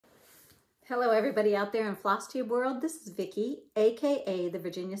Hello everybody out there in Flosstube world. This is Vicki, aka the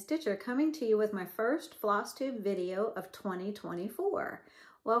Virginia Stitcher, coming to you with my first Flosstube video of 2024.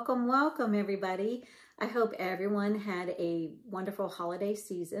 Welcome, welcome everybody. I hope everyone had a wonderful holiday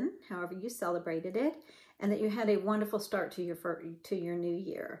season, however you celebrated it, and that you had a wonderful start to your new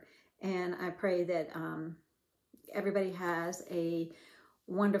year. And I pray that everybody has a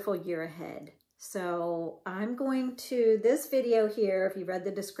wonderful year ahead. So I'm going to, this video here, if you read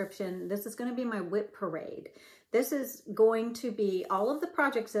the description, this is going to be my WIP parade. This is going to be all of the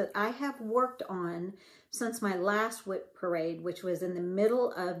projects that I have worked on since my last WIP parade, which was in the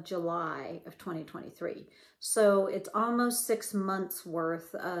middle of July of 2023. So it's almost 6 months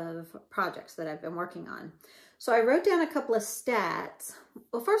worth of projects that I've been working on. So I wrote down a couple of stats.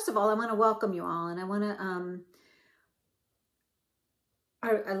 Well, first of all, I want to welcome you all, and I want to,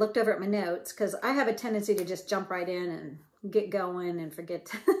 I looked over at my notes because I have a tendency to just jump right in and get going and forget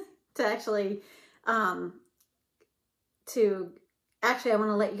to actually, I want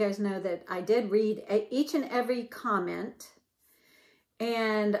to let you guys know that I did read each and every comment.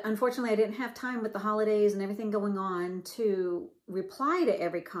 And unfortunately, I didn't have time with the holidays and everything going on to reply to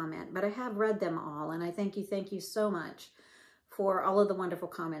every comment, but I have read them all. And I thank you so much for all of the wonderful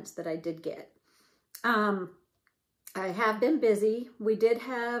comments that I did get. I have been busy. We did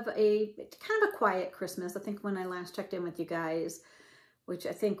have a kind of a quiet Christmas. I think when I last checked in with you guys, which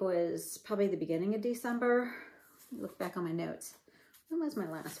I think was probably the beginning of December. Look back on my notes. When was my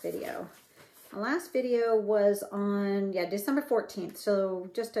last video? My last video was on, December 14th. So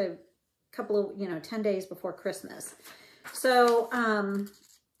just a couple of, 10 days before Christmas. So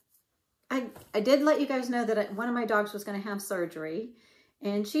I did let you guys know that one of my dogs was going to have surgery.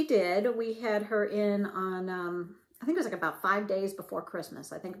 And she did. We had her in on, I think it was like about 5 days before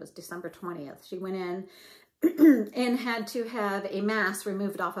Christmas. I think it was December 20th. She went in and had to have a mass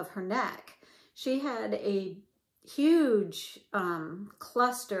removed off of her neck. She had a huge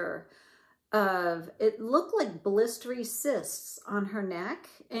cluster of, it looked like blistery cysts on her neck,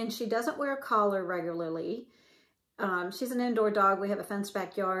 and she doesn't wear a collar regularly. She's an indoor dog. We have a fenced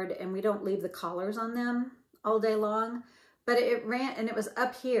backyard, and we don't leave the collars on them all day long. But it ran, and it was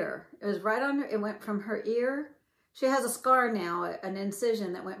up here. It was right on her, it went from her ear. She has a scar now, an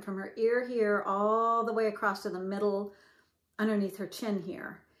incision that went from her ear here all the way across to the middle underneath her chin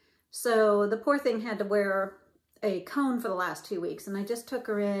here. So the poor thing had to wear a cone for the last 2 weeks. And I just took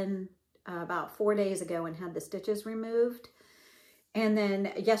her in about 4 days ago and had the stitches removed. And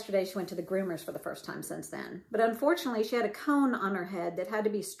then yesterday she went to the groomers for the first time since then. But unfortunately, she had a cone on her head that had to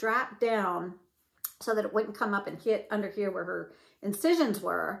be strapped down so that it wouldn't come up and hit under here where her incisions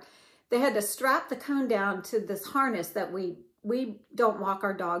were. They had to strap the cone down to this harness that we don't walk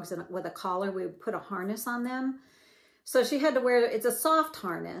our dogs with a collar. We put a harness on them. So she had to wear, it's a soft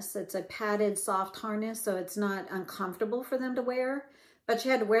harness. It's a padded soft harness, so it's not uncomfortable for them to wear. But she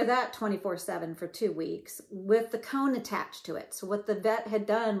had to wear that 24/7 for 2 weeks with the cone attached to it. So what the vet had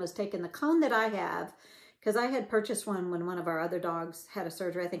done was taken the cone that I have, because I had purchased one when one of our other dogs had a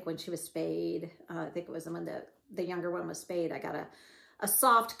surgery, I think when she was spayed. I think it was when the younger one was spayed. I got a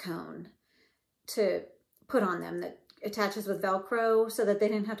soft cone to put on them that attaches with Velcro so that they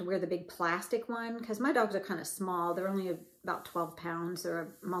didn't have to wear the big plastic one, because my dogs are kind of small. They're only about 12 pounds.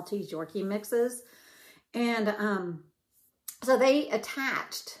 They're Maltese Yorkie mixes. And so they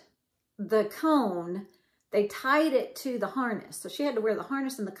attached the cone. They tied it to the harness. So she had to wear the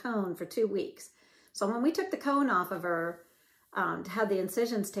harness and the cone for 2 weeks. So when we took the cone off of her, to have the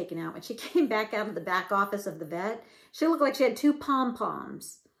incisions taken out, when she came back out of the back office of the vet, she looked like she had 2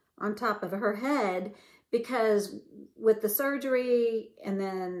 pom-poms on top of her head, because with the surgery and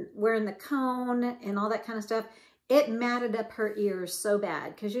then wearing the cone and all that kind of stuff, it matted up her ears so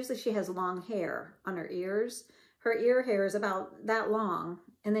bad, because usually she has long hair on her ears. Her ear hair is about that long,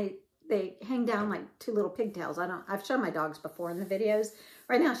 and they hang down like 2 little pigtails. I've shown my dogs before in the videos.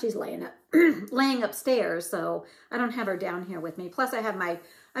 Right now she's laying upstairs, so I don't have her down here with me. Plus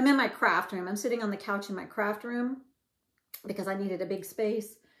I'm in my craft room. I'm sitting on the couch in my craft room because I needed a big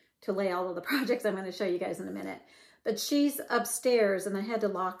space to lay all of the projects I'm going to show you guys in a minute. But she's upstairs, and I had to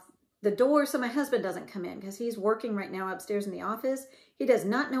lock the door so my husband doesn't come in, because he's working right now upstairs in the office. He does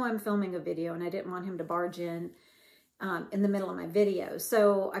not know I'm filming a video, and I didn't want him to barge in the middle of my video.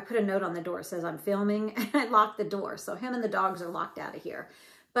 So I put a note on the door that says I'm filming, and I locked the door. So him and the dogs are locked out of here.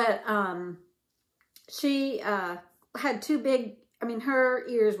 But she had 2 big, her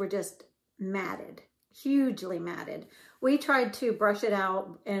ears were just matted, hugely matted. We tried to brush it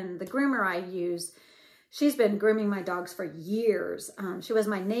out, and the groomer I use, she's been grooming my dogs for years. She was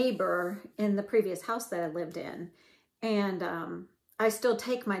my neighbor in the previous house that I lived in. And I still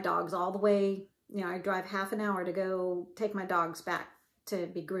take my dogs all the way. You know, I drive half an hour to go take my dogs back to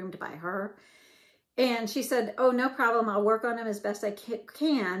be groomed by her. And she said, oh, no problem. I'll work on them as best I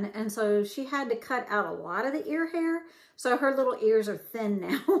can. And so she had to cut out a lot of the ear hair. So her little ears are thin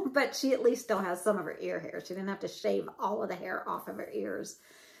now, but she at least still has some of her ear hair. She didn't have to shave all of the hair off of her ears.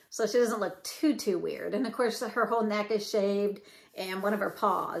 So she doesn't look too weird. And of course, her whole neck is shaved and one of her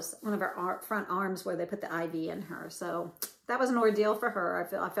paws, one of her front arms where they put the IV in her. So that was an ordeal for her.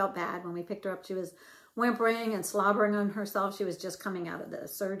 I felt bad when we picked her up. She was whimpering and slobbering on herself. She was just coming out of the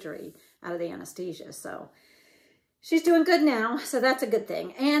surgery, out of the anesthesia. So she's doing good now. So that's a good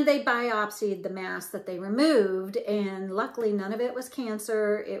thing. And they biopsied the mass that they removed. And luckily, none of it was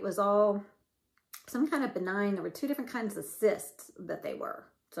cancer. It was all some kind of benign. There were 2 different kinds of cysts that they were.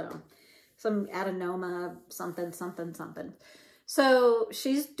 So some adenoma, something. So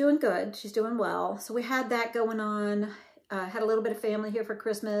she's doing good. She's doing well. So we had that going on. Had a little bit of family here for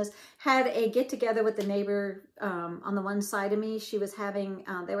Christmas. Had a get together with the neighbor on the one side of me. She was having,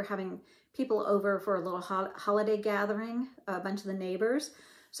 they were having people over for a little holiday gathering, a bunch of the neighbors.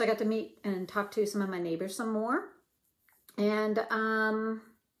 So I got to meet and talk to some of my neighbors some more. And I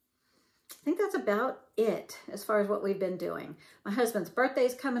think that's about it as far as what we've been doing. My husband's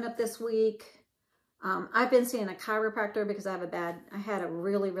birthday's coming up this week. I've been seeing a chiropractor because I had a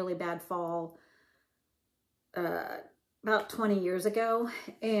really bad fall about 20 years ago,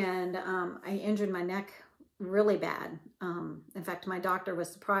 and I injured my neck really bad. In fact, my doctor was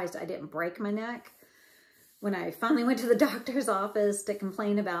surprised I didn't break my neck. When I finally went to the doctor's office to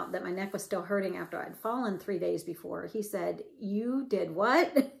complain about that my neck was still hurting after I'd fallen 3 days before, he said, "You did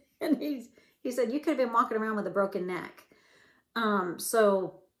what?" And he said, "You could have been walking around with a broken neck."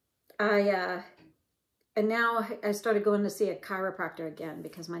 And now I started going to see a chiropractor again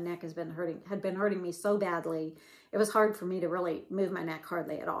because my neck had been hurting me so badly. It was hard for me to really move my neck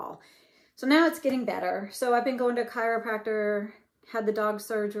hardly at all. So now it's getting better. So I've been going to a chiropractor, had the dog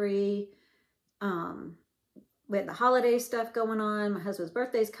surgery. We had the holiday stuff going on. My husband's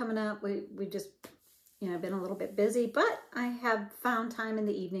birthday's coming up. We just, been a little bit busy, but I have found time in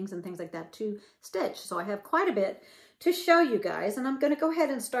the evenings and things like that to stitch. So I have quite a bit to show you guys, and I'm going to go ahead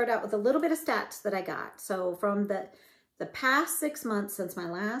and start out with a little bit of stats that I got. So from the past 6 months since my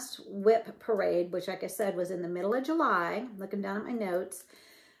last WIP parade, which like I said was in the middle of July, looking down at my notes,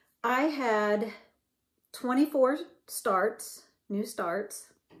 I had 24 starts, new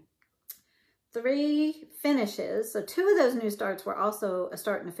starts, 3 finishes. So 2 of those new starts were also a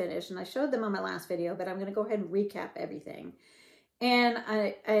start and a finish, and I showed them on my last video, but I'm going to go ahead and recap everything. And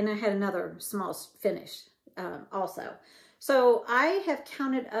I had another small finish also. So I have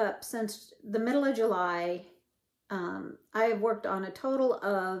counted up since the middle of July. I have worked on a total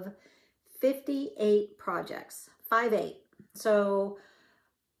of 58 projects, 58. So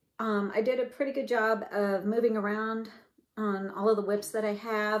I did a pretty good job of moving around on all of the WIPs that I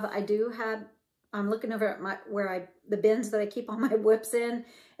have. I'm looking over at the bins that I keep all my WIPs in,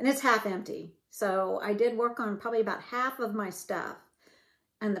 and it's half empty. So I did work on probably about half of my stuff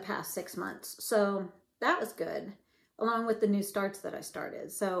in the past 6 months. So that was good, along with the new starts that I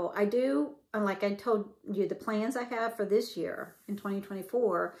started. So I do, like I told you, the plans I have for this year in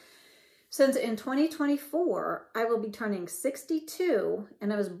 2024, since in 2024, I will be turning 62,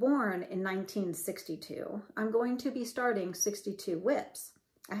 and I was born in 1962. I'm going to be starting 62 WIPs.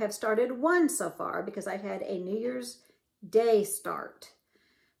 I have started 1 so far because I had a New Year's Day start.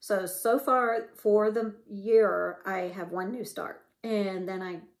 So far for the year, I have 1 new start, and then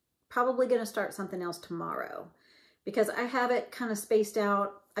I'm probably going to start something else tomorrow because I have it kind of spaced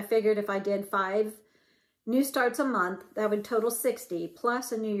out. I figured if I did 5 new starts a month, that would total 60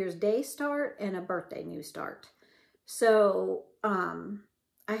 plus a New Year's Day start and a birthday new start. So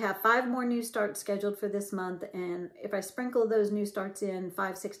I have 5 more new starts scheduled for this month, and if I sprinkle those new starts in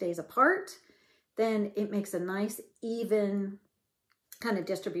 5-6 days apart, then it makes a nice even kind of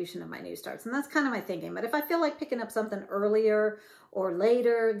distribution of my new starts. And that's kind of my thinking. But if I feel like picking up something earlier or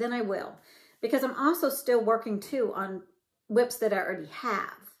later, then I will. Because I'm also still working too on WIPs that I already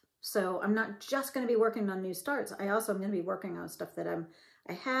have. So I'm not just going to be working on new starts. I also am going to be working on stuff that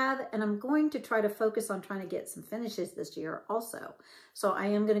I have, and I'm going to try to focus on trying to get some finishes this year also. So I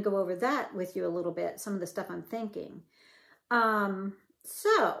am going to go over that with you a little bit, some of the stuff I'm thinking.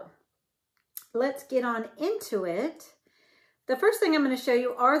 So let's get on into it. The first thing I'm going to show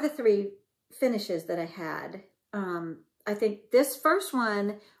you are the 3 finishes that I had. I think this first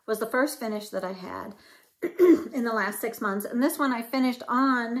one was the first finish that I had in the last 6 months. And this one I finished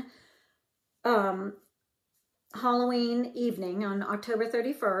on Halloween evening on October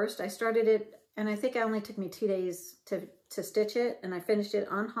 31st. I started it, and I think it only took me 2 days to to stitch it, and I finished it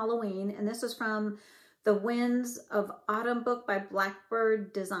on Halloween. And this is from the Winds of Autumn book by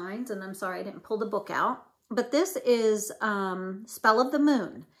Blackbird Designs. And I'm sorry, I didn't pull the book out. But this is Spell of the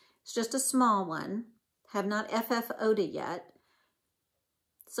Moon. It's just a small one. Have not FFO'd it yet.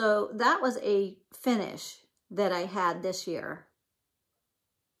 So that was a finish that I had this year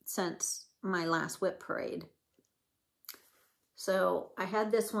since my last WIP parade. So I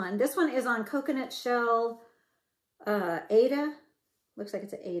had this one. This one is on Coconut Shell Ada. Looks like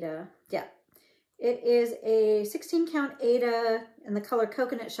it's an Ada. Yeah. It is a 16 count Ada in the color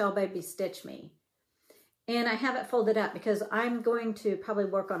Coconut Shell by Bestitch Me. And I have it folded up because I'm going to probably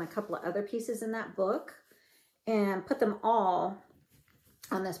work on a couple of other pieces in that book and put them all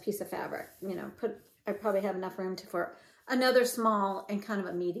on this piece of fabric. You know, I probably have enough room for another small and kind of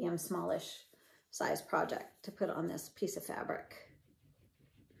a medium, smallish size project to put on this piece of fabric.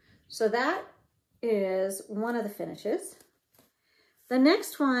 So that is one of the finishes. The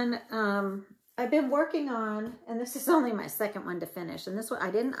next one I've been working on, and this is only my second one to finish. And this one,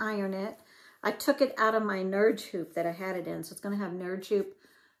 I didn't iron it. I took it out of my Nerd hoop that I had it in. So it's going to have Nerd hoop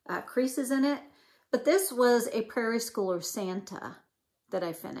creases in it. But this was a Prairie Schooler Santa that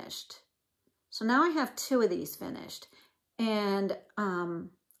I finished. So now I have 2 of these finished. And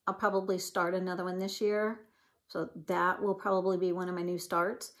I'll probably start another one this year. So that will probably be one of my new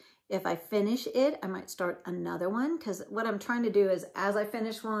starts. If I finish it, I might start another one, because what I'm trying to do is as I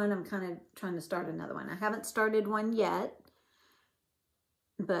finish one, I'm kind of trying to start another one. I haven't started one yet,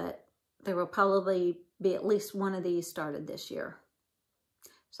 but there will probably be at least one of these started this year.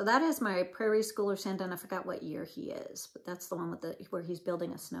 So that is my Prairie Schooler Santa, and I forgot what year he is, but that's the one with where he's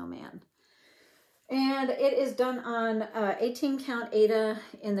building a snowman. And it is done on 18 count Ada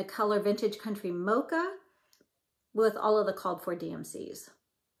in the color Vintage Country Mocha with all of the called for DMCs.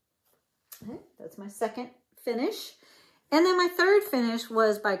 Okay, that's my second finish. And then my third finish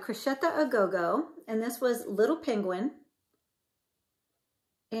was by Crocetta A Go-Go, and this was Little Penguin.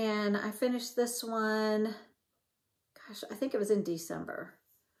 And I finished this one, gosh, I think it was in December.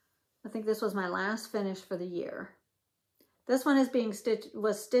 I think this was my last finish for the year. This one is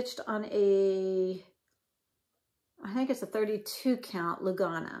was stitched on a, I think it's a 32 count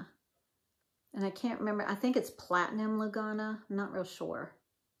Lugana. And I can't remember, I think it's Platinum Lugana, I'm not real sure.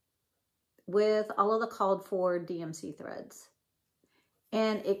 With all of the called for DMC threads.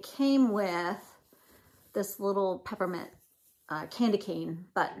 And it came with this little peppermint candy cane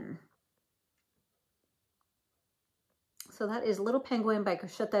button. So that is Little Penguin by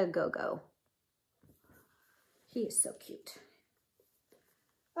Crocetta A Go-Go. He is so cute.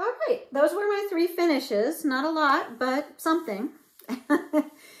 All right, those were my 3 finishes. Not a lot, but something.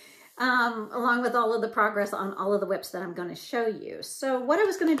 Along with all of the progress on all of the WIPs that I'm going to show you. So what I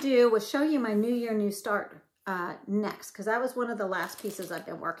was going to do was show you my New Year, New Start next, because that was one of the last pieces I've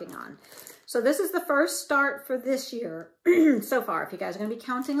been working on. So this is the first start for this year so far. If you guys are going to be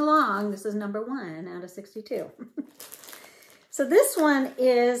counting along, this is number 1 out of 62. So this one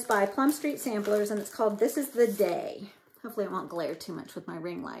is by Plum Street Samplers, and it's called This Is the Day. Hopefully it won't glare too much with my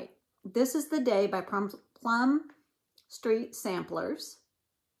ring light. This is the Day by Plum Street Samplers.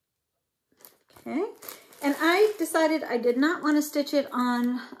 Okay, and I decided I did not want to stitch it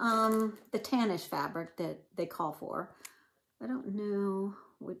on the tannish fabric that they call for. I don't know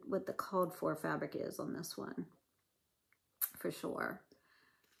what the called for fabric is on this one for sure.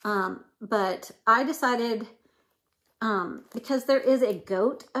 But I decided, because there is a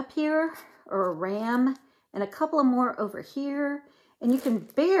goat up here, or a ram, and a couple of more over here, and you can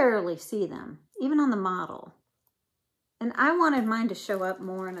barely see them, even on the model. And I wanted mine to show up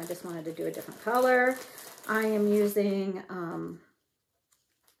more, and I just wanted to do a different color. I am using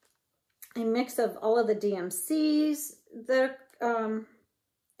a mix of all of the DMCs.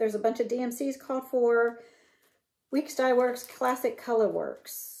 There's a bunch of DMCs called for. Weeks Dye Works, Classic Color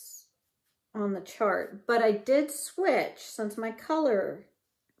Works on the chart. But I did switch, since my color,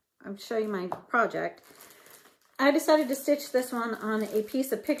 I'll show you my project. I decided to stitch this one on a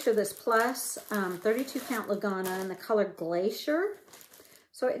piece of Picture This Plus 32 count Lugana in the color Glacier.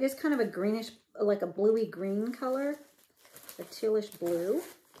 So it is kind of a greenish, like a bluey green color, a tealish blue.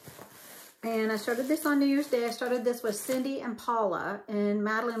 And I started this on New Year's Day. I started this with Cindy and Paula, and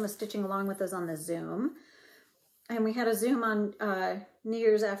Madeline was stitching along with us on the Zoom. And we had a Zoom on New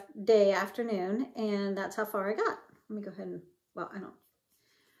Year's Day afternoon, and that's how far I got. Let me go ahead and, well, I don't.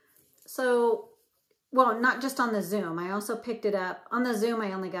 So, well, not just on the Zoom. I also picked it up. On the Zoom,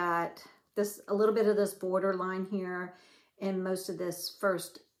 I only got a little bit of this border line here, and most of this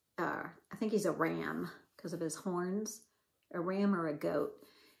first, I think he's a ram because of his horns, a ram or a goat.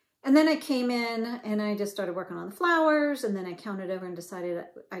 And then I came in and I just started working on the flowers, and then I counted over and decided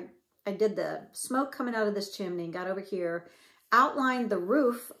I did the smoke coming out of this chimney, got over here, outlined the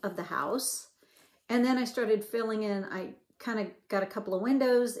roof of the house, and then I started filling in. I kind of got a couple of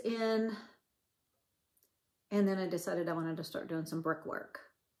windows in, and then I decided I wanted to start doing some brickwork.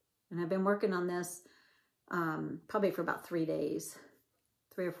 And I've been working on this probably for about 3 days,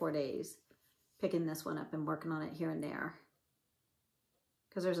 3 or 4 days, picking this one up and working on it here and there.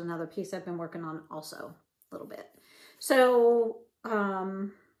 Because there's another piece I've been working on also a little bit. So,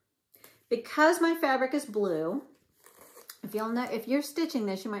 because my fabric is blue, if you're stitching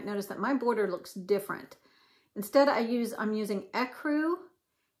this, you might notice that my border looks different. Instead, I'm using ecru,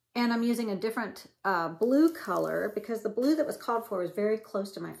 and I'm using a different blue color because the blue that was called for was very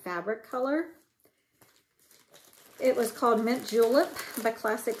close to my fabric color. It was called Mint Julep by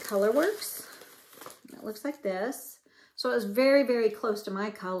Classic Colorworks. It looks like this. So it was very, very close to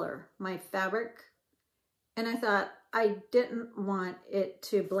my color, my fabric. And I thought I didn't want it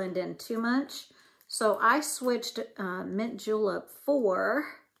to blend in too much. So I switched Mint Julep for,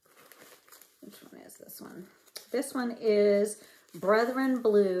 which one is this one? This one is Brethren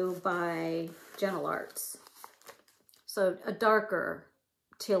Blue by Gentle Arts. So a darker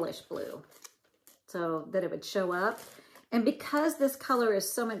tealish blue so that it would show up. And because this color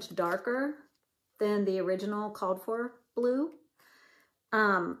is so much darker than the original called for blue,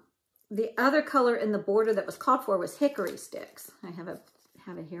 the other color in the border that was called for was hickory sticks. I have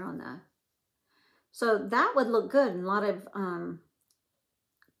it here on the, so that would look good in a lot of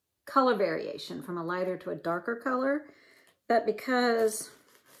color variation from a lighter to a darker color. But because,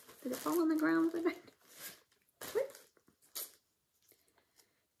 did it fall on the ground?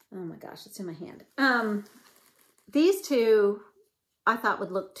 Oh my gosh, it's in my hand. These two I thought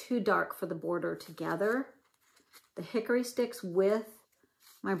would look too dark for the border together. The hickory sticks with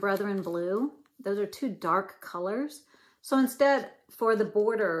my Brethren Blue, those are two dark colors. So instead, for the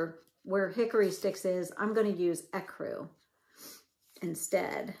border where hickory sticks is, I'm going to use ecru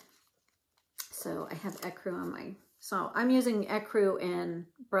instead. So I have ecru on my, so I'm using ecru and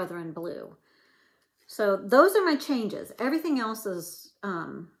Brethren Blue. So those are my changes. Everything else is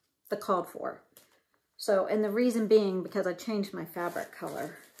the called for. So, and the reason being because I changed my fabric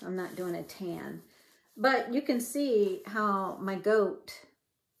color. I'm not doing a tan. But you can see how my goat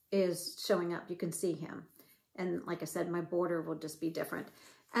is showing up. You can see him. And like I said, my border will just be different.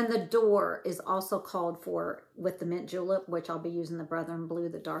 And the door is also called for with the Mint Julep, which I'll be using the Brethren Blue,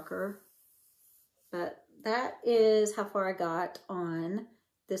 the darker. But that is how far I got on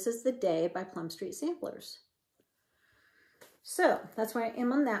This Is the Day by Plum Street Samplers. So that's where I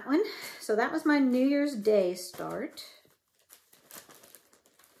am on that one. So that was my New Year's Day start.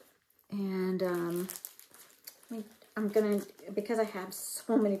 And I'm gonna, because I have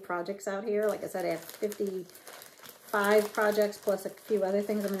so many projects out here, like I said, I have 55 projects plus a few other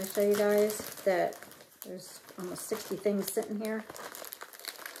things I'm gonna show you guys, that there's almost 60 things sitting here.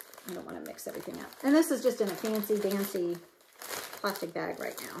 I don't want to mix everything up. And this is just in a fancy dancy plastic bag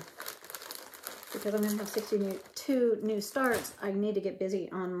right now. Because I'm going to have 62 new starts, I need to get busy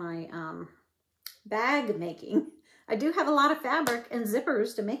on my bag making. I do have a lot of fabric and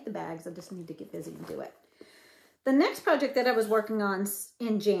zippers to make the bags. I just need to get busy and do it. The next project that I was working on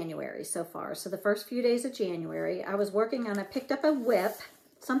in January so far, so the first few days of January, I was working on, I picked up a WIP,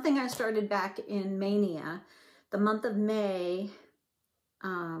 something I started back in Mania, the month of May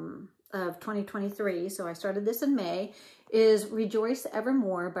of 2023. So I started this in May, is Rejoice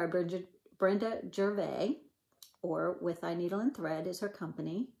Evermore by Brenda Gervais, or With Thy Needle and Thread is her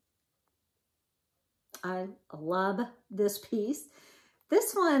company. I love this piece.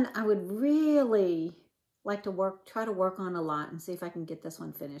 This one I would really like to try to work on a lot and see if I can get this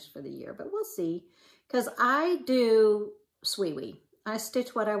one finished for the year, but we'll see. Because I do sweewee. I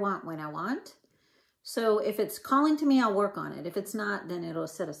stitch what I want when I want. So if it's calling to me, I'll work on it. If it's not, then it'll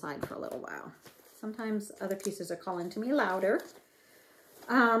sit aside for a little while. Sometimes other pieces are calling to me louder.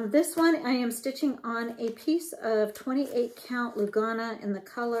 This one I am stitching on a piece of 28 count Lugana in the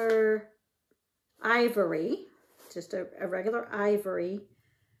color Ivory, just a regular ivory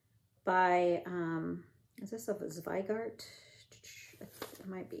by, is this a Zweigart? It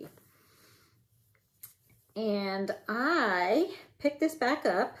might be. And I picked this back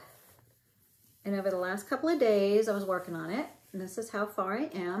up, and over the last couple of days I was working on it, and this is how far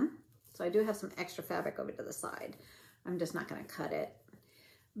I am. So I do have some extra fabric over to the side. I'm just not going to cut it.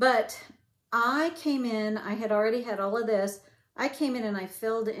 But I came in, I had already had all of this. I came in and I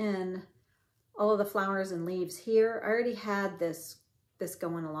filled in all of the flowers and leaves here. I already had this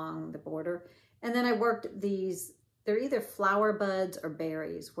going along the border. And then I worked these they're either flower buds or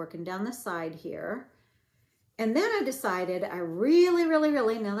berries, working down the side here. And then I decided I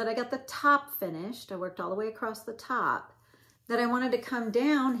really, now that I got the top finished, I worked all the way across the top, that I wanted to come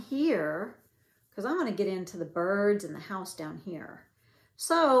down here because I want to get into the birds and the house down here.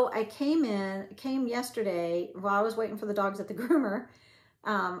 So I came yesterday while I was waiting for the dogs at the groomer.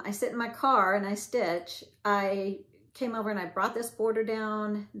 I sit in my car and I stitch. I came over and I brought this border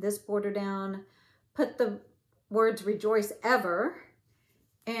down, put the words "Rejoice Ever,"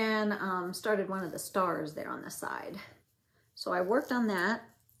 and started one of the stars there on the side. So I worked on that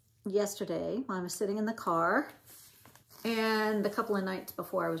yesterday while I was sitting in the car, and a couple of nights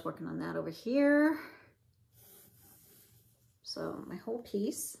before I was working on that over here. So my whole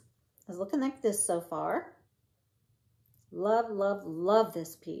piece is looking like this so far. Love, love, love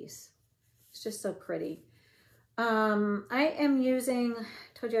this piece. It's just so pretty. I am using, I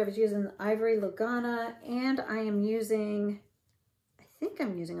told you I was using Ivory Lugana, and I am using, I think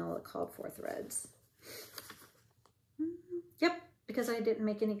I'm using all the called for threads. Yep, because I didn't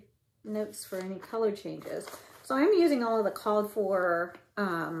make any notes for any color changes. So I'm using all of the called for, you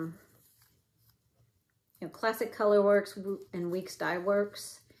know, Classic Colorworks and Weeks Dye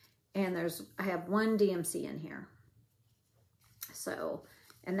Works, and I have one DMC in here. So,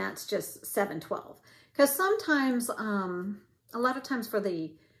 and that's just 712. Because sometimes, a lot of times for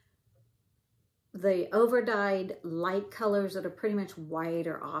the over-dyed light colors that are pretty much white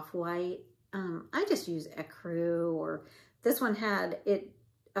or off-white, I just use ecru, or this one had it,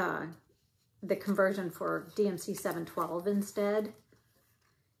 the conversion for DMC 712 instead.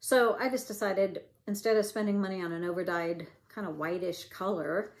 So I just decided, instead of spending money on an over-dyed kind of whitish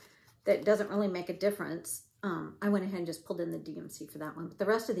color that doesn't really make a difference, I went ahead and just pulled in the DMC for that one. But the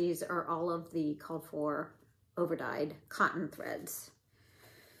rest of these are all of the called for over-dyed cotton threads.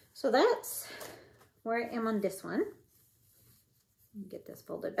 So that's where I am on this one. Get this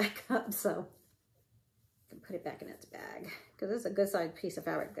folded back up so I can put it back in its bag, because this is a good sized piece of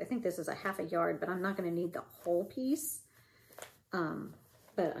fabric. I think this is a ½ yard, but I'm not going to need the whole piece.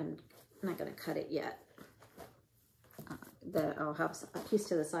 But I'm not going to cut it yet. I'll have a piece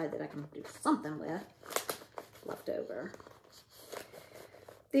to the side that I can do something with left over.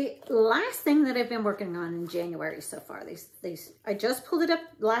 The last thing that I've been working on in January so far, I just pulled it up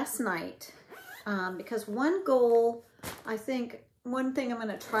last night, because one goal, I think one thing I'm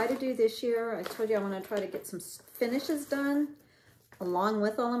going to try to do this year, I told you I want to try to get some finishes done along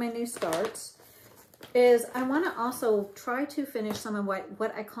with all of my new starts, is I want to also try to finish some of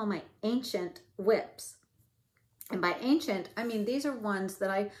what I call my ancient WIPs. And by ancient, I mean these are ones that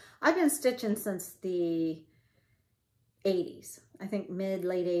I've been stitching since the 80s. I think late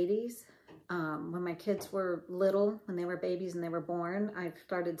 80s. When my kids were little, when they were babies and they were born, I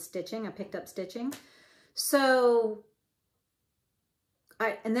started stitching. I picked up stitching. So,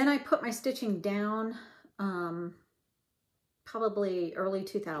 and then I put my stitching down probably early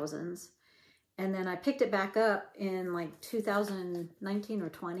 2000s. And then I picked it back up in like 2019 or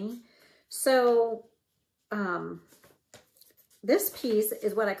 20. So this piece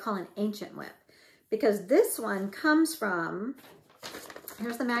is what I call an ancient WIP, because this one comes from,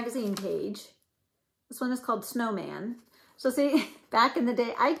 here's the magazine page. This one is called Snowman. So see, back in the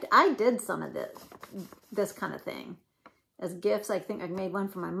day, I did some of this kind of thing as gifts. I think I made one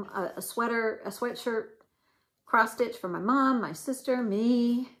for my a sweatshirt cross stitch for my mom, my sister,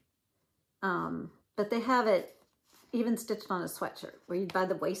 me. But they have it even stitched on a sweatshirt, where you'd buy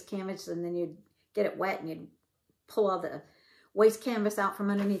the waist canvas and then you'd get it wet and you'd pull all the waist canvas out from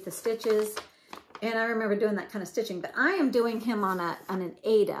underneath the stitches. And I remember doing that kind of stitching, but I am doing him on an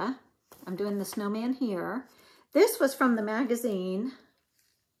Ada. I'm doing the snowman here. This was from the magazine,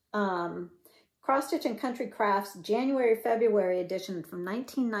 Cross Stitch and Country Crafts, January, February edition from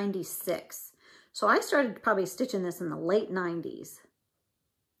 1996. So I started probably stitching this in the late 90s.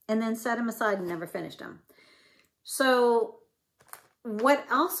 And then set them aside and never finished them. So what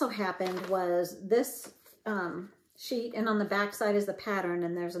also happened was this sheet, and on the back side is the pattern,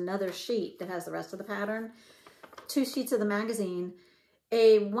 and there's another sheet that has the rest of the pattern. 2 sheets of the magazine.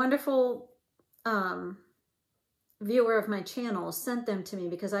 A wonderful viewer of my channel sent them to me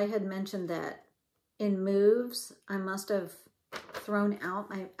because I had mentioned that in moves I must have thrown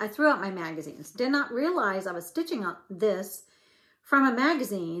out I threw out my magazines. Did not realize I was stitching up this from a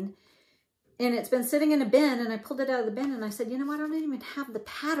magazine, and it's been sitting in a bin, and I pulled it out of the bin and I said, you know what, I don't even have the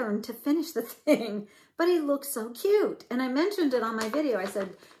pattern to finish the thing, but it looks so cute. And I mentioned it on my video. I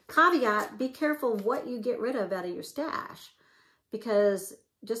said, caveat, be careful what you get rid of out of your stash, because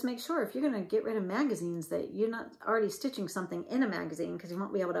just make sure if you're going to get rid of magazines that you're not already stitching something in a magazine, because you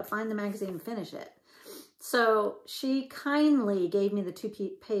won't be able to find the magazine and finish it. So she kindly gave me the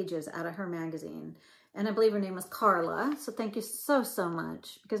 2 pages out of her magazine. And I believe her name was Carla. So thank you so, so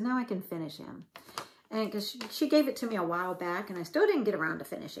much, because now I can finish him. And because she gave it to me a while back, and I still didn't get around to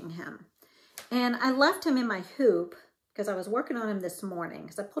finishing him. And I left him in my hoop because I was working on him this morning,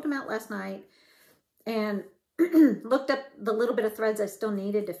 because I pulled him out last night and looked up the little bit of threads I still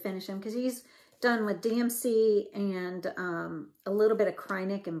needed to finish him, because he's done with DMC and a little bit of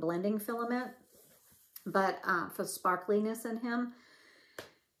Krynic and blending filament, but for sparkliness in him.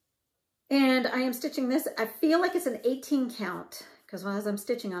 And I am stitching this. I feel like it's an 18 count, because as I'm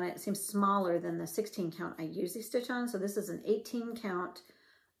stitching on it, it seems smaller than the 16 count I usually stitch on. So this is an 18 count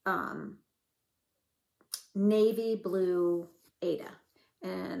navy blue Ada.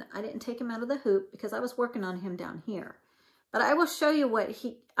 And I didn't take him out of the hoop because I was working on him down here. But I will show you what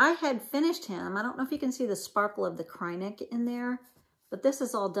I had finished him. I don't know if you can see the sparkle of the Krynic in there, but this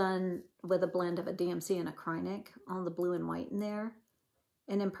is all done with a blend of a DMC and a Krynic, all the blue and white in there.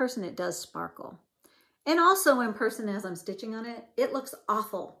 And in person, it does sparkle. And also in person, as I'm stitching on it, it looks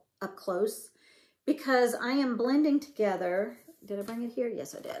awful up close, because I am blending together. Did I bring it here?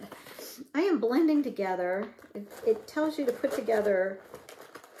 Yes, I did. I am blending together. It tells you to put together,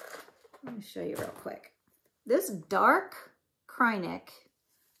 let me show you real quick, this dark Krynic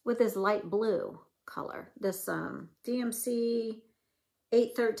with this light blue color, this DMC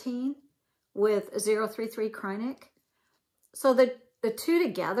 813 with 033 Krynic. So the two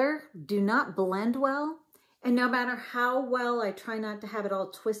together do not blend well. And no matter how well I try not to have it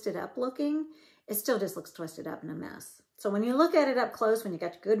all twisted up looking, it still just looks twisted up and a mess. So when you look at it up close, when you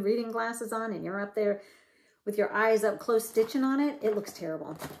got your good reading glasses on and you're up there with your eyes up close stitching on it, it looks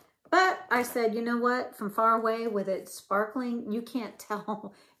terrible. But I said, you know what? From far away with it sparkling, you can't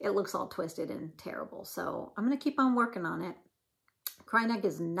tell. It looks all twisted and terrible. So I'm going to keep on working on it. Krynic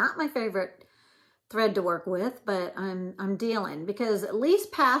is not my favorite thread to work with, but I'm dealing, because at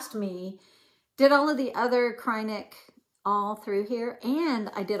least past me did all of the other Krynic all through here, and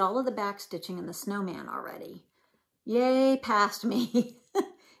I did all of the back stitching in the snowman already. Yay, past me.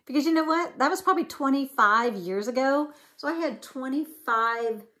 Because you know what? That was probably 25 years ago. So I had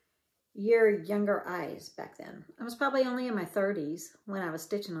 25-year younger eyes back then. I was probably only in my 30s when I was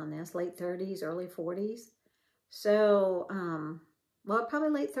stitching on this, late 30s, early 40s. So, well, probably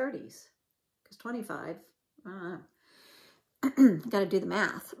late 30s, because 25, I don't know. Got to do the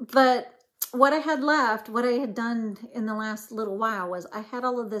math. But what I had left, what I had done in the last little while was I had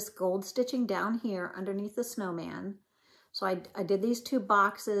all of this gold stitching down here underneath the snowman. So I did these 2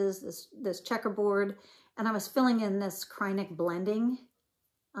 boxes, this checkerboard, and I was filling in this Krynic blending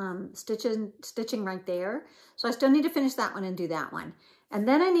stitching right there. So I still need to finish that one and do that one. And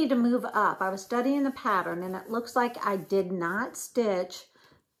then I need to move up. I was studying the pattern, and it looks like I did not stitch.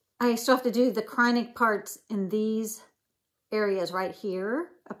 I still have to do the Krynic parts in these areas right here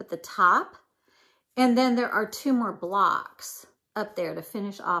up at the top. And then there are 2 more blocks up there to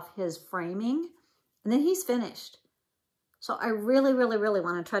finish off his framing. And then he's finished. So I really, really, really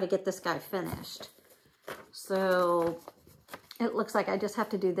want to try to get this guy finished. So it looks like I just have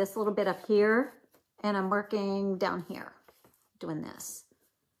to do this little bit up here, and I'm working down here doing this.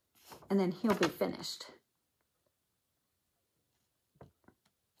 And then he'll be finished.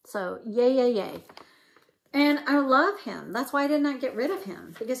 So yay, yay, yay. And I love him. That's why I did not get rid of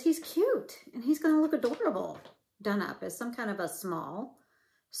him, because he's cute and he's going to look adorable done up as some kind of a small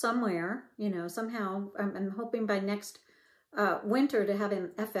somewhere, you know, somehow. I'm hoping by next winter to have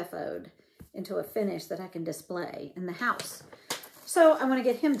him FFO'd into a finish that I can display in the house. So I want to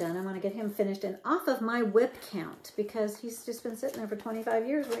get him done. I want to get him finished and off of my WIP count, because he's just been sitting there for 25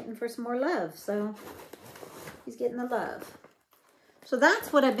 years waiting for some more love. So he's getting the love. So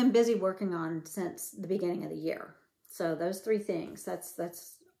that's what I've been busy working on since the beginning of the year. So those 3 things,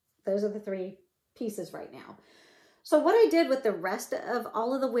 those are the 3 pieces right now. So what I did with the rest of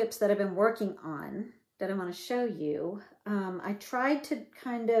all of the WIPs that I've been working on that I want to show you, I tried to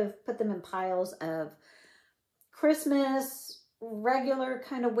kind of put them in piles of Christmas, regular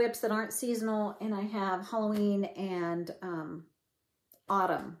kind of WIPs that aren't seasonal, and I have Halloween and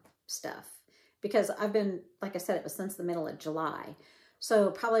autumn stuff. Because I've been, like I said, it was since the middle of July.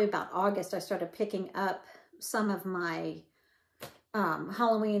 So probably about August, I started picking up some of my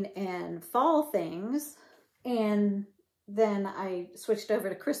Halloween and fall things. And then I switched over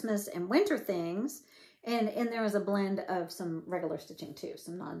to Christmas and winter things. And in there was a blend of some regular stitching too,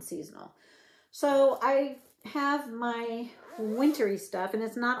 some non-seasonal. So I have my wintry stuff, and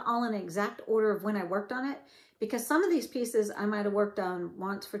it's not all in exact order of when I worked on it, because some of these pieces I might have worked on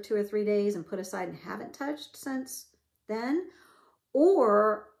once for 2 or 3 days and put aside and haven't touched since then.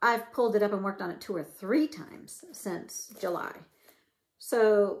 or I've pulled it up and worked on it 2 or 3 times since July.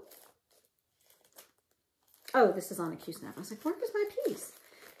 So, oh, this is on a Q-snap. I was like, where is my piece?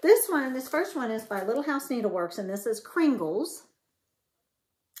 This first one is by Little House Needleworks, and this is Kringles.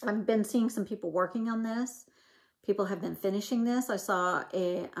 I've been seeing some people working on this. People have been finishing this. I saw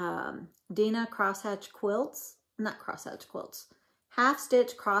a Dina crosshatch quilts, not crosshatch quilts, half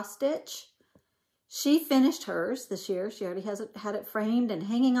stitch, cross stitch. She finished hers this year. She already had it framed and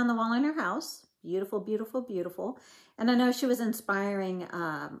hanging on the wall in her house. Beautiful, beautiful, beautiful. And I know she was inspiring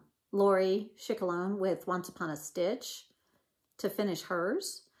Lori Chicalone with Once Upon a Stitch to finish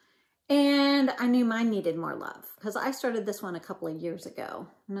hers. And I knew mine needed more love because I started this one a couple of years ago.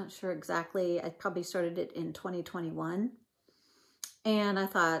 I'm not sure exactly. I probably started it in 2021. And I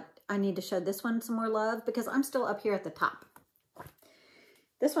thought I need to show this one some more love because I'm still up here at the top.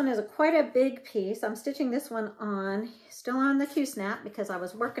 This one is quite a big piece. I'm stitching this one on, still on the Q-snap because I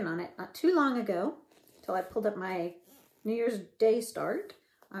was working on it not too long ago until I pulled up my New Year's Day start.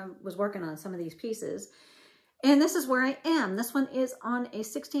 I was working on some of these pieces. And this is where I am. This one is on a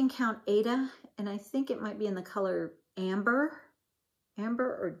 16 count Aida, and I think it might be in the color Amber.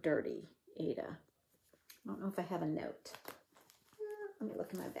 Amber or Dirty Aida. I don't know if I have a note. Let me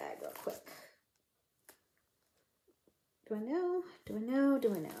look in my bag real quick. Do I know? Do I know?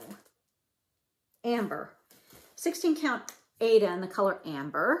 Do I know? Amber. 16 count Aida in the color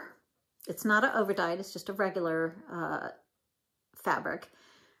Amber. It's not an overdyed, it's just a regular fabric.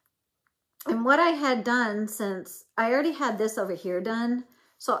 And what I had done, since I already had this over here done,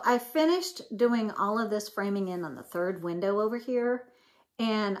 so I finished doing all of this framing in on the 3rd window over here,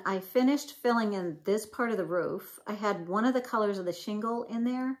 and I finished filling in this part of the roof. I had one of the colors of the shingle in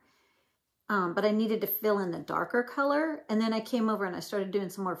there, but I needed to fill in the darker color, and then I came over and I started doing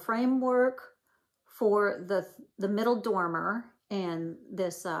some more frame work for the middle dormer and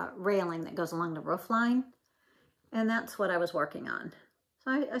this railing that goes along the roof line, and that's what I was working on.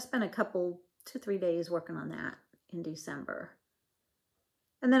 So I spent a couple, 2-3 days working on that in December.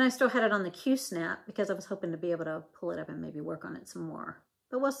 And then I still had it on the Q-snap because I was hoping to be able to pull it up and maybe work on it some more.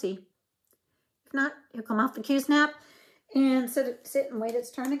 But we'll see. If not, it'll come off the Q-snap and sit and wait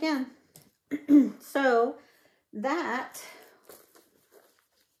its turn again. So that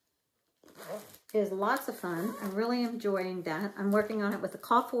is lots of fun. I'm really enjoying that. I'm working on it with the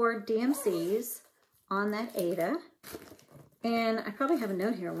Call For DMCs on that Aida. And I probably have a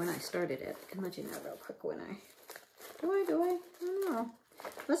note here when I started it. I can let you know real quick when I... Do I? I don't know.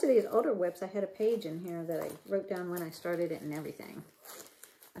 Most of these older WIPs, I had a page in here that I wrote down when I started it and everything.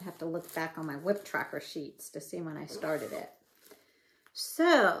 I'd have to look back on my WIP tracker sheets to see when I started it.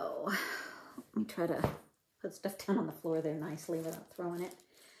 So, let me try to put stuff down on the floor there nicely without throwing it.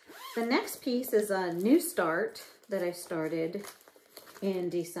 The next piece is a new start that I started in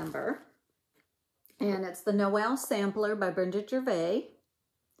December. And it's the Noel Sampler by Bridget Gervais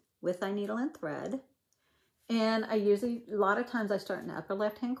with I Needle and Thread. And I usually, a lot of times I start in the upper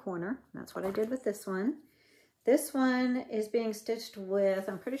left-hand corner. That's what I did with this one. This one is being stitched with,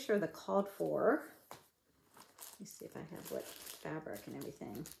 I'm pretty sure, the Called For. Let me see if I have what fabric and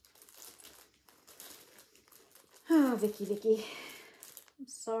everything. Oh, Vicky. I'm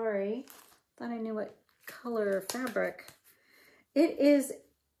sorry. Thought I knew what color fabric. It is...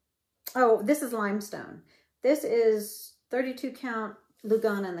 Oh, this is limestone. This is 32 count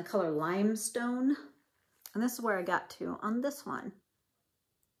Lugana in the color limestone. And this is where I got to on this one.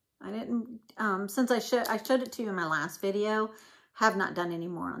 I didn't, since I showed it to you in my last video, have not done any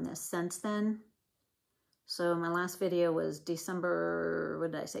more on this since then. So my last video was December,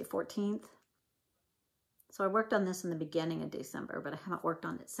 what did I say, 14th? So I worked on this in the beginning of December, but I haven't worked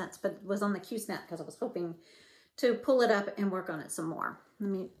on it since. But it was on the Q-snap because I was hoping to pull it up and work on it some more. Let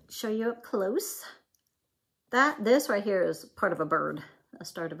me show you up close. This right here is part of a bird, a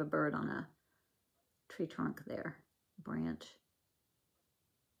start of a bird on a tree trunk there, branch.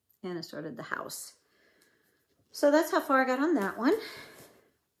 And I started the house. So that's how far I got on that one.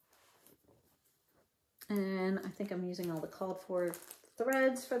 And I think I'm using all the Called For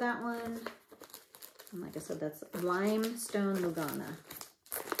threads for that one. And like I said, that's limestone Lugana.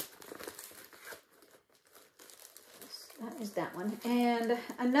 That is that one. And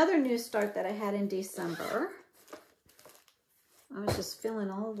another new start that I had in December. I was just feeling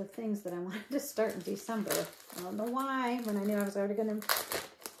all the things that I wanted to start in December. I don't know why, when I knew I was already going to...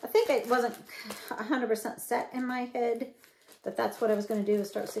 I think it wasn't 100% set in my head that that's what I was going to do, is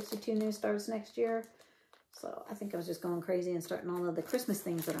start 62 new starts next year. So I think I was just going crazy and starting all of the Christmas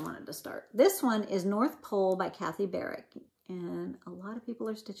things that I wanted to start. This one is North Pole by Kathy Barrick. And a lot of people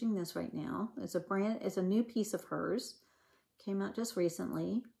are stitching this right now. It's a new piece of hers. Came out just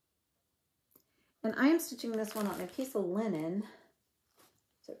recently. And I am stitching this one on a piece of linen.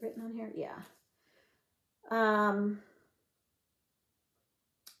 Is it written on here? Yeah.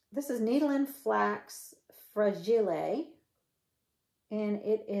 This is Needle and Flax Fragile. And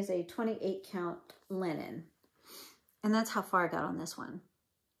it is a 28 count linen. And that's how far I got on this one.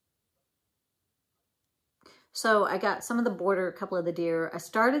 So I got some of the border, a couple of the deer. I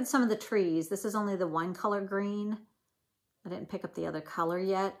started some of the trees. This is only the one color green. I didn't pick up the other color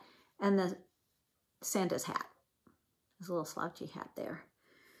yet. And the Santa's hat. There's a little slouchy hat there.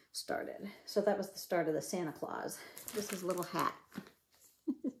 Started. So that was the start of the Santa Claus. This is a little hat.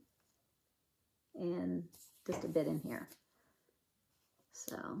 And just a bit in here.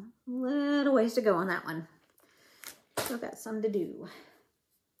 So, little ways to go on that one. Still got some to do.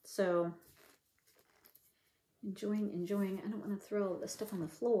 So, enjoying. I don't want to throw all this stuff on the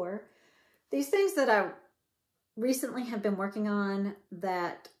floor. These things that I recently have been working on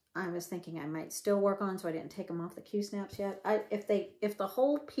that I was thinking I might still work on, so I didn't take them off the Q-snaps yet. If the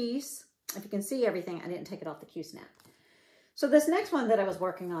whole piece, if you can see everything, I didn't take it off the Q-snap. So this next one that I was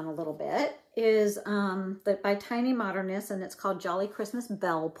working on a little bit is by Tiny Modernist, and it's called Jolly Christmas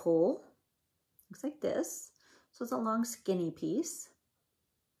Bell Pull. Looks like this. So it's a long skinny piece.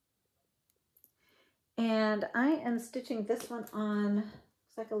 And I am stitching this one on,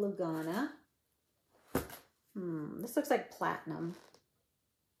 looks like a Lugana. This looks like platinum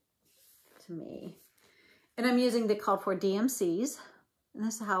to me. And I'm using the called for DMCs. And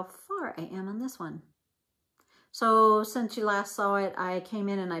this is how far I am on this one. So since you last saw it, I came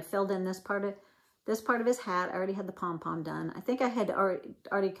in and I filled in this part of his hat. I already had the pom-pom done. I think I had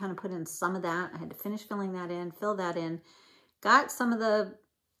already kind of put in some of that. I had to finish filling that in, fill that in. Got some of the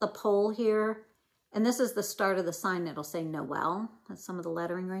pole here. And this is the start of the sign that'll say Noel. That's some of the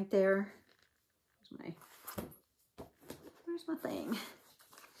lettering right there. Where's my thing?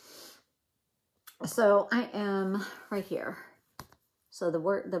 So I am right here. So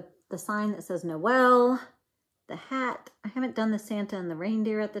the sign that says Noel, the hat. I haven't done the Santa and the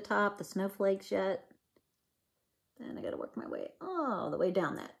reindeer at the top, the snowflakes yet. Then I got to work my way all the way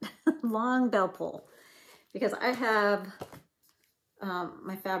down that long bell pull, because I have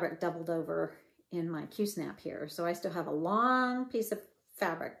my fabric doubled over in my Q-snap here. So I still have a long piece of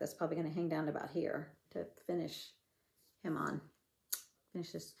fabric that's probably going to hang down to about here to finish him on.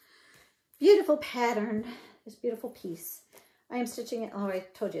 Finish this beautiful pattern, this beautiful piece. I am stitching it, I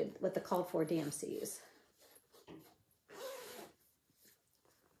told you, with the called for DMCs.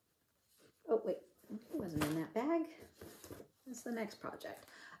 Oh, wait, it wasn't in that bag. That's the next project.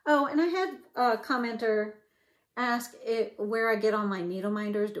 Oh, and I had a commenter ask where I get all my needle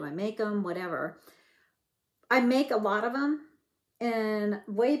minders. Do I make them? Whatever. I make a lot of them. And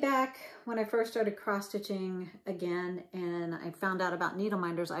way back when I first started cross-stitching again and I found out about needle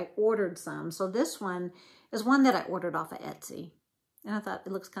minders, I ordered some. So this one is one that I ordered off of Etsy. And I thought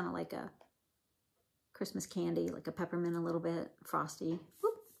it looks kind of like a Christmas candy, like a peppermint a little bit, frosty.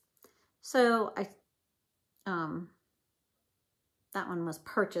 Whoop. So that one was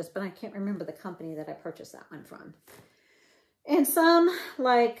purchased, but I can't remember the company that I purchased that one from. And some,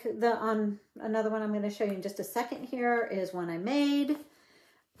 like another one I'm going to show you in just a second here, is one I made.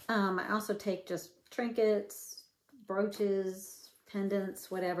 I also take just trinkets, brooches,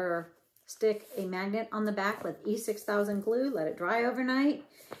 pendants, whatever. Stick a magnet on the back with E6000 glue, let it dry overnight,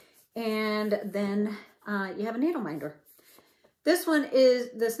 and then you have a needle minder. This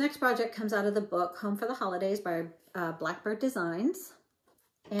next project comes out of the book Home for the Holidays by Blackbird Designs.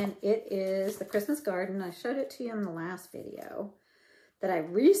 And it is the Christmas garden. I showed it to you in the last video. That I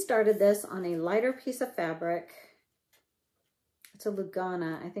restarted this on a lighter piece of fabric. It's a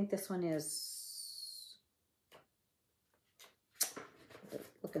Lugana. I think this one is...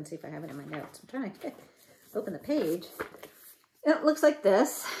 Look and see if I have it in my notes. I'm trying to open the page. It looks like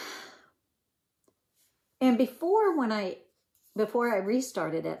this. And before I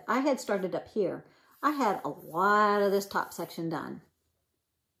restarted it, I had started up here. I had a lot of this top section done.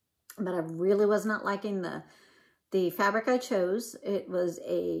 But I really was not liking the fabric I chose. It was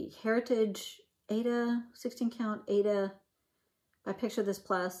a Heritage Aida, 16 count Aida by Picture This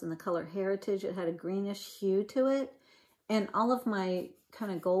Plus in the color Heritage. It had a greenish hue to it. And all of my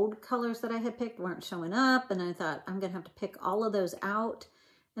kind of gold colors that I had picked weren't showing up. And I thought, I'm going to have to pick all of those out.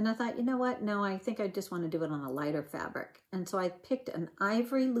 And I thought, you know what? No, I think I just want to do it on a lighter fabric. And so I picked an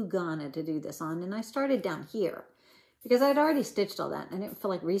ivory Lugana to do this on. And I started down here, because I'd already stitched all that. And I didn't feel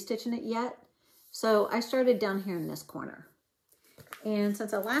like restitching it yet. So I started down here in this corner. And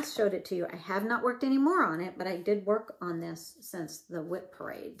since I last showed it to you, I have not worked any more on it, but I did work on this since the WIP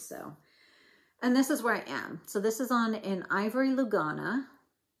parade. So And this is where I am. So this is on an ivory Lugana,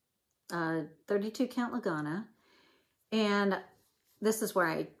 32 count Lugana. And this is where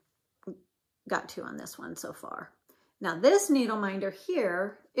I got to on this one so far. Now this needle minder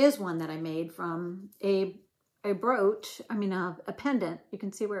here is one that I made from a brooch, a pendant. You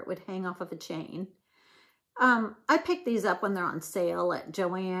can see where it would hang off of a chain. I picked these up when they're on sale at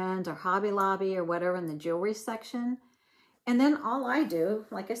Joann's or Hobby Lobby or whatever in the jewelry section. And then all I do,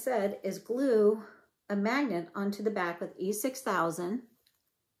 like I said, is glue a magnet onto the back with E6000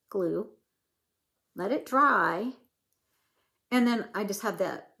 glue, let it dry, and then I just have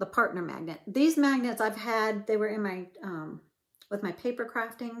the partner magnet. These magnets I've had, they were in my, with my paper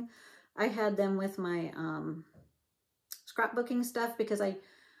crafting. I had them with my scrapbooking stuff because I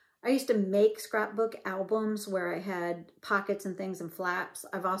used to make scrapbook albums where I had pockets and things and flaps.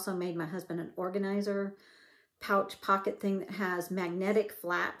 I've also made my husband an organizer pouch pocket thing that has magnetic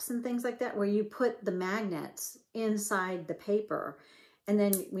flaps and things like that, where you put the magnets inside the paper. And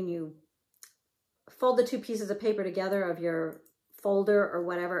then when you fold the two pieces of paper together of your folder or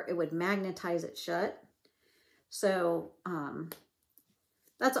whatever, it would magnetize it shut. So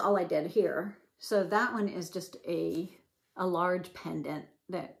that's all I did here. So that one is just a large pendant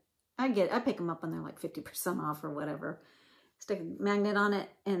that I pick them up when they're like 50% off or whatever. Stick a magnet on it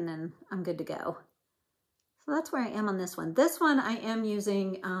and then I'm good to go. So that's where I am on this one. This one I am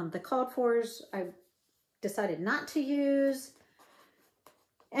using the called fors. I decided not to use.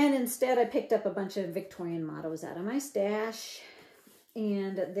 And instead I picked up a bunch of Victorian mottos out of my stash.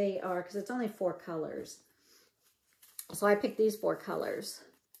 And they are, because it's only 4 colors. So I picked these 4 colors.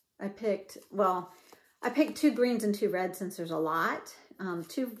 I picked 2 greens and 2 reds since there's a lot.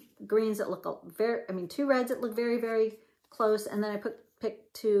 2 greens that look 2 reds that look very, very close. And then I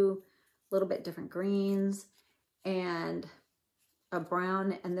picked 2 little bit different greens and a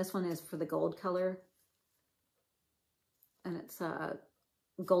brown. And this one is for the gold color. And it's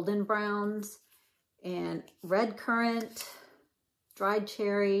golden browns and red currant, dried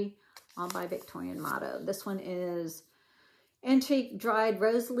cherry, all by Victorian Motto. This one is antique dried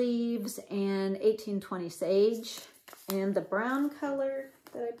rose leaves and 1820 sage. And the brown color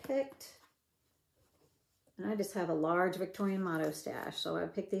that I picked, and I just have a large Victorian Motto stash, so I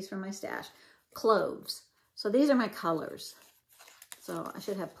picked these from my stash. Cloves. So these are my colors. So I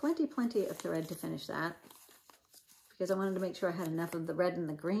should have plenty of thread to finish that, because I wanted to make sure I had enough of the red and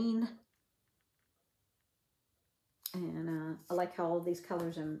the green. And I like how all these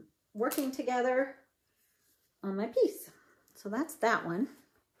colors are working together on my piece. So that's that one.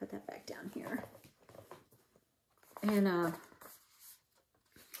 Put that back down here. And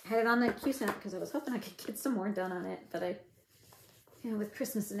had it on the Q-Snap because I was hoping I could get some more done on it. But with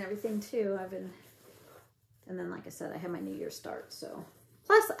Christmas and everything too, and then like I said, I had my New Year's start. So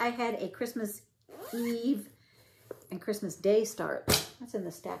plus I had a Christmas Eve and Christmas Day start. That's in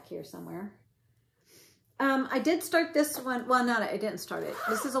the stack here somewhere. I did start this one. Well, no, I didn't start it.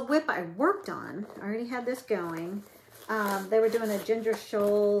 This is a WIP I worked on. I already had this going. They were doing a Ginger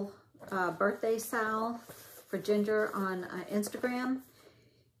Shoal birthday sale for Ginger on Instagram.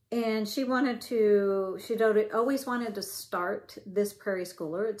 And she always wanted to start this Prairie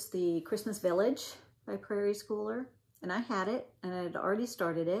Schooler. It's the Christmas Village by Prairie Schooler. And I had it, and I had already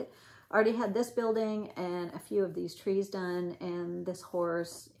started it. I already had this building and a few of these trees done, and this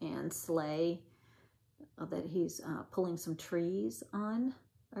horse and sleigh that he's pulling some trees on.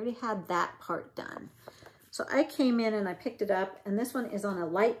 I already had that part done. So I came in and I picked it up, and this one is on a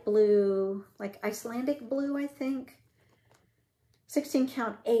light blue, like Icelandic blue, I think. 16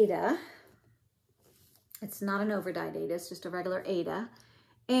 count Ada. It's not an over-dyed Ada, it's just a regular Ada.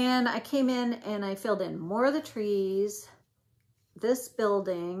 And I came in and I filled in more of the trees, this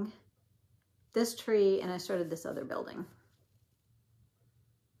building, this tree, and I started this other building.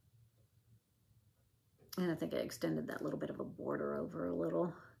 And I think I extended that little bit of a border over a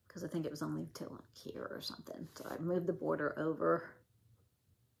little, because I think it was only till like here or something. So I moved the border over,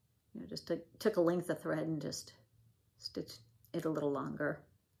 just took a length of thread and just stitched it a little longer.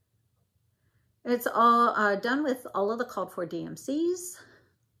 It's all done with all of the called for DMCs.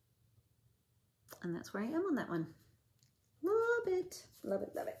 And that's where I am on that one. Love it. Love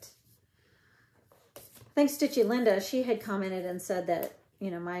it, love it. Thanks, Stitchy Linda. She had commented and said that,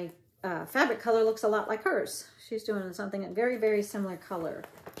 my fabric color looks a lot like hers. She's doing something a very, very similar color.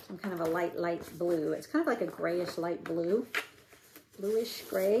 Some kind of a light blue. It's kind of like a grayish light blue. Bluish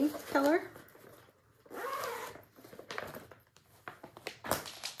gray color.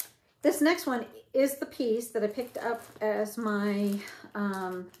 This next one is the piece that I picked up as my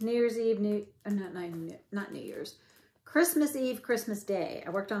New Year's Eve, not New Year's, Christmas Eve, Christmas Day. I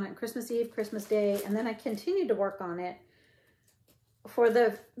worked on it Christmas Eve, Christmas Day, and then I continued to work on it for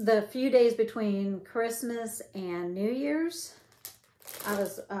the few days between Christmas and New Year's. I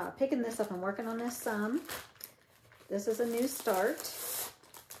was picking this up and working on this some. This is a new start,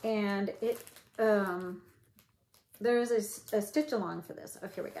 and it there is a stitch along for this. Oh,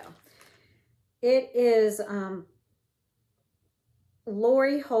 here we go. It is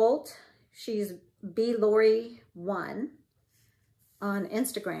Lori Holt. She's blori1 on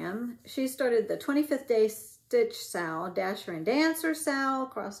Instagram. She started the 25th Day Stitch Sal, Dasher and Dancer Sal,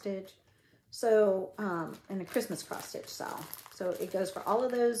 cross stitch. So, and a Christmas cross stitch Sal. So it goes for all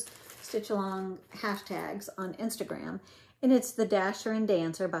of those stitch along hashtags on Instagram. And it's the Dasher and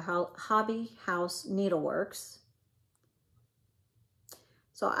Dancer by Hobby House Needleworks.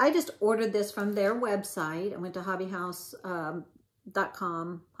 So I just ordered this from their website. I went to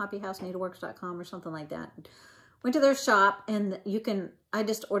hobbyhouse.com, hobbyhouseneedleworks.com or something like that. Went to their shop, and you can, I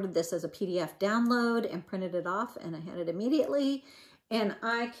just ordered this as a PDF download and printed it off, and I had it immediately. And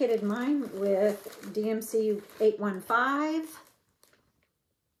I kitted mine with DMC 815.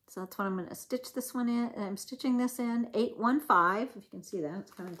 So that's what I'm going to stitch this one in. I'm stitching this in 815, if you can see that.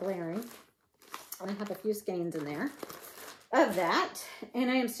 It's kind of glaring. I have a few skeins in there of that. And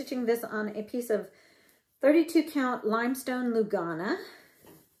I am stitching this on a piece of 32 count limestone Lugana.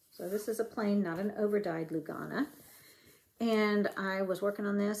 So this is a plain, not an over-dyed Lugana. And I was working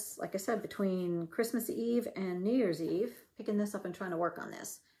on this, like I said, between Christmas Eve and New Year's Eve, picking this up and trying to work on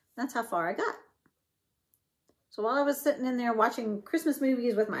this. That's how far I got. So while I was sitting in there watching Christmas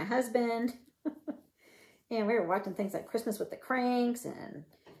movies with my husband, and we were watching things like Christmas with the Cranks and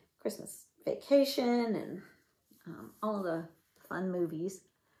Christmas Vacation and all of the fun movies,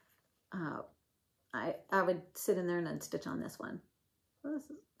 I would sit in there and I'd stitch on this one. So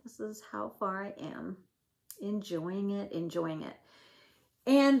this is how far I am. Enjoying it, enjoying it.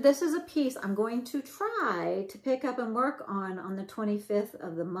 And this is a piece I'm going to try to pick up and work on the 25th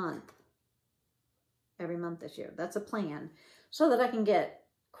of the month. Every month this year. That's a plan. So that I can get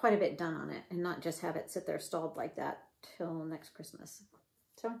quite a bit done on it and not just have it sit there stalled like that till next Christmas.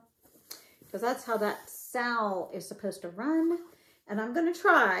 So, because that's how that Sal is supposed to run. And I'm going to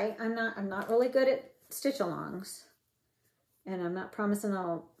try. I'm not really good at stitch alongs. And I'm not promising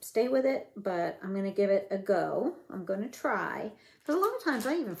I'll stay with it, but I'm going to give it a go. I'm going to try. Because a lot of times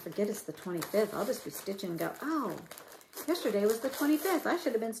I even forget it's the 25th. I'll just be stitching and go, oh, yesterday was the 25th. I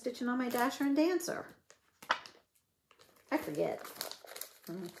should have been stitching on my Dasher and Dancer. I forget.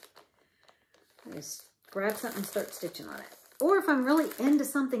 I just grab something and start stitching on it. Or if I'm really into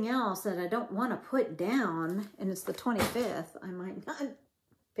something else that I don't want to put down and it's the 25th, I might not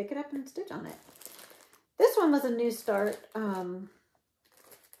pick it up and stitch on it. This one was a new start, back,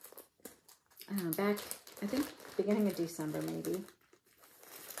 I think, beginning of December, maybe.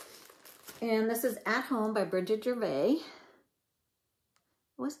 And this is At Home by Bridget Gervais.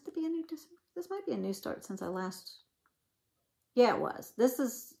 Was it the beginning of December? This might be a new start since I last... Yeah, it was. This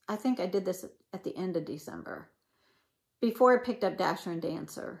is, I think I did this at the end of December. Before I picked up Dasher and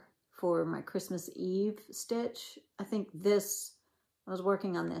Dancer for my Christmas Eve stitch. I think this... I was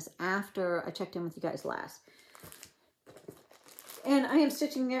working on this after I checked in with you guys last. And I am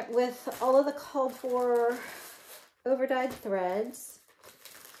stitching it with all of the called for over-dyed threads.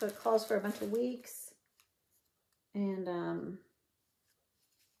 So it calls for a bunch of weeks. And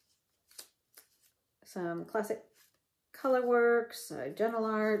some classic colorworks, Gentle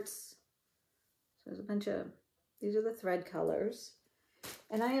Arts. So there's a bunch of, these are the thread colors.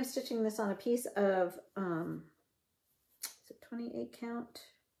 And I am stitching this on a piece of... 28 count.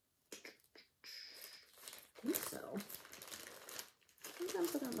 I think so.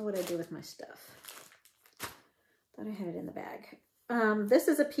 Sometimes I don't know what I do with my stuff. Thought I had it in the bag. This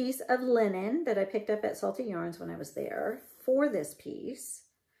is a piece of linen that I picked up at Salty Yarns when I was there for this piece.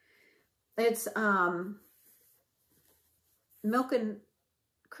 It's Milk and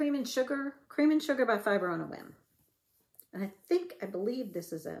Cream and Sugar by Fiber on a Whim. And I believe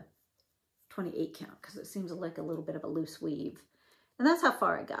this is a 28 count because it seems like a little bit of a loose weave. And that's how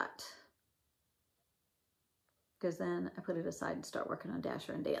far I got. Because then I put it aside and start working on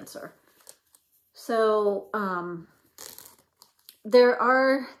Dasher and Dancer. So there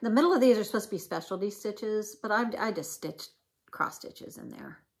are, the middle of these are supposed to be specialty stitches, but I just stitched cross stitches in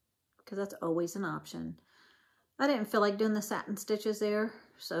there because that's always an option. I didn't feel like doing the satin stitches there,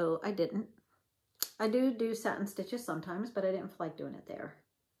 so I didn't. I do satin stitches sometimes, but I didn't feel like doing it there.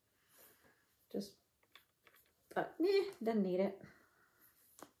 Just thought, doesn't need it.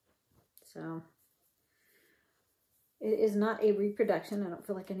 So it is not a reproduction. I don't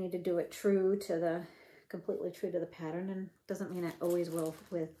feel like I need to do it true to the completely true to the pattern, and doesn't mean I always will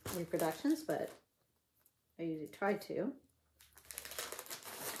with reproductions, but I usually try to.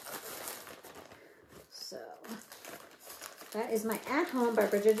 So that is my At Home by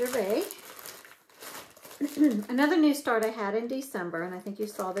Bridget Gervais. Another new start I had in December, and I think you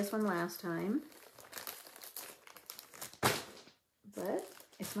saw this one last time. But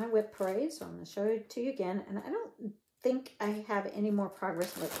it's my WIP parade, so I'm going to show it to you again. And I don't think I have any more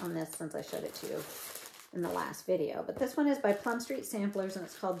progress on this since I showed it to you in the last video. But this one is by Plum Street Samplers, and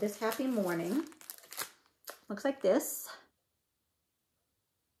it's called This Happy Morning. Looks like this.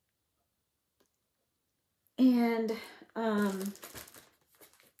 And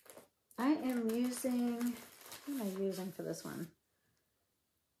I am using, what am I using for this one?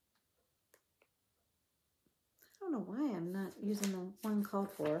 I don't know why I'm not using the one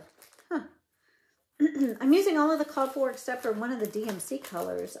called for. Huh. I'm using all of the called for except for one of the DMC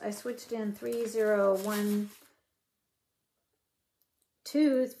colors. I switched in 3012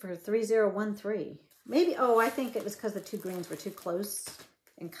 for 3013. Maybe, oh, I think it was because the two greens were too close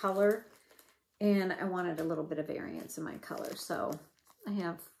in color, and I wanted a little bit of variance in my color. So I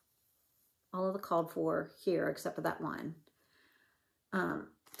have all of the called for here except for that one.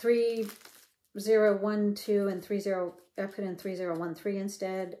 3012 and 30, I put in 3013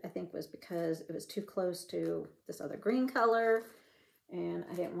 instead. I think was because it was too close to this other green color, and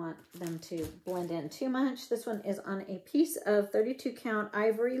I didn't want them to blend in too much. This one is on a piece of 32 count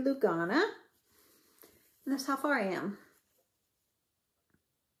ivory Lugana. And that's how far I am.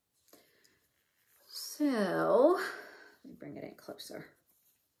 So, let me bring it in closer.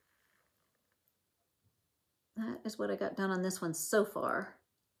 That is what I got done on this one so far.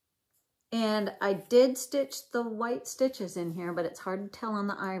 And I did stitch the white stitches in here, but it's hard to tell on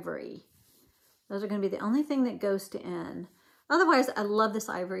the ivory. Those are going to be the only thing that goes to end. Otherwise, I love this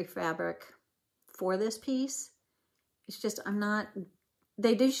ivory fabric for this piece. It's just,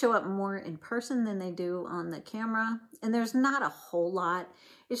 they do show up more in person than they do on the camera. And there's not a whole lot.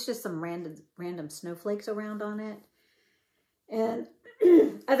 It's just some random snowflakes around on it. And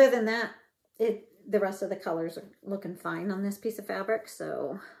other than that, the rest of the colors are looking fine on this piece of fabric.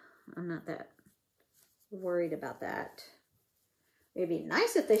 So I'm not that worried about that. It'd be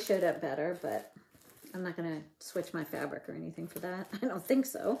nice if they showed up better, but I'm not going to switch my fabric or anything for that. I don't think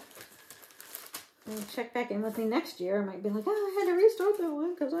so. And check back in with me next year. I might be like, oh, I had to restart that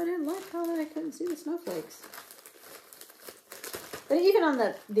one because I didn't like how I couldn't see the snowflakes. But even on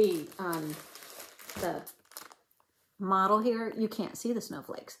the model here, you can't see the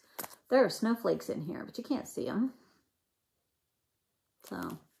snowflakes. There are snowflakes in here, but you can't see them.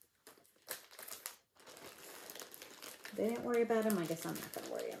 So, they didn't worry about them. I guess I'm not going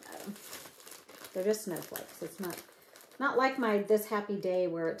to worry about them. They're just snowflakes. It's not like my This Happy Day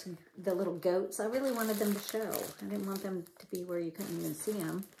where it's the little goats. I really wanted them to show. I didn't want them to be where you couldn't even see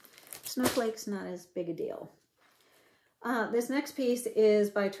them. Snowflakes, not as big a deal. This next piece is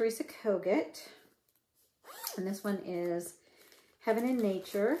by Teresa Kogut. And this one is Heaven in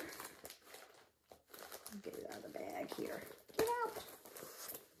Nature. Get it out of the bag here. Get out.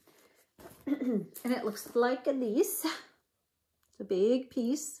 And it looks like this. It's a big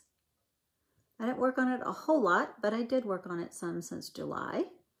piece. I didn't work on it a whole lot, but I did work on it some since July.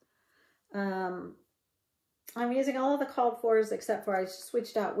 I'm using all of the called fors except for I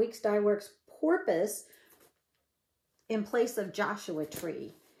switched out Weeks Dye Works Porpoise in place of Joshua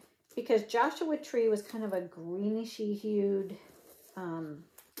Tree, because Joshua Tree was kind of a greenish-y hued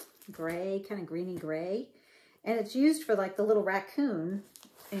gray, kind of greeny gray, and it's used for like the little raccoon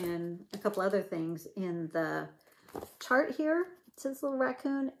and a couple other things in the chart here. It says little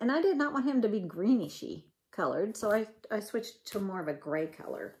raccoon, and I did not want him to be greenish-y colored, so I switched to more of a gray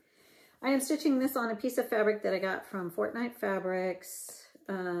color. I am stitching this on a piece of fabric that I got from Fortnite Fabrics,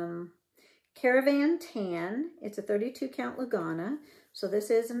 Caravan Tan. It's a 32 count Lugana, so this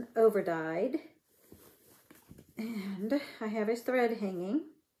is an over dyed, and I have his thread hanging,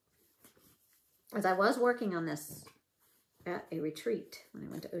 as I was working on this at a retreat when I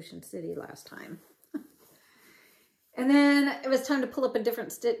went to Ocean City last time. And then it was time to pull up a different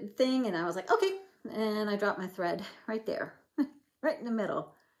thing, and I was like, okay. And I dropped my thread right there, right in the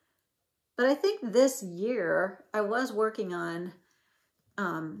middle. But I think this year I was working on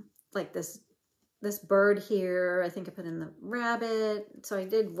like this bird here. I think I put in the rabbit. So I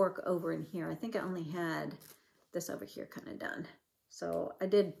did work over in here. I think I only had this over here kind of done. So I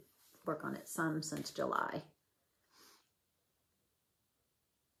did work on it some since July.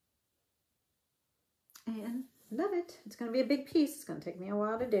 And love it. It's going to be a big piece. It's going to take me a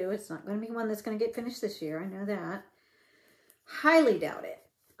while to do. It's not going to be one that's going to get finished this year. I know that. Highly doubt it.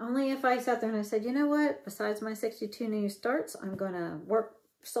 only if I sat there and I said, you know what, besides my 62 new starts, I'm going to work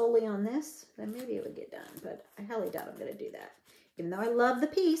solely on this, then maybe it would get done. But I highly doubt I'm going to do that. Even though I love the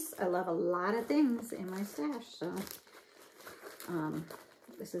piece, I love a lot of things in my stash. So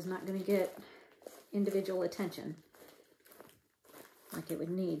this is not going to get individual attention like it would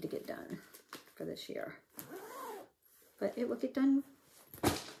need to get done for this year. But it will get done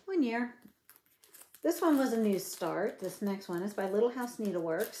one year. This one was a new start. This next one is by Little House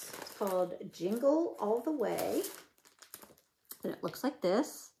Needleworks. It's called Jingle All the Way. And it looks like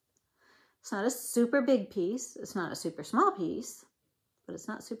this. It's not a super big piece. It's not a super small piece, but it's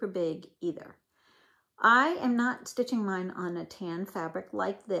not super big either. I am not stitching mine on a tan fabric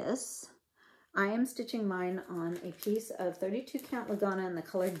like this. I am stitching mine on a piece of 32 count Lugana in the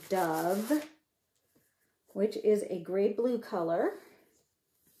color Dove, which is a gray blue color.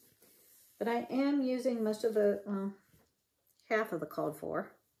 But I am using most of the, well, half of the called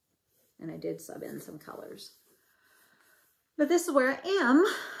for, and I did sub in some colors. But this is where I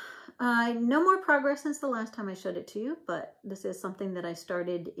am. No more progress since the last time I showed it to you, but this is something that I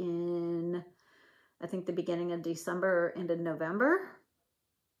started in, I think, the beginning of December, end of November,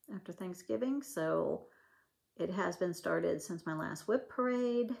 after Thanksgiving. So it has been started since my last WIP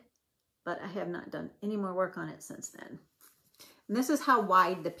parade, but I have not done any more work on it since then. And this is how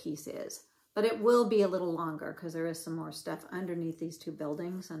wide the piece is. But it will be a little longer because there is some more stuff underneath these two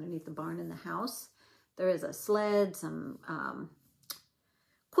buildings, underneath the barn and the house. There is a sled, some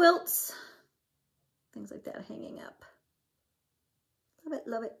quilts, things like that hanging up. Love it,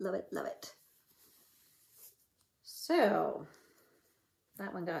 love it, love it, love it. So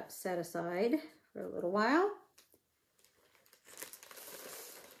that one got set aside for a little while.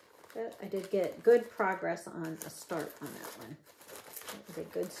 But I did get good progress on a start on that one. It was a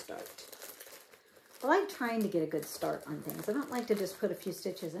good start. I like trying to get a good start on things. I don't like to just put a few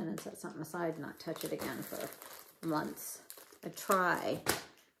stitches in and set something aside and not touch it again for months. I try,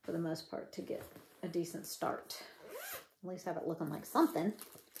 for the most part, to get a decent start. At least have it looking like something.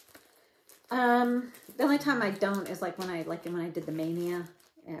 The only time I don't is like when I did the Mania,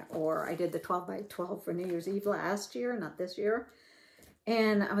 or I did the 12 by 12 for New Year's Eve last year, not this year.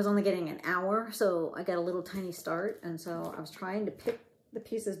 And I was only getting an hour, so I got a little tiny start. And so I was trying to pick the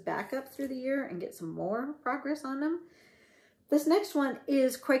pieces back up through the year and get some more progress on them. This next one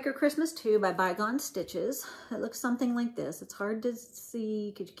is Quaker Christmas 2 by Bygone Stitches. It looks something like this. It's hard to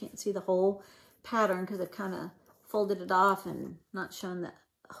see because you can't see the whole pattern because I've kind of folded it off and not shown the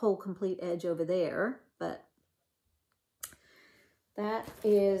whole complete edge over there. But that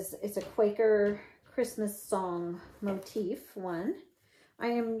is, it's a Quaker Christmas song motif one. I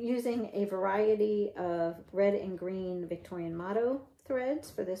am using a variety of red and green Victorian motto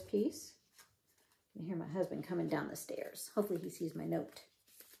threads for this piece. You can hear my husband coming down the stairs. Hopefully he sees my note.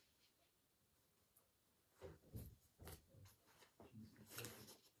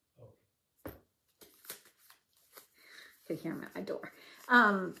 Could hear him at my door.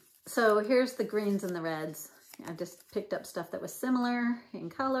 So here's the greens and the reds. I just picked up stuff that was similar in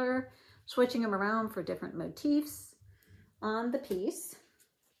color, switching them around for different motifs on the piece.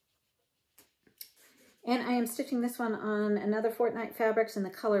 And I am stitching this one on another Fortnite Fabrics in the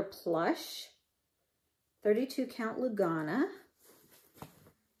color Plush, 32 count Lugana.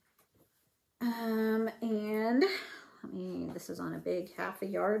 And this is on a big half a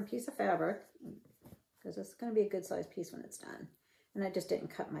yard piece of fabric because it's going to be a good size piece when it's done. And I just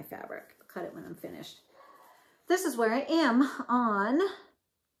didn't cut my fabric. I'll cut it when I'm finished. This is where I am on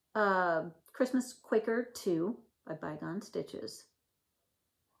Christmas Quaker 2 by Bygone Stitches.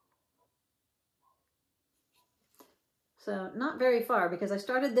 So not very far because I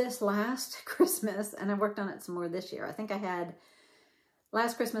started this last Christmas and I worked on it some more this year. I think I had,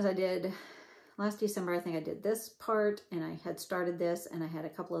 last Christmas I did, last December I think I did this part and I had started this and I had a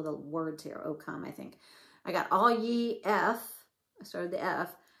couple of the words here, O come, I think. I got all ye F, I started the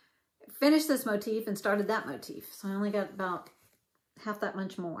F, finished this motif and started that motif. So I only got about half that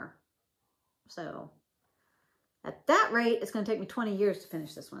much more. So at that rate, it's going to take me 20 years to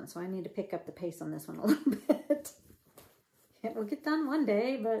finish this one. So I need to pick up the pace on this one a little bit. It will get done one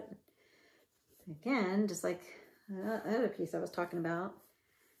day, but again, just like the other piece I was talking about,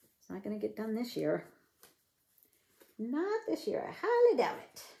 it's not going to get done this year. Not this year. I highly doubt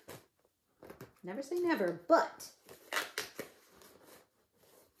it. Never say never, but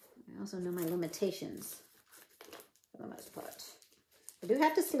I also know my limitations for the most part. I do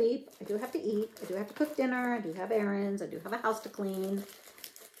have to sleep. I do have to eat. I do have to cook dinner. I do have errands. I do have a house to clean.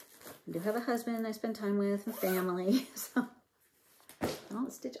 I do have a husband I spend time with and family. So I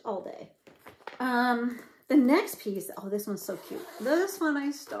don't stitch all day. The next piece, oh, this one's so cute. This one I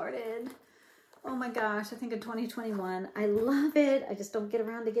started, oh my gosh, I think in 2021. I love it. I just don't get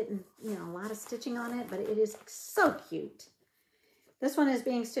around to getting, you know, a lot of stitching on it, but it is so cute. This one is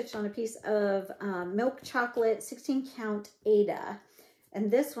being stitched on a piece of milk chocolate 16 count Ada.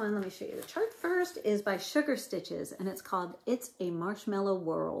 And this one, let me show you the chart first, is by Sugar Stitches, and it's called It's a Marshmallow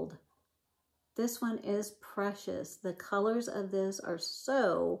World. This one is precious. The colors of this are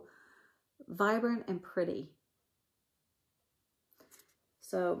so vibrant and pretty.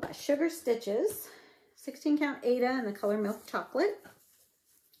 So by Sugar Stitches, 16 count Ada in the color Milk Chocolate.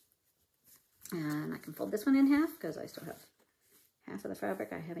 And I can fold this one in half because I still have half of the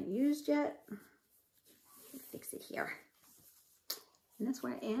fabric I haven't used yet. Fix it here. And that's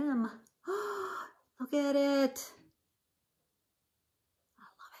where I am. Oh, look at it.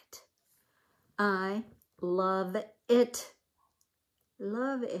 I love it.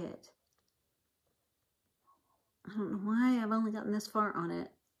 Love it. I don't know why I've only gotten this far on it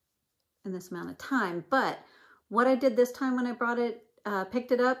in this amount of time, but what I did this time when I brought it,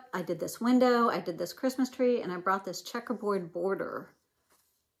 picked it up, I did this window, I did this Christmas tree, and I brought this checkerboard border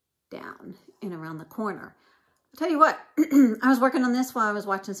down and around the corner. I'll tell you what, I was working on this while I was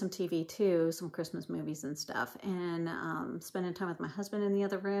watching some TV too, some Christmas movies and stuff, and spending time with my husband in the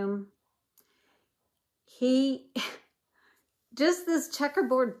other room. Just this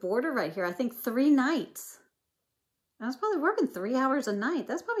checkerboard border right here, I think 3 nights. I was probably working 3 hours a night.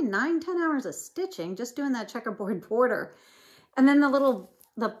 That's probably 9-10 hours of stitching, just doing that checkerboard border. And then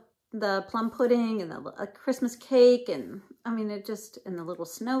the plum pudding and the Christmas cake, and I mean, it just, and the little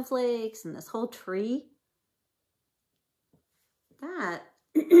snowflakes and this whole tree. That,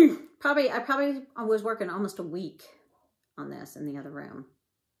 I probably was working almost a week on this in the other room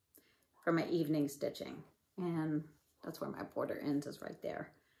for my evening stitching. And that's where my border ends, is right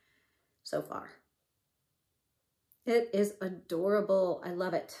there so far. It is adorable. I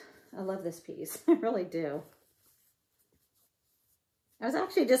love it. I love this piece. I really do. I was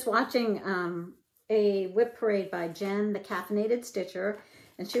actually just watching a WIP parade by Jen, the Caffeinated Stitcher,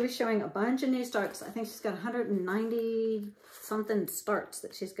 and she was showing a bunch of new starts. I think she's got 190 something starts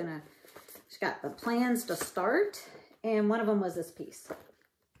that she's got the plans to start, and one of them was this piece.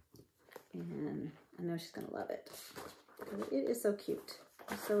 And I know she's gonna love it. It is so cute.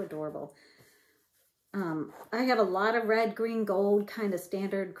 It's so adorable. I have a lot of red, green, gold kind of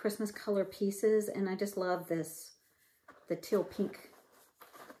standard Christmas color pieces, and I just love this, the teal pink,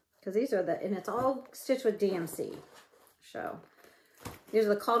 because these are and it's all stitched with DMC. So these are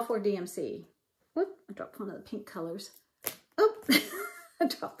the called for DMC. Whoop, I dropped one of the pink colors. Oh, I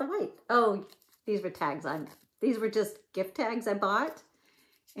dropped the white. Oh, these were tags. These were just gift tags I bought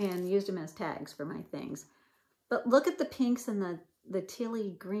and used them as tags for my things. But look at the pinks and the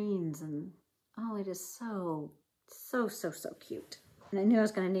tealy greens, and oh, it is so cute. And I knew I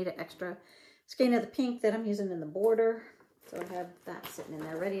was going to need an extra skein of the pink that I'm using in the border. So I have that sitting in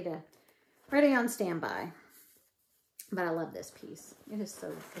there ready on standby. But I love this piece. It is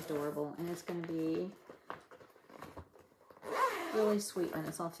so adorable, and it's going to be really sweet when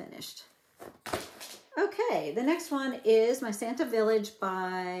it's all finished. Okay, the next one is my Santa Village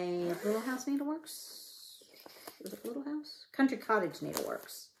by Little House Needleworks. Is it Little House? Country Cottage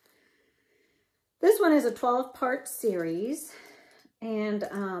Needleworks. This one is a 12-part series, and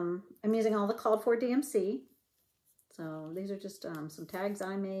I'm using all the called for DMC. So these are just some tags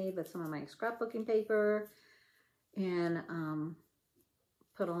I made with some of my scrapbooking paper, and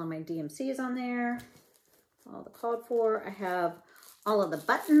put all of my DMCs on there, all the called for. I have all of the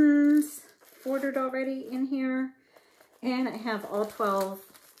buttons ordered already in here, and I have all 12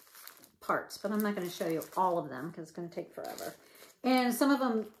 parts, but I'm not going to show you all of them because it's going to take forever. And some of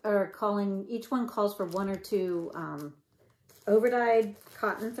them are each one calls for 1 or 2 overdyed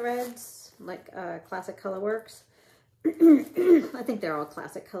cotton threads, like Classic Colorworks. I think they're all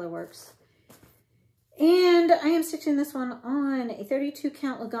Classic Colorworks. And I am stitching this one on a 32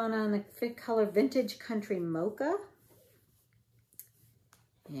 count Lugana in the Fit Color Vintage Country Mocha.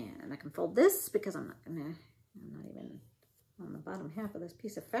 And I can fold this because I'm not even on the bottom half of this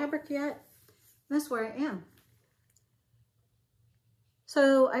piece of fabric yet. That's where I am.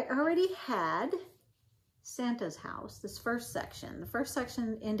 So I already had Santa's house, this first section. The first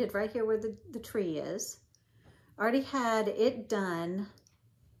section ended right here where the tree is. I already had it done,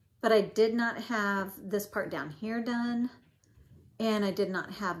 but I did not have this part down here done, and I did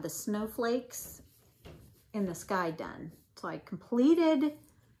not have the snowflakes in the sky done. So I completed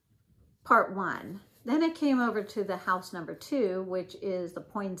part 1. Then I came over to the house number 2, which is the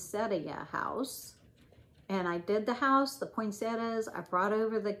poinsettia house. And I did the house, the poinsettias. I brought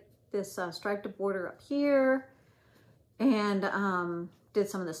over this striped border up here, and did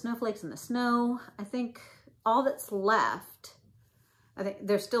some of the snowflakes in the snow. I think all that's left, I think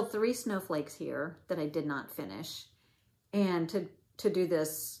there's still 3 snowflakes here that I did not finish, and to do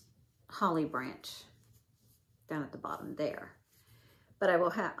this holly branch down at the bottom there. But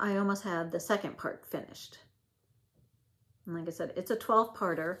I almost have the second part finished. And like I said, it's a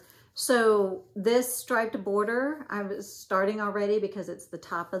 12-parter. So this striped border, I was starting already because it's the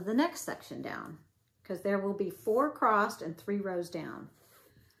top of the next section down, because there will be 4 crossed and 3 rows down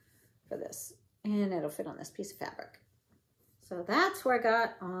for this. And it'll fit on this piece of fabric. So that's where I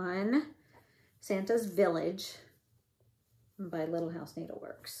got on Santa's Village by Little House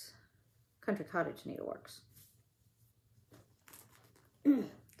Needleworks, Country Cottage Needleworks.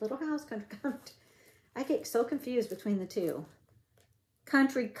 Little House, Country Cottage. I get so confused between the two.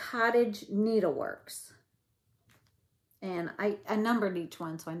 Country Cottage Needleworks. And I numbered each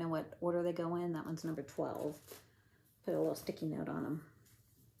one so I know what order they go in. That one's number 12. Put a little sticky note on them.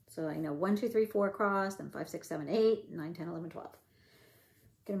 So I know 1, 2, 3, 4 across, then 5, 6, 7, 8, 9, 10, 11, 12.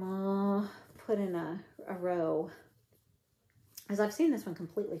 Get them all put in a row. As I've seen this one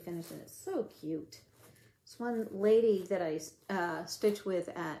completely finished, and it's so cute. This one lady that I stitched with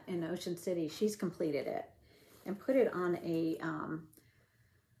in Ocean City, she's completed it and put it on a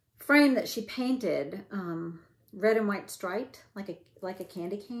frame that she painted red and white striped, like a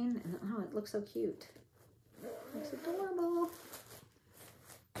candy cane. And oh, it looks so cute. It's adorable.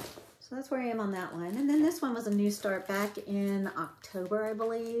 So that's where I am on that one. And then this one was a new start back in October, I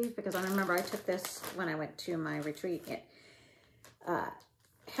believe, because I remember I took this when I went to my retreat at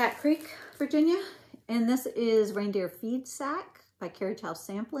Hat Creek, Virginia. And this is Reindeer Feed Sack by Carriage House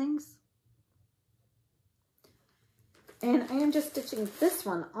Samplings. And I am just stitching this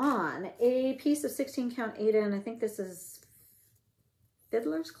one on a piece of 16 count Aida, and I think this is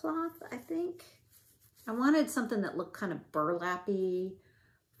fiddler's cloth, I think. I wanted something that looked kind of burlappy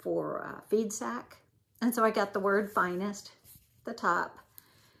for feed sack. And so I got the word finest at the top.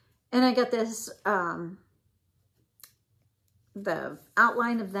 And I got this, the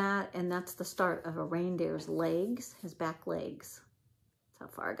outline of that, and that's the start of a reindeer's legs, his back legs.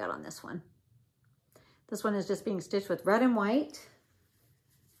 That's how far I got on this one. This one is just being stitched with red and white.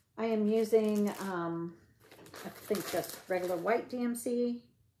 I am using, I think just regular white DMC.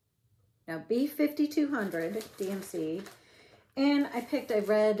 No, B5200 DMC. And I picked a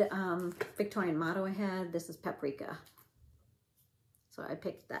red Victorian motto I had. This is Paprika. So I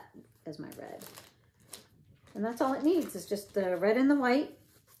picked that as my red. And that's all it needs, is just the red and the white.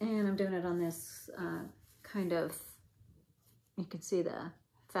 And I'm doing it on this kind of, you can see the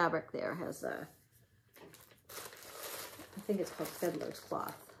fabric there has a, I think it's called fiddler's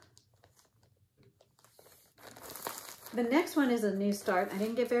cloth. The next one is a new start. I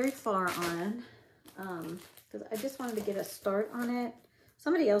didn't get very far on because I just wanted to get a start on it.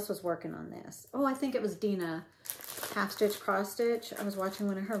 Somebody else was working on this. Oh, I think it was Dina, Half Stitch Cross Stitch. I was watching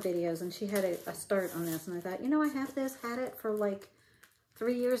one of her videos and she had a start on this, and I thought, you know, I have this, had it for like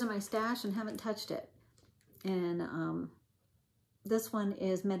 3 years in my stash and haven't touched it. And this one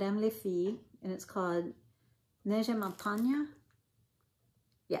is Madame Les Filles, and it's called Neige et Montagne.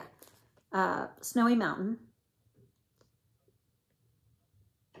 Yeah, Snowy Mountain.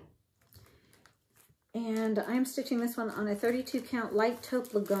 And I'm stitching this one on a 32 count light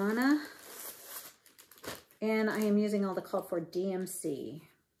taupe Lugana. And I am using all the called for DMC.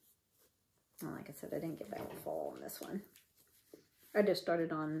 Well, like I said, I didn't get back to fall on this one. I just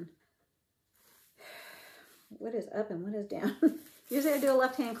started on what is up and what is down. Usually I do a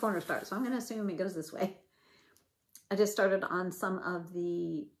left-hand corner start, so I'm going to assume it goes this way. I just started on some of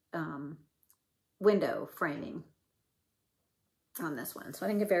the window framing on this one, so I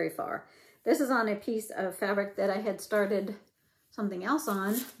didn't get very far. This is on a piece of fabric that I had started something else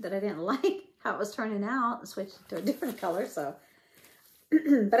on that I didn't like how it was turning out, and switched to a different color. So,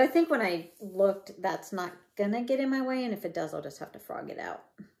 but I think when I looked, that's not gonna get in my way, and if it does, I'll just have to frog it out.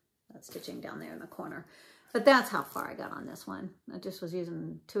 That's stitching down there in the corner. But that's how far I got on this one. I just was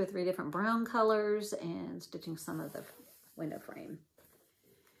using 2 or 3 different brown colors and stitching some of the window frame.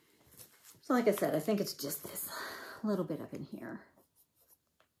 So like I said, I think it's just this little bit up in here.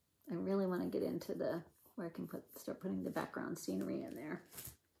 I really want to get into the, where I can start putting the background scenery in there.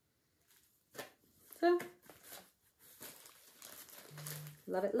 So,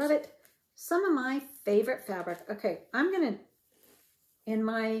 love it, love it. Some of my favorite fabric. Okay, I'm going to, in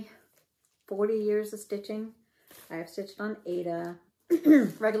my 40 years of stitching, I have stitched on Aida,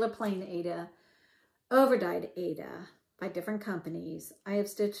 regular plain Aida, overdyed Aida by different companies. I have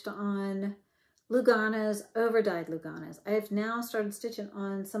stitched on Luganas, over-dyed Luganas. I've now started stitching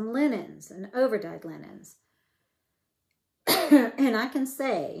on some linens and over-dyed linens. And I can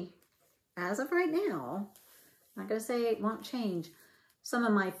say, as of right now, I'm not going to say it won't change, some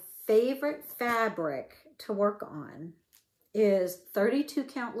of my favorite fabric to work on is 32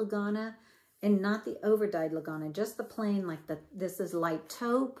 count Lugana, and not the over-dyed Lugana, just the plain, like this is light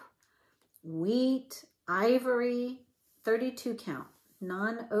taupe, wheat, ivory, 32 count,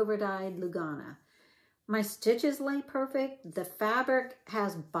 non-over-dyed Lugana. My stitches lay perfect. The fabric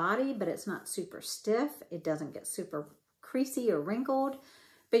has body, but it's not super stiff. It doesn't get super creasy or wrinkled,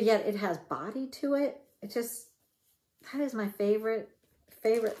 but yet it has body to it. It just, that is my favorite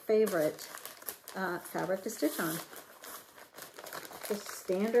fabric to stitch on. Just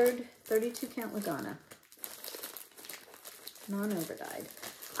standard 32 count Lugana, non-overdyed.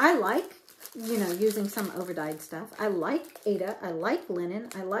 I like, you know, using some overdyed stuff. I like Aida. I like linen.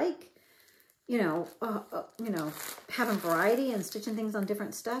 I like, you know, having variety and stitching things on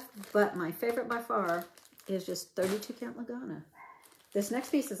different stuff. But my favorite by far is just 32 count Lugana. This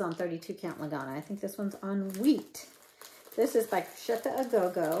next piece is on 32 count Lugana. I think this one's on wheat. This is by Crochet A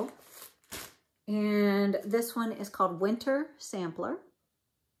Go-Go. And this one is called Winter Sampler.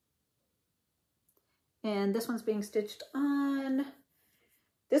 And this one's being stitched on,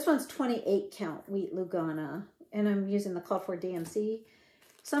 this one's 28 count wheat Lugana. And I'm using the Called For DMC.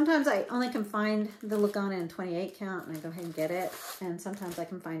 Sometimes I only can find the Lugana in 28 count and I go ahead and get it. And sometimes I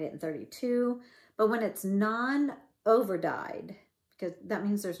can find it in 32. But when it's non-overdyed, because that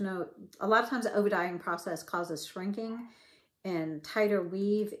means there's no, a lot of times the overdying process causes shrinking and tighter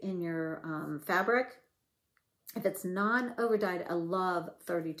weave in your fabric. If it's non-overdyed, I love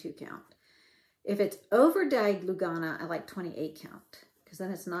 32 count. If it's overdyed Lugana, I like 28 count because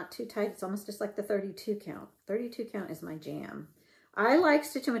then it's not too tight. It's almost just like the 32 count. 32 count is my jam. I like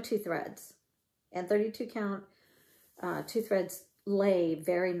stitching with 2 threads, and 32 count 2 threads lay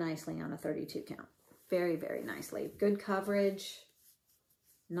very nicely on a 32 count. Very, very nicely. Good coverage,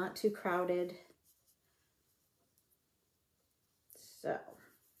 not too crowded. So,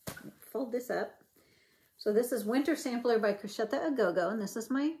 let me fold this up. So this is Winter Sampler by Crochet A Go-Go, and this is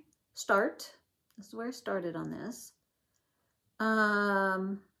my start. This is where I started on this.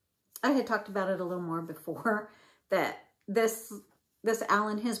 I had talked about it a little more before, that this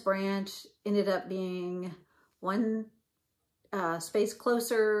Allen, his branch, ended up being one space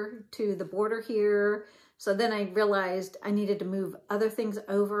closer to the border here. So then I realized I needed to move other things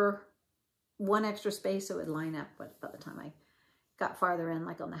over one extra space so it would line up by the time I got farther in,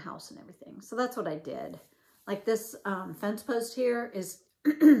 like on the house and everything. So that's what I did. Like this fence post here is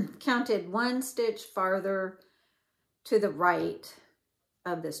counted 1 stitch farther to the right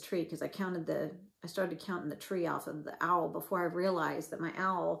of this tree because I started counting the tree off of the owl before I realized that my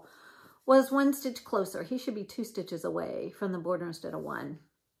owl was 1 stitch closer. He should be 2 stitches away from the border instead of 1.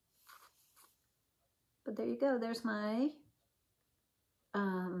 But there you go. There's my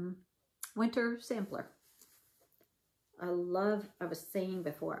winter sampler. I was saying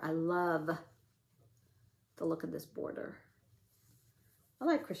before, I love the look of this border. I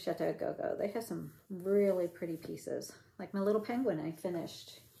like Crochet A Go-Go. They have some really pretty pieces. Like my little penguin I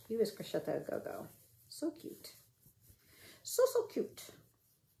finished. He was Crochet A Go-Go. So cute. So, so cute.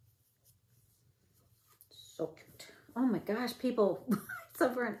 So cute. Oh my gosh, people. It's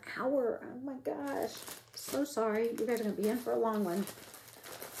over an hour. Oh my gosh. So sorry. You guys are going to be in for a long one.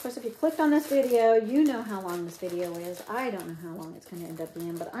 Of course, if you clicked on this video, you know how long this video is. I don't know how long it's going to end up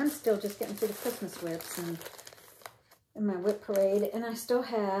being, but I'm still just getting through the Christmas WIPs and my WIP parade, and I still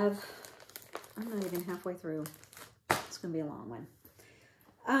have, I'm not even halfway through. It's going to be a long one.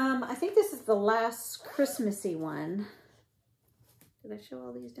 I think this is the last Christmassy one. Did I show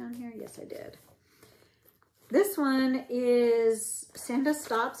all these down here? Yes, I did. This one is Santa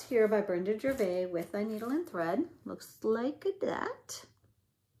Stops Here by Brenda Gervais with a needle and thread. Looks like that.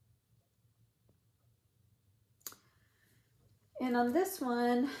 And on this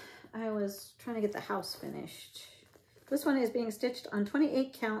one, I was trying to get the house finished. This one is being stitched on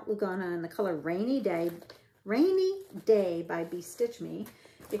 28 count Lugana in the color Rainy Day by Be Stitch Me,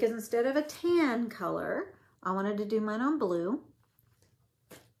 because instead of a tan color, I wanted to do mine on blue.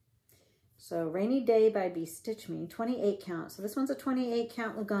 So Rainy Day by Be Stitch Me, 28 count. So this one's a 28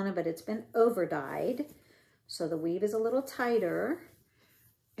 count Lugana, but it's been over-dyed. So the weave is a little tighter.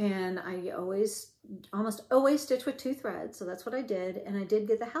 And I almost always stitch with 2 threads. So that's what I did. And I did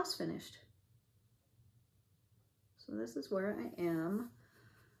get the house finished. So this is where I am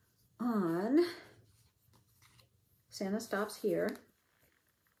on Santa Stops Here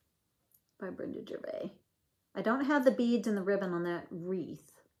by Brenda Gervais. I don't have the beads and the ribbon on that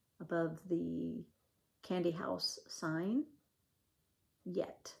wreath. above the candy house sign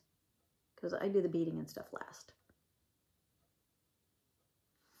yet, because I do the beading and stuff last.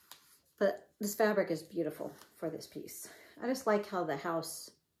 But this fabric is beautiful for this piece. I just like how the house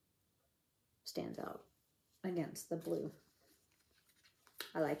stands out against the blue.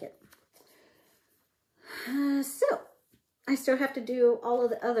 I like it. So I still have to do all of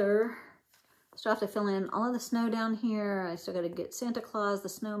the other, still have to fill in all of the snow down here. I still got to get Santa Claus, the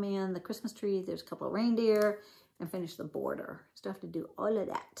snowman, the Christmas tree. There's a couple of reindeer, and finish the border. Still have to do all of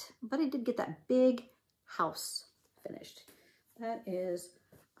that. But I did get that big house finished. That is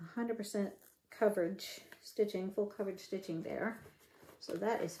 100% coverage stitching, full coverage stitching there. So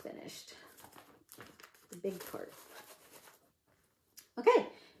that is finished. The big part. Okay,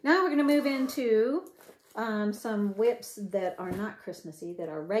 now we're going to move into some WIPs that are not Christmassy, that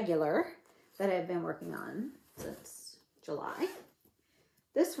are regular, that I've been working on since July.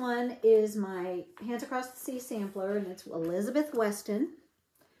 This one is my Hands Across the Sea sampler, and it's Elizabeth Weston.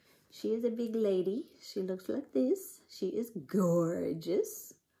 She is a big lady. She looks like this. She is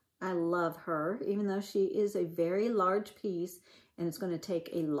gorgeous. I love her, even though she is a very large piece and it's going to take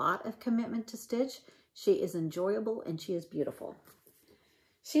a lot of commitment to stitch. She is enjoyable and she is beautiful.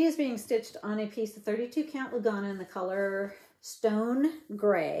 She is being stitched on a piece of 32 count Lugana in the color Stone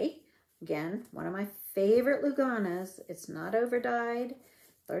Gray. Again, one of my favorite Luganas. It's not overdyed,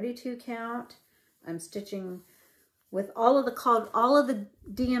 32 count. I'm stitching with all of the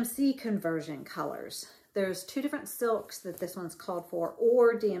DMC conversion colors. There's 2 different silks that this one's called for,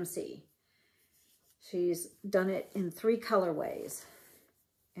 or DMC. She's done it in 3 colorways.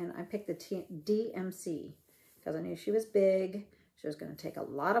 And I picked the DMC because I knew she was big. She was going to take a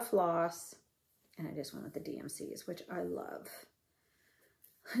lot of floss. And I just went with the DMCs, which I love.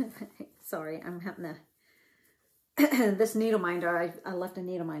 Sorry, I'm having to... this needle minder, I left a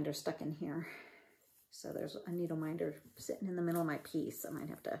needle minder stuck in here. So there's a needle minder sitting in the middle of my piece. I might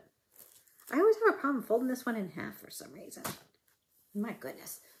have to... I always have a problem folding this one in half for some reason. My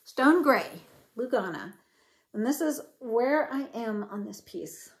goodness. Stone Gray, Lugana. And this is where I am on this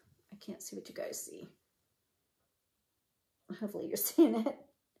piece. I can't see what you guys see. Hopefully you're seeing it.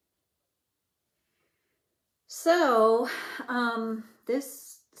 So,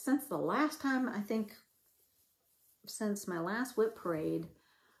 since the last time, I think, since my last WIP parade,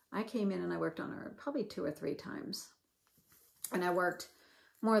 I came in and I worked on her probably 2 or 3 times. And I worked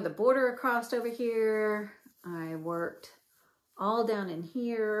more of the border across over here. I worked all down in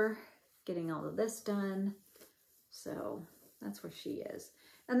here, getting all of this done. So that's where she is.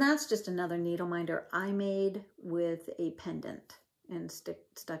 And that's just another needle minder I made with a pendant and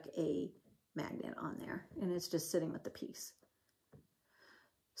stuck a magnet on there. And it's just sitting with the piece.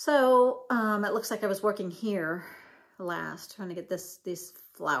 So it looks like I was working here last, trying to get these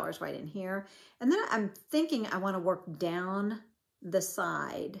flowers right in here. And then I'm thinking I want to work down the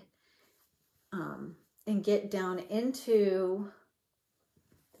side and get down into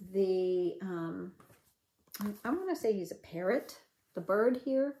the, I want to say he's a parrot, the bird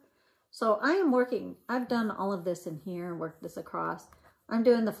here. So I am working, I've done all of this in here, worked this across. I'm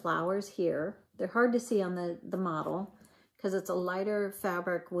doing the flowers here. They're hard to see on the model because it's a lighter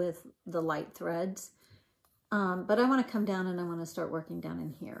fabric with the light threads. But I want to come down and I want to start working down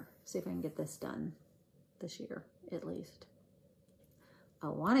in here. See if I can get this done this year, at least. I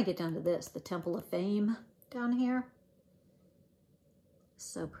want to get down to this, the Temple of Fame down here.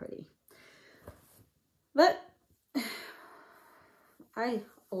 So pretty. But I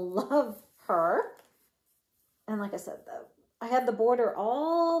love her. And like I said, though, I have the border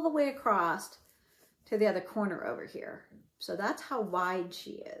all the way across to the other corner over here. So that's how wide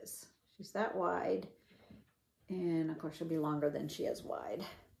she is. She's that wide. And of course, she'll be longer than she is wide.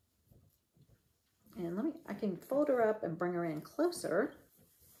 And I can fold her up and bring her in closer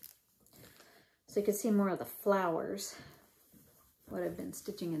so you can see more of the flowers, what I've been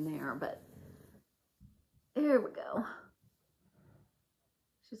stitching in there. But there we go.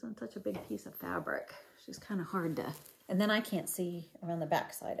 She's on such a big piece of fabric. She's kind of hard to, and then I can't see around the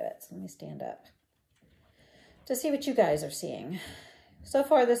back side of it. So let me stand up to see what you guys are seeing. So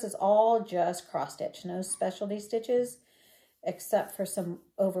far, this is all just cross stitch, no specialty stitches, except for some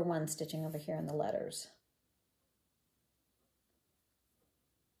over one stitching over here in the letters.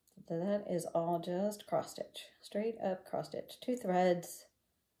 So that is all just cross stitch, straight up cross stitch, 2 threads,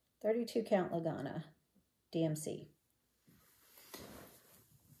 32 count Lugana, DMC.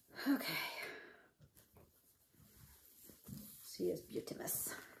 Okay. She is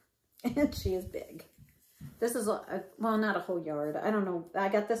beautimous, and she is big. This is, well, not a whole yard. I don't know. I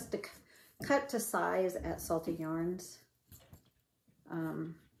got this to cut to size at Salty Yarns.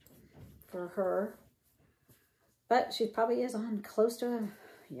 for her. But she probably is on close to a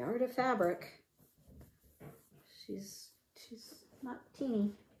yard of fabric. She's not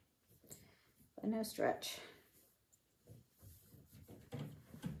teeny, but no stretch. I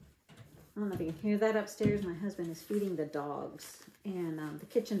don't know if you can hear that upstairs. My husband is feeding the dogs, and the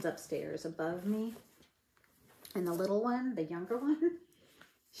kitchen's upstairs above me. And the little one, the younger one,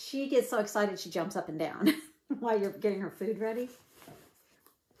 she gets so excited she jumps up and down while you're getting her food ready.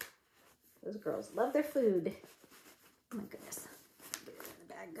 Those girls love their food. Oh my goodness. Get it in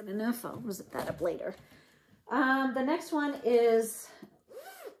the bag good enough. I'll zip that up later. The next one is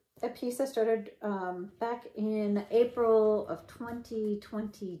a piece I started back in April of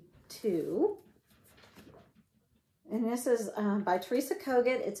 2022. And this is by Teresa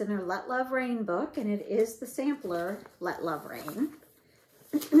Kogut. It's in her Let Love Rain book, and it is the sampler Let Love Rain.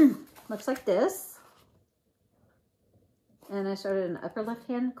 Looks like this. And I started in the upper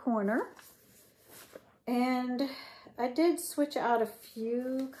left-hand corner. And I did switch out a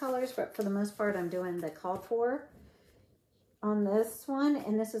few colors, but for the most part, I'm doing the called for on this one.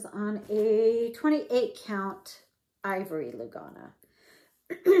 And this is on a 28 count ivory Lugana.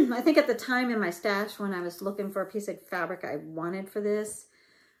 I think at the time in my stash when I was looking for a piece of fabric I wanted for this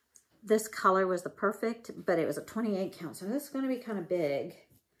color was the perfect, but it was a 28 count. So this is going to be kind of big.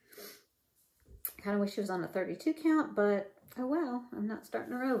 Kind of wish it was on a 32 count, but oh well, I'm not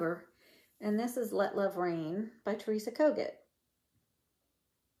starting her over. And this is Let Love Rain by Teresa Kogut.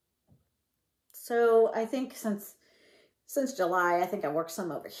 So I think since July, I think I worked some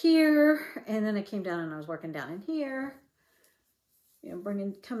over here, and then I came down and I was working down in here. You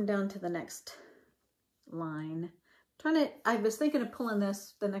know, coming down to the next line. I was thinking of pulling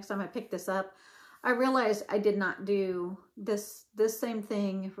this the next time I picked this up. I realized I did not do this same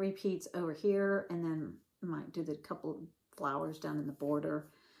thing repeats over here, and then I might do the couple flowers down in the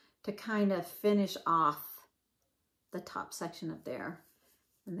border to kind of finish off the top section up there,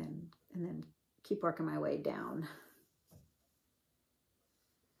 and then keep working my way down.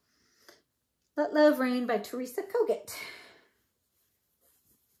 Let Love Rain by Teresa Kogut.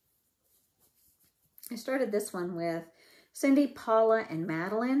 I started this one with Cindy, Paula, and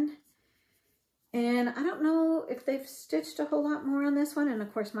Madeline. And I don't know if they've stitched a whole lot more on this one. And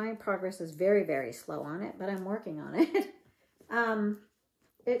of course, my progress is very, very slow on it, but I'm working on it.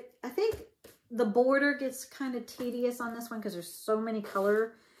 I think the border gets kind of tedious on this one because there's so many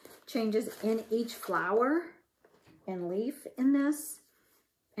color changes in each flower and leaf in this.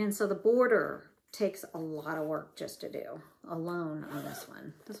 And so the border takes a lot of work just to do alone on this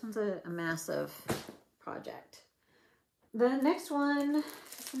one. This one's a massive project. The next one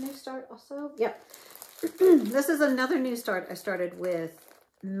is a new start also. Yep. This is another new start. I started with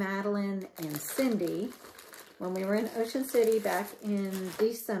Madeline and Cindy. When we were in Ocean City back in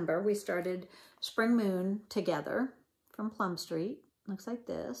December, we started Spring Moon together from Plum Street. Looks like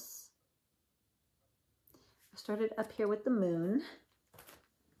this. I started up here with the moon.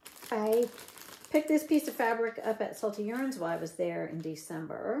 I picked this piece of fabric up at Salty Yarns while I was there in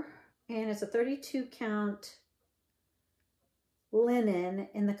December. And it's a 32 count linen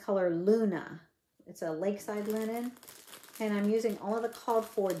in the color Luna. It's a lakeside linen. And I'm using all of the called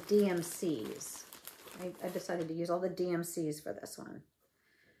for DMCs. I decided to use all the DMCs for this one.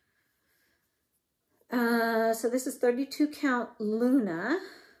 So this is 32 count Luna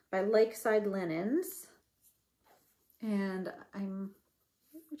by Lakeside Linens. And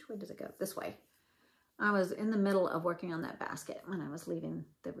which way does it go? This way. I was in the middle of working on that basket when I was leaving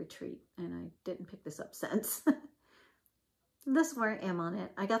the retreat, and I didn't pick this up since. This is where I am on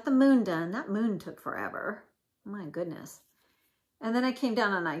it. I got the moon done. That moon took forever. My goodness. And then I came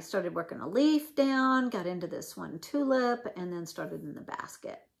down and I started working a leaf down, got into this one tulip, and then started in the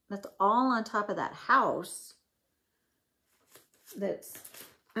basket. That's all on top of that house that's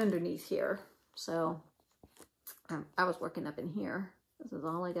underneath here. So I was working up in here. This is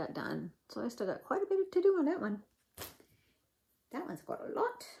all I got done. So I still got quite a bit to do on that one. That one's got a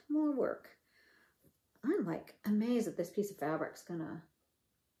lot more work. I'm like amazed that this piece of fabric's gonna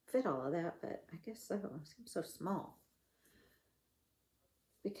fit all of that, but I guess so. It seems so small.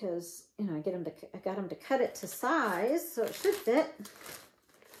 Because, you know, I got them to cut it to size, so it should fit.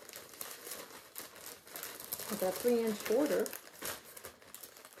 With a 3-inch border.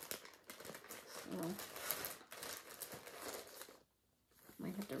 So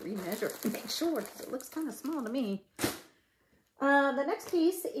might have to remeasure to make sure, because it looks kind of small to me. The next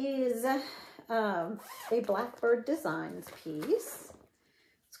piece is a Blackbird Designs piece.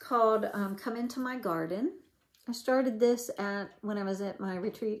 It's called Come Into My Garden. I started this when I was at my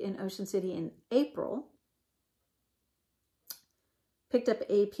retreat in Ocean City in April. picked up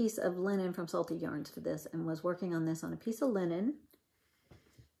a piece of linen from Salty Yarns for this and was working on this on a piece of linen.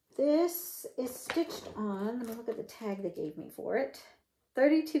 This is stitched on, let me look at the tag they gave me for it.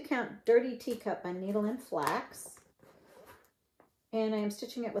 32 count Dirty Teacup by Needle and Flax. And I am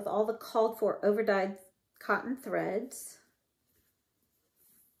stitching it with all the called for overdyed cotton threads.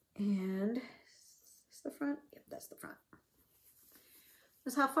 And is this the front? Yep, that's the front.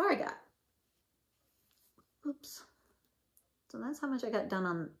 That's how far I got. Oops. So that's how much I got done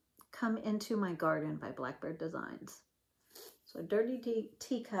on Come Into My Garden by Blackbird Designs. So Dirty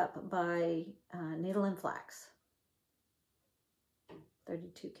Teacup by Needle and Flax.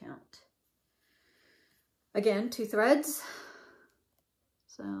 32 count. Again, 2 threads.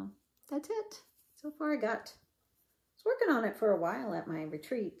 So that's it. So far I got. I was working on it for a while at my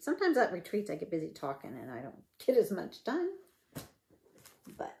retreat. Sometimes at retreats I get busy talking and I don't get as much done.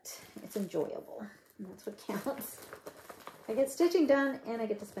 But it's enjoyable. And that's what counts. I get stitching done and I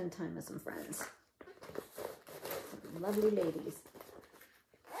get to spend time with some friends. Some lovely ladies.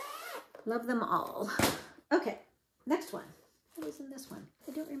 Love them all. Okay, next one. What is in this one?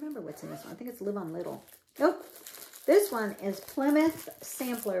 I don't remember what's in this one. I think it's Live on Little. Nope. This one is Plymouth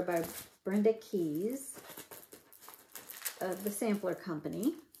Sampler by Brenda Keys of the Sampler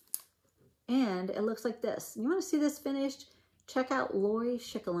Company. And it looks like this. You want to see this finished? Check out Lori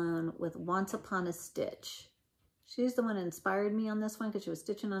Schicklone with Once Upon a Stitch. She's the one that inspired me on this one because she was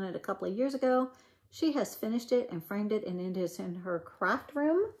stitching on it a couple of years ago. She has finished it and framed it, and it is in her craft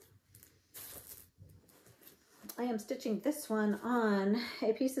room. I am stitching this one on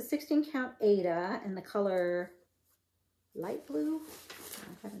a piece of 16 count Aida in the color light blue.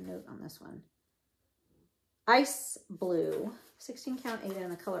 I have a note on this one. Ice blue. 16 count Aida in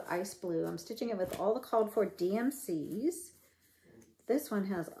the color ice blue. I'm stitching it with all the called for DMCs. This one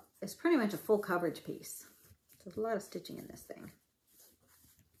is pretty much a full coverage piece. There's a lot of stitching in this thing.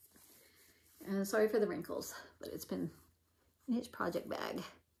 And sorry for the wrinkles, but it's been in each project bag.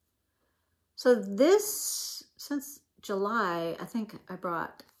 So this, since July, I think I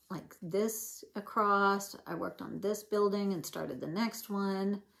brought like this across. I worked on this building and started the next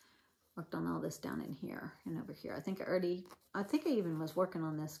one. Worked on all this down in here and over here. I think I even was working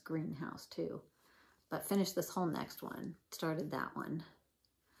on this greenhouse too, but finished this whole next one, started that one.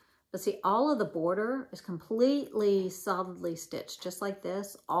 But see, all of the border is completely solidly stitched, just like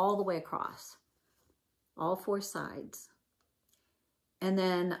this, all the way across, all 4 sides. And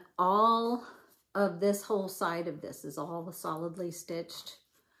then all of this whole side of this is all solidly stitched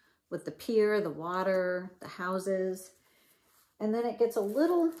with the pier, the water, the houses. And then it gets a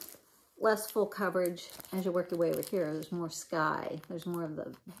little less full coverage as you work your way over here. There's more sky. There's more of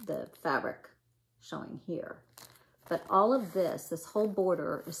the fabric showing here. But all of this whole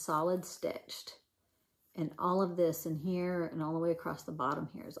border is solid stitched. And all of this in here and all the way across the bottom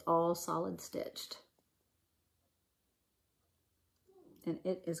here is all solid stitched. And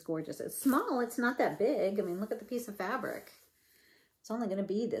it is gorgeous. It's small. It's not that big. I mean, look at the piece of fabric. It's only going to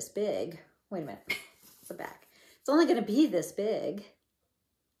be this big. Wait a minute. It's the back. It's only going to be this big.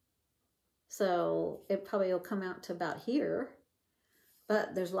 So it probably will come out to about here.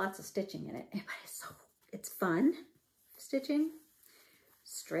 But there's lots of stitching in it. It's fun stitching.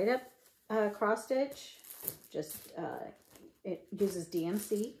 Straight up cross stitch. Just, it uses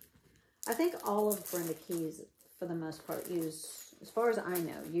DMC. I think all of Brenda Keys, for the most part, as far as I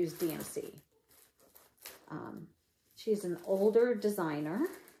know, use DMC. She's an older designer.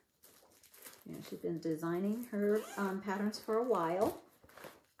 You know, she's been designing her patterns for a while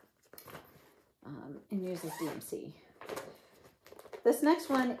and uses DMC. This next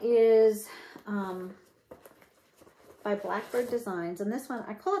one is by Blackbird Designs, and this one,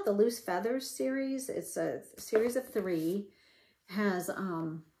 I call it the Loose Feathers series. It's a series of 3. It has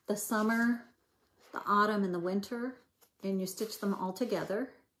the summer, the autumn, and the winter, and you stitch them all together.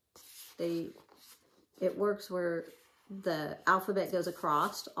 It works where the alphabet goes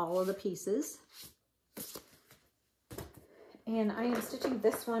across all of the pieces. And I am stitching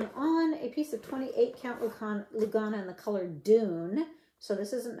this one on a piece of 28 count Lugana in the color Dune. So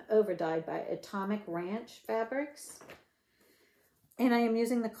this is an overdyed by Atomic Ranch Fabrics. And I am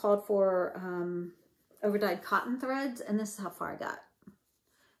using the called for overdyed cotton threads, and this is how far I got.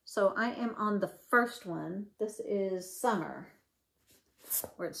 So I am on the first one. This is Summer,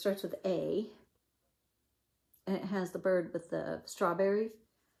 where it starts with A. And it has the bird with the strawberry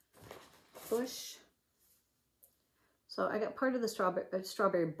bush. So I got part of the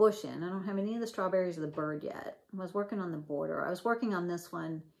strawberry bush in. I don't have any of the strawberries or the bird yet. I was working on the border. I was working on this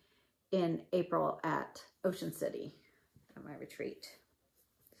one in April at Ocean City at my retreat.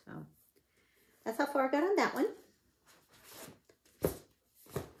 So that's how far I got on that one.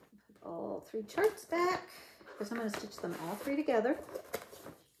 3 charts back because I'm going to stitch them all 3 together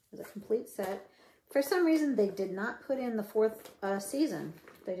as a complete set. For some reason, they did not put in the 4th season.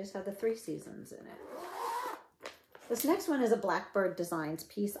 They just have the 3 seasons in it. This next one is a Blackbird Designs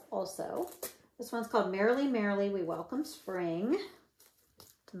piece also. This one's called Merrily, Merrily, We Welcome Spring.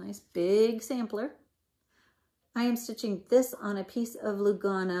 It's a nice big sampler. I am stitching this on a piece of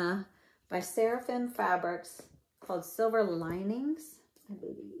Lugana by Seraphim Fabrics called Silver Linings, I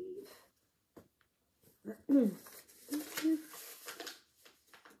believe.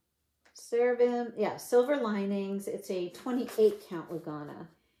 Seraphim, yeah, Silver Linings. It's a 28 count Lugana.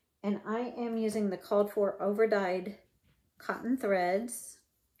 And I am using the called for overdyed cotton threads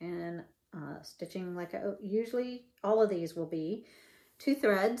and stitching like usually all of these will be 2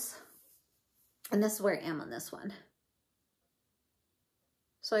 threads. And this is where I am on this one.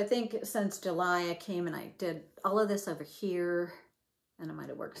 So I think since July I came and I did all of this over here, and I might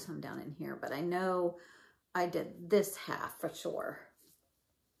have worked some down in here, but I know I did this half for sure.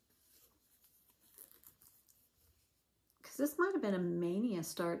 Because this might have been a Mania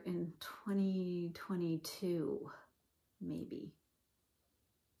start in 2022, maybe.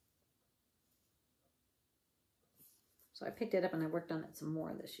 So I picked it up and I worked on it some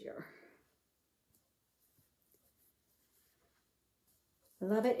more this year.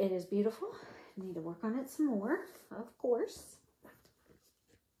 Love it. It is beautiful. Need to work on it some more, of course.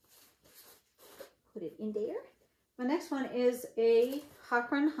 Put it in there. My next one is a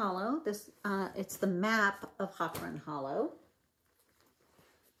Hawk Run Hollow. This it's the map of Hawk Run Hollow.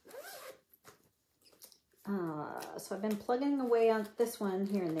 So I've been plugging away on this one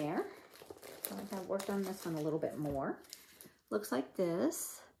here and there. So I have worked on this one a little bit more. Looks like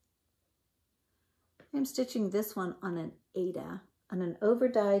this. I'm stitching this one on an Ada. On an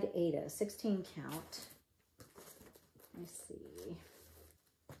overdyed Ada, 16 count. Let me see.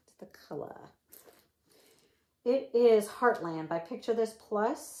 What's the color? It is Heartland by Picture This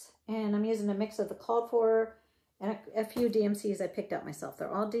Plus, and I'm using a mix of the called for and a few DMCs I picked out myself.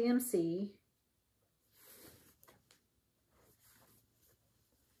 They're all DMC.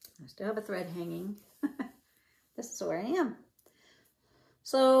 I still have a thread hanging. This is where I am.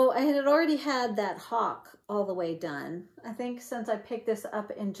 So I had already had that hawk all the way done. I think since I picked this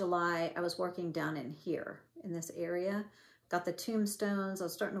up in July, I was working down in here, in this area. Got the tombstones. I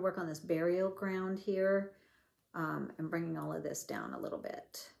was starting to work on this burial ground here and bringing all of this down a little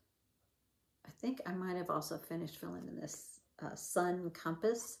bit. I think I might have also finished filling in this sun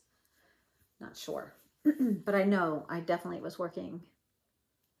compass. Not sure. But I know I definitely was working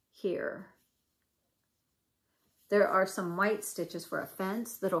here. There are some white stitches for a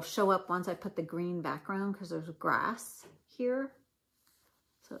fence that'll show up once I put the green background because there's grass here.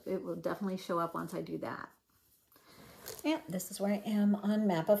 So it will definitely show up once I do that. And this is where I am on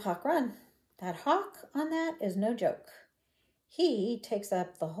Map of Hawk Run. That hawk on that is no joke. He takes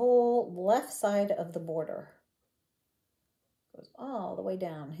up the whole left side of the border. Goes all the way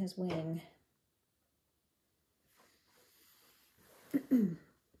down his wing.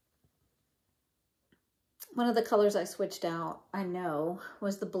 One of the colors I switched out, I know,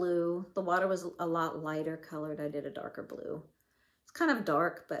 was the blue. The water was a lot lighter colored. I did a darker blue. It's kind of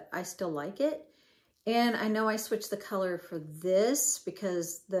dark, but I still like it. And I know I switched the color for this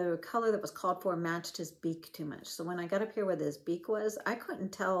because the color that was called for matched his beak too much. So when I got up here where his beak was, I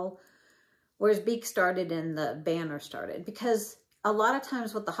couldn't tell where his beak started and the banner started. Because a lot of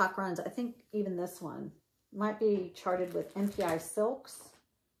times with the Hawk Runs, I think even this one might be charted with MPI Silks.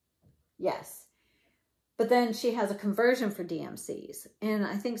 Yes. But then she has a conversion for DMCs. And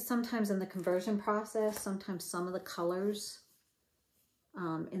I think sometimes in the conversion process, sometimes some of the colors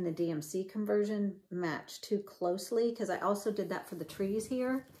in the DMC conversion match too closely, because I also did that for the trees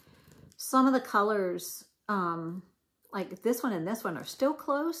here. Some of the colors, like this one and this one, are still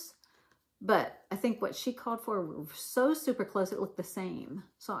close, but I think what she called for were so super close it looked the same.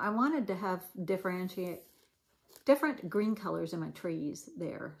 So I wanted to have different green colors in my trees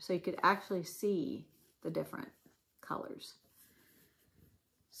there, so you could actually see the different colors.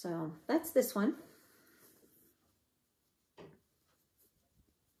 So that's this one.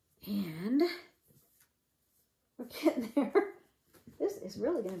 And we're getting there. This is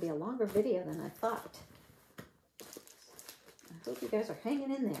really going to be a longer video than I thought. I hope you guys are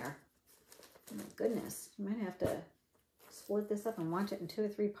hanging in there. Oh my goodness, you might have to split this up and watch it in 2 or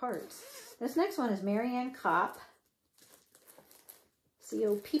 3 parts. This next one is Marianne Kopp,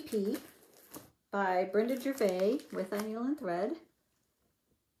 C-O-P-P, by Brenda Gervais with I Needle and Thread.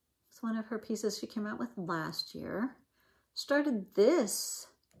 It's one of her pieces she came out with last year. Started this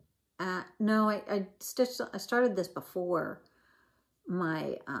at, no, I started this before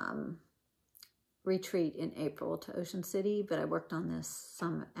my retreat in April to Ocean City, but I worked on this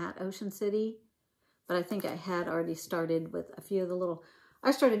some at Ocean City. But I think I had already started with a few of the little,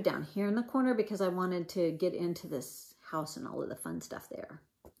 I started down here in the corner because I wanted to get into this house and all of the fun stuff there.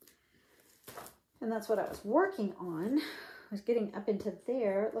 And that's what I was working on. I was getting up into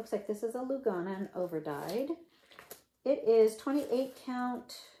there. It looks like this is a Lugana and overdyed. It is 28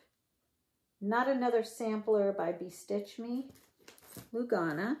 count, Not Another Sampler by Be Stitch Me,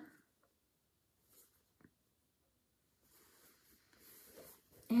 Lugana.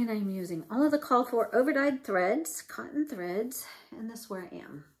 And I'm using all of the called for overdyed threads, cotton threads, and this is where I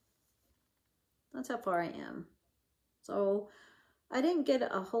am. That's how far I am. So I didn't get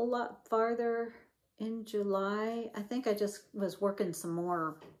a whole lot farther in July. I think I just was working some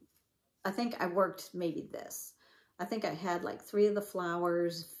more. I think I worked maybe this. I think I had like 3 of the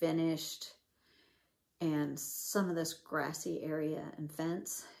flowers finished and some of this grassy area and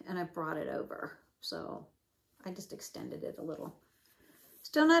fence, and I brought it over. So I just extended it a little.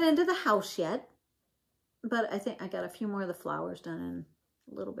 Still not into the house yet, but I think I got a few more of the flowers done and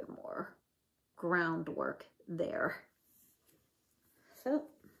a little bit more groundwork there. So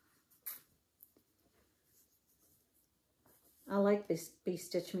I like Be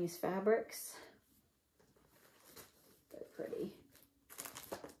Stitch Me's fabrics. They're pretty.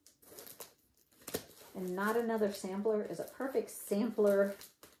 And Not Another Sampler is a perfect sampler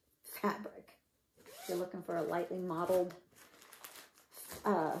fabric. If you're looking for a lightly modeled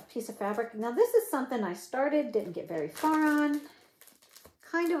piece of fabric. Now this is something I started, didn't get very far on.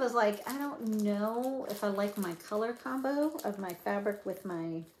 Kind of was like, I don't know if I like my color combo of my fabric with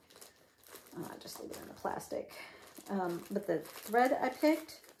my, just leave it in the plastic. But the thread I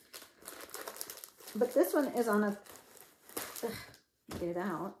picked, but this one is on a, get it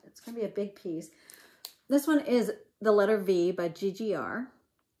out. It's going to be a big piece. This one is the letter V by GGR.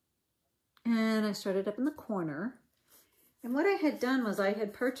 And I started up in the corner. And what I had done was I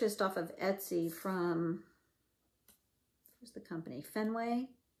had purchased off of Etsy from, who's the company? Fernway,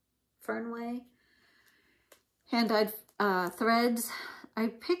 hand-dyed threads. I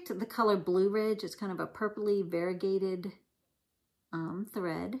picked the color Blue Ridge. It's kind of a purpley variegated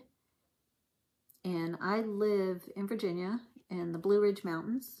thread. And I live in Virginia in the Blue Ridge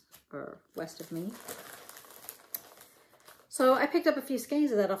Mountains, or west of me. So I picked up a few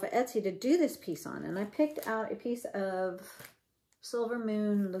skeins of that off of Etsy to do this piece on, and I picked out a piece of Silver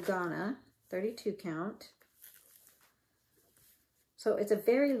Moon Lugana, 32 count. So it's a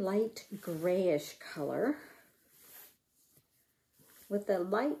very light grayish color with the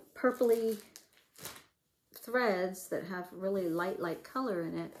light purpley threads that have really light color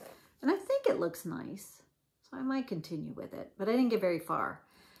in it. And I think it looks nice, so I might continue with it, but I didn't get very far.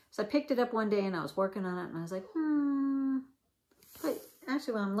 So I picked it up one day and I was working on it and I was like, But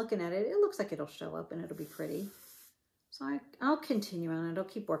actually, when I'm looking at it, it looks like it'll show up and it'll be pretty. So I'll continue on it. I'll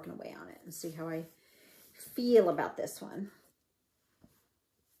keep working away on it and see how I feel about this one.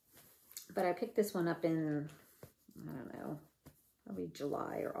 But I picked this one up in, I don't know, probably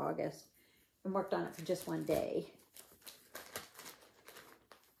July or August, and worked on it for just one day.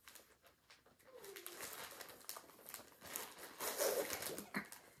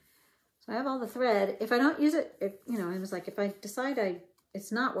 So I have all the thread. If I don't use it, you know, it was like if I decide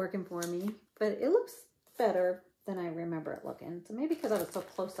it's not working for me, but it looks better than I remember it looking. So maybe because I was so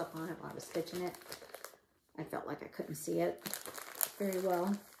close up on it while I was stitching it, I felt like I couldn't see it very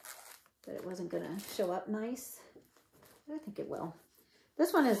well, that it wasn't going to show up nice. But I think it will.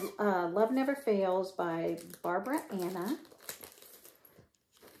 This one is Love Never Fails by Barbara Anna.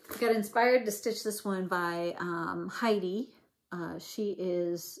 I got inspired to stitch this one by Heidi. She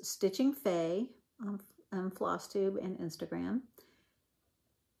is Stitching Faye on Flosstube and Instagram.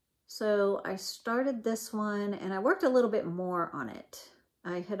 So I started this one and I worked a little bit more on it.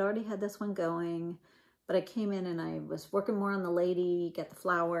 I had already had this one going, but I came in and I was working more on the lady, get the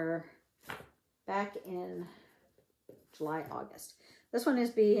flower back in July, August. This one is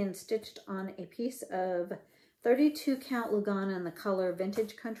being stitched on a piece of 32 count Lugana in the color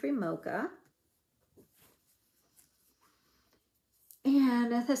Vintage Country Mocha.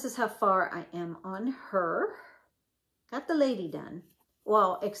 And this is how far I am on her. Got the lady done.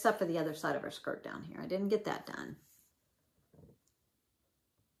 Well, except for the other side of her skirt down here. I didn't get that done.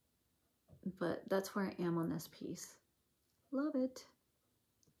 But that's where I am on this piece. Love it.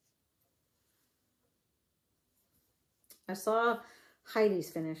 I saw Heidi's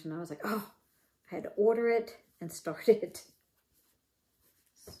finish and I was like, oh, I had to order it and start it.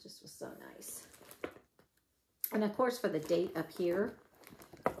 This just was so nice. And of course, for the date up here,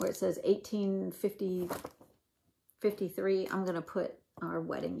 where it says 1853, I'm going to put our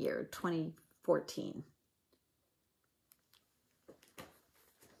wedding year, 14.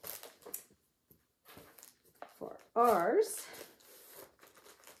 For ours.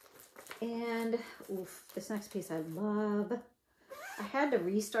 And oof, this next piece I love. I had to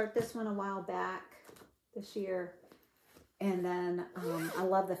restart this one a while back this year. And then I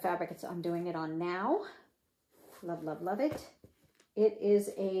love the fabric I'm doing it on now. Love, love, love it. It is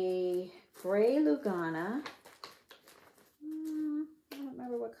a gray Lugana. I don't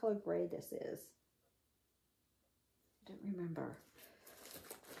remember what color gray this is. I don't remember.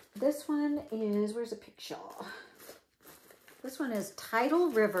 This one is, where's a picture? This one is Tidal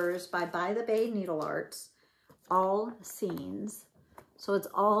Rivers by the Bay Needle Arts. All scenes. So it's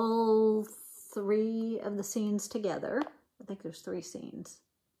all 3 of the scenes together. I think there's 3 scenes.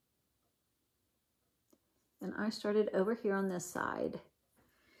 And I started over here on this side.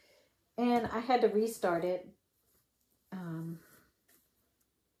 And I had to restart it. And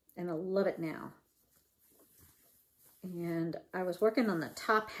I love it now. And I was working on the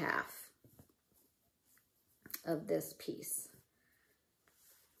top half of this piece.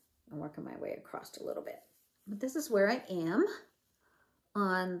 I'm working my way across a little bit. But this is where I am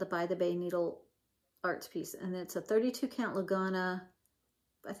on the By the Bay Needle Arts piece. And it's a 32 count Lugana.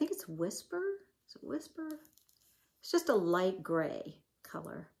 I think it's Whisper. Is it Whisper? It's just a light gray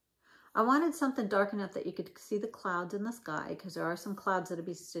color. I wanted something dark enough that you could see the clouds in the sky, because there are some clouds that'll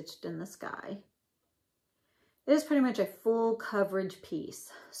be stitched in the sky. It is pretty much a full coverage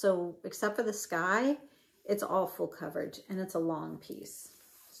piece. So except for the sky, it's all full coverage, and it's a long piece.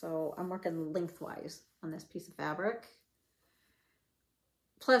 So I'm working lengthwise on this piece of fabric.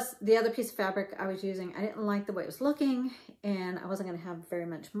 Plus the other piece of fabric I was using, I didn't like the way it was looking, and I wasn't going to have very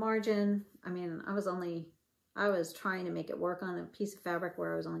much margin. I mean, I was trying to make it work on a piece of fabric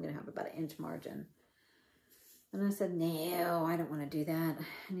where I was only going to have about 1 inch margin. And I said, no, I don't want to do that.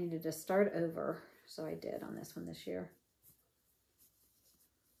 I needed to start over. So I did on this one this year.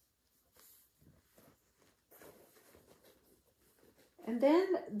 And then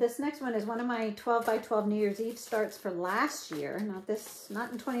this next one is one of my 12 by 12 New Year's Eve starts for last year. Not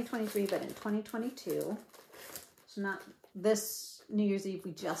in 2023, but in 2022. So not this New Year's Eve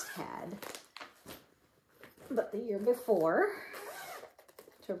we just had, but the year before,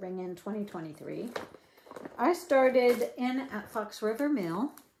 to ring in 2023. I started in at Fox River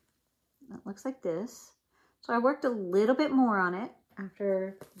Mill. It looks like this. So I worked a little bit more on it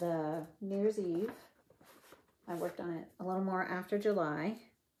after the New Year's Eve. I worked on it a little more after July.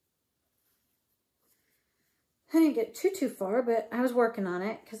 I didn't get too far, but I was working on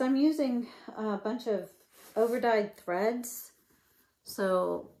it because I'm using a bunch of over-dyed threads.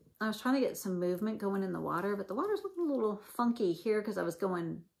 So I was trying to get some movement going in the water, but the water's looking a little funky here because I was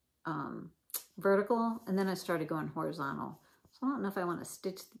going vertical, and then I started going horizontal. So I don't know if I want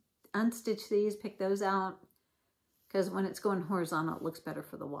to unstitch these, pick those out, because when it's going horizontal, it looks better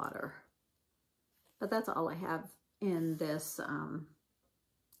for the water. But that's all I have in this,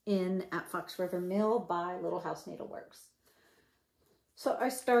 in at Fox River Mill by Little House Needleworks. So I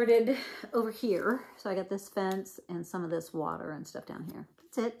started over here. So I got this fence and some of this water and stuff down here.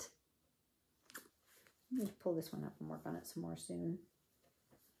 That's it. I'm going to pull this one up and work on it some more soon.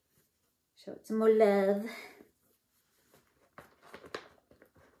 Show it some more love.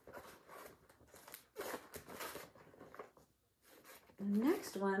 The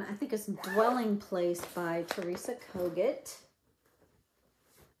next one, I think, is Dwelling Place by Teresa Kogut.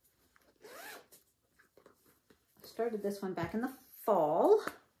 Started this one back in the fall.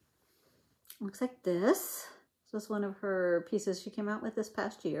 Looks like this. This is one of her pieces she came out with this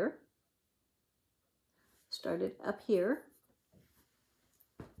past year. Started up here.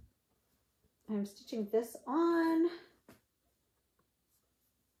 I'm stitching this on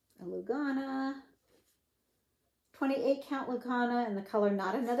a Lugana. 28 count Lugana in the color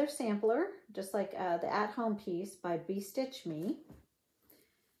Not Another Sampler, just like the at-home piece by Be Stitch Me.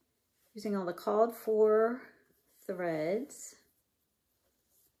 Using all the called for threads.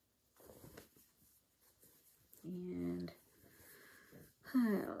 And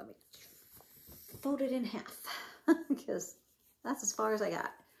let me fold it in half because that's as far as I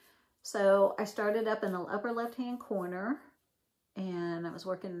got. So I started up in the upper left-hand corner, and I was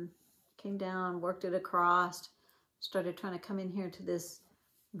working, came down, worked it across, started trying to come in here to this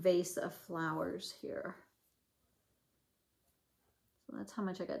vase of flowers here. So that's how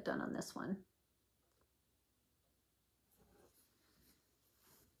much I got done on this one.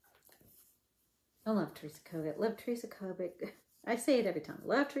 I love Teresa Kogut. Love Teresa Kogut. I say it every time.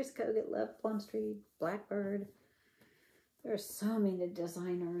 Love Teresa Kogut. Love Plumstreet, Blackbird. There are so many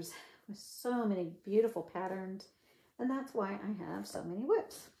designers with so many beautiful patterns. And that's why I have so many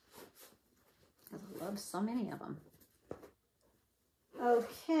WIPs. because I love so many of them.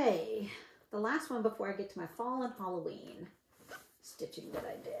 Okay, the last one before I get to my fall and Halloween stitching that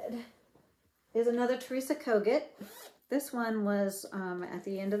I did is another Teresa Kogut. This one was at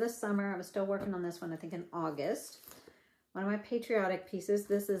the end of the summer. I was still working on this one, I think in August. One of my patriotic pieces.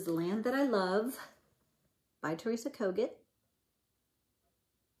 This is Land That I Love by Teresa Kogut.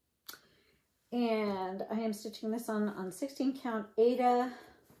 And I am stitching this on 16 count Aida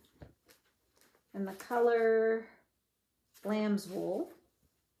in the color Lamb's Wool.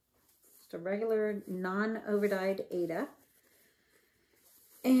 Just a regular non-overdyed Aida.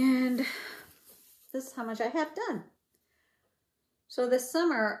 And this is how much I have done. So this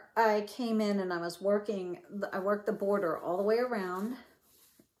summer I came in and I was working, I worked the border all the way around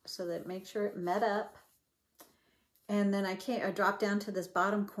so that make sure it met up. And then I dropped down to this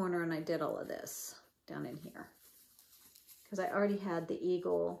bottom corner and I did all of this down in here. Because I already had the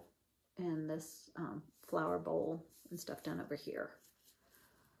eagle and this flower bowl and stuff done over here.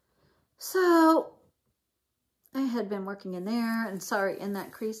 So I had been working in there, and sorry, in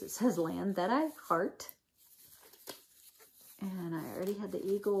that crease it says Land That I Heart. And I already had the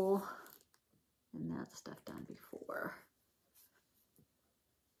eagle and that stuff done before.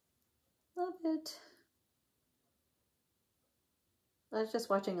 Love it. I was just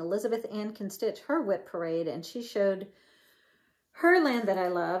watching Elizabeth Ann Can Stitch her WIP parade, and she showed her Land That I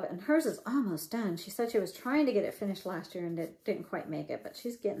Love, and hers is almost done. She said she was trying to get it finished last year and it didn't quite make it, but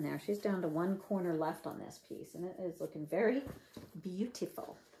she's getting there. She's down to one corner left on this piece, and it is looking very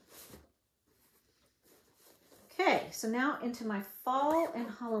beautiful. Okay, so now into my fall and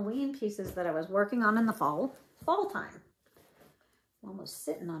Halloween pieces that I was working on in the fall time. I'm almost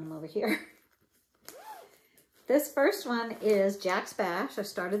sitting on them over here. This first one is Jack's Bash. I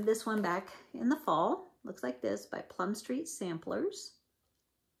started this one back in the fall. Looks like this by Plum Street Samplers.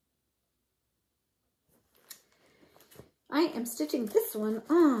 I am stitching this one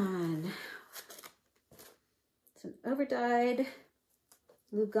on. It's an overdyed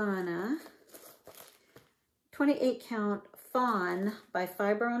Lugana 28 count Fawn by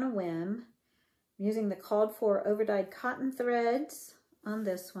Fiber on a Whim. I'm using the called for overdyed cotton threads on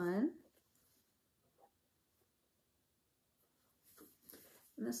this one.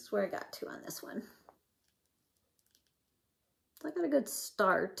 And this is where I got to on this one. So I got a good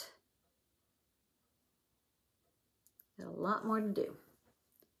start. Got a lot more to do.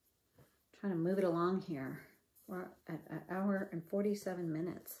 Trying to move it along here. We're at an hour and 47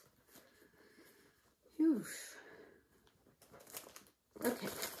 minutes. Whew. Okay.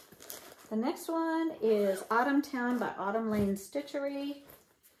 The next one is Autumn Town by Autumn Lane Stitchery.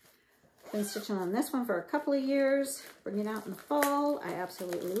 Been stitching on this one for a couple of years. Bring it out in the fall. I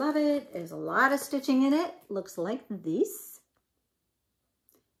absolutely love it. There's a lot of stitching in it. Looks like this.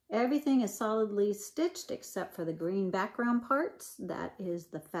 Everything is solidly stitched except for the green background parts. That is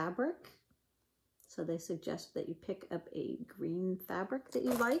the fabric. So they suggest that you pick up a green fabric that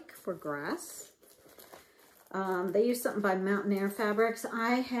you like for grass. They use something by Mountain Air Fabrics.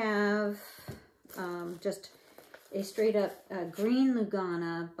 I have just a straight up green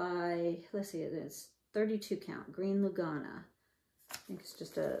Lugana by, let's see, it's 32 count, green Lugana. I think it's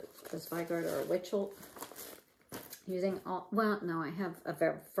just a Zweigart or a Witchel. Using all, well, no, I have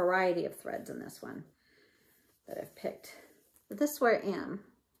a variety of threads in this one that I've picked. But this is where I am.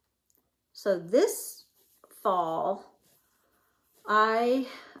 So this fall, I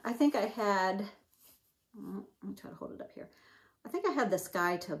think I had, let me try to hold it up here. I think I had the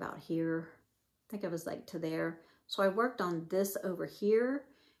sky to about here. I think I was like to there. So I worked on this over here,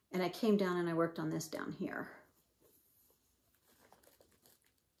 and I came down and I worked on this down here.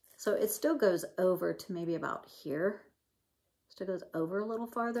 So it still goes over to maybe about here. Still goes over a little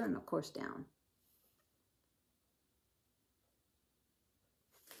farther and of course down.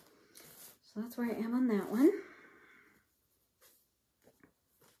 So that's where I am on that one.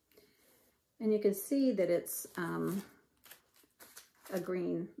 And you can see that it's a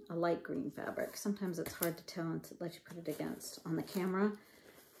light green fabric. Sometimes it's hard to tell unless you put it against on the camera,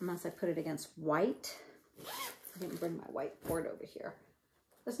 unless I put it against white. I didn't bring my white board over here.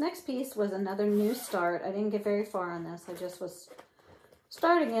 This next piece was another new start. I didn't get very far on this. I just was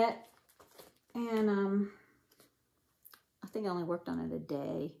starting it, and I think I only worked on it a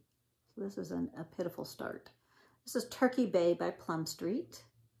day. So this is a pitiful start. This is Turkey Bay by Plum Street.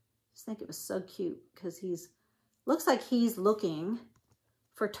 I just think it was so cute because looks like he's looking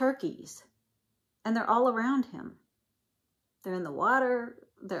for turkeys, and they're all around him. They're in the water,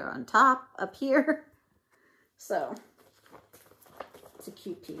 they're on top, up here. So it's a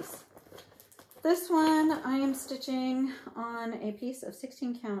cute piece. This one I am stitching on a piece of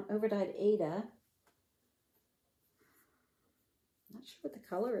 16 count overdyed Aida. Not sure what the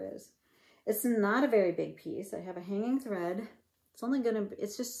color is. It's not a very big piece. I have a hanging thread. It's only gonna,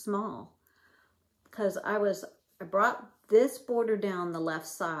 it's just small because I brought this border down the left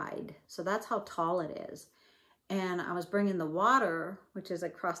side. So that's how tall it is. And I was bringing the water, which is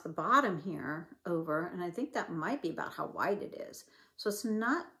across the bottom here, over, and I think that might be about how wide it is. So it's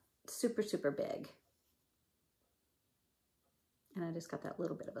not super, super big. And I just got that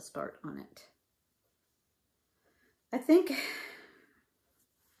little bit of a start on it. I think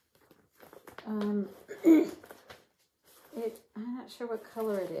I'm not sure what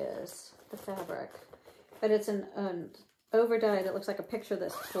color it is, the fabric, but it's an overdyed, it looks like a picture of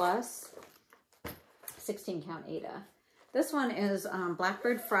this plus 16 count Aida. This one is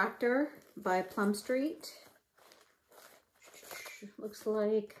Blackbird Fractor by Plum Street. Looks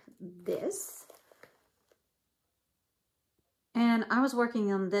like this. And I was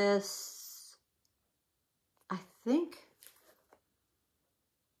working on this, I think,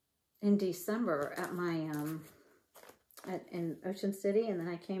 in December at my, in Ocean City. And then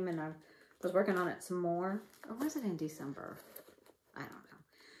I came and I was working on it some more. Or was it in December? I don't know.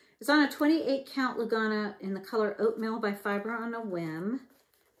 It's on a 28 count Lugana in the color Oatmeal by Fiber on a Whim.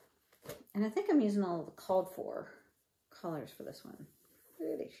 And I think I'm using all the called for colors for this one.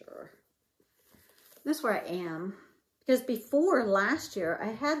 Pretty sure. This is where I am. Because before last year, I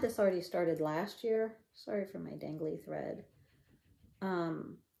had this already started last year. Sorry for my dangly thread.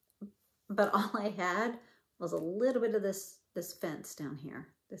 But all I had was a little bit of this fence down here.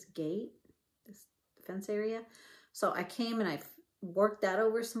 This gate, this fence area. So I came and I worked that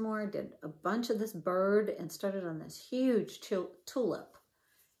over some more, did a bunch of this bird, and started on this huge tulip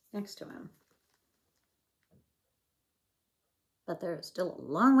next to him. But there's still a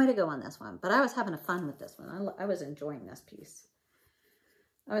long way to go on this one. But I was having fun with this one. I was enjoying this piece.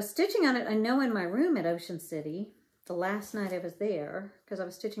 I was stitching on it, I know, in my room at Ocean City the last night I was there, because I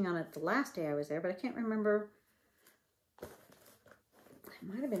was stitching on it the last day I was there, but I can't remember. It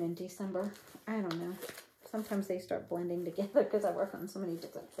might have been in December. I don't know. Sometimes they start blending together because I work on so many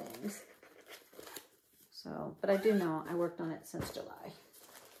different things. So, but I do know I worked on it since July.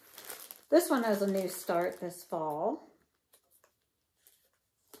 This one has a new start this fall.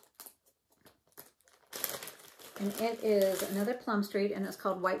 And it is another Plum Street, and it's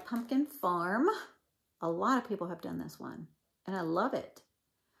called White Pumpkin Farm. A lot of people have done this one, and I love it.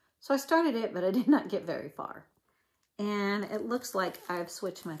 So I started it, but I did not get very far. And it looks like I've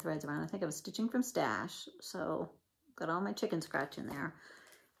switched my threads around. I think I was stitching from stash, so got all my chicken scratch in there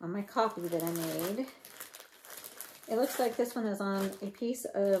on my copy that I made. It looks like this one is on a piece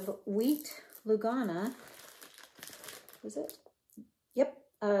of wheat Lugana. Is it? Yep,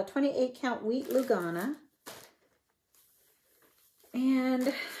 28 count wheat Lugana.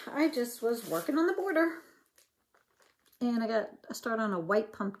 And I just was working on the border. And I got a start on a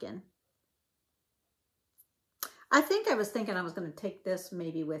white pumpkin. I think I was thinking I was going to take this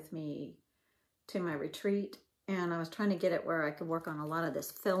maybe with me to my retreat. And I was trying to get it where I could work on a lot of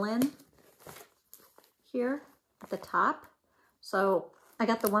this fill-in here at the top. So I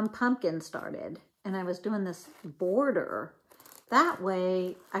got the one pumpkin started. And I was doing this border. That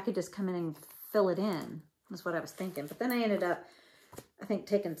way I could just come in and fill it in. That's what I was thinking. But then I ended up, I think,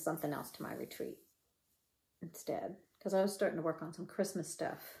 taking something else to my retreat instead, because I was starting to work on some Christmas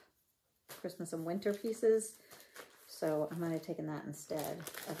stuff, Christmas and winter pieces. So I might have taken that instead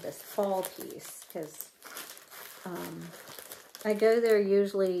of this fall piece, because I go there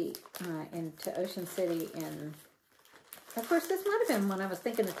usually into Ocean City, and of course this might have been when I was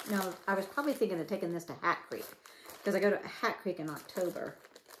thinking of, no, I was probably thinking of taking this to Hat Creek, because I go to Hat Creek in October,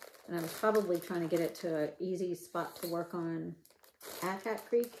 and I was probably trying to get it to an easy spot to work on at Hat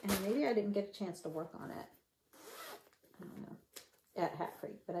Creek, and maybe I didn't get a chance to work on it. I don't know, at Hat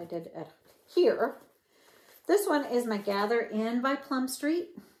Creek, but I did at here. This one is my Gather In by Plum Street.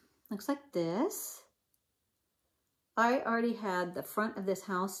 Looks like this. I already had the front of this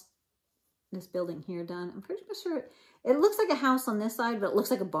house, this building here done. I'm pretty sure it looks like a house on this side, but it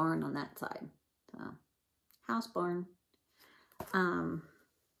looks like a barn on that side. So, house, barn.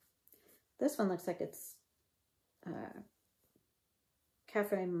 This one looks like it's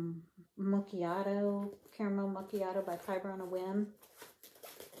Cafe Macchiato, Caramel Macchiato by Fiber on a Whim.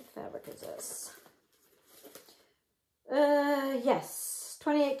 What fabric is this? Yes,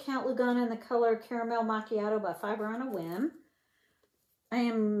 28 count Lugana in the color Caramel Macchiato by Fiber on a Whim. I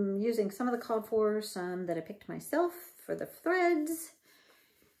am using some of the called for, some that I picked myself for the threads.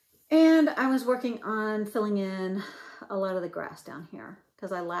 And I was working on filling in a lot of the grass down here,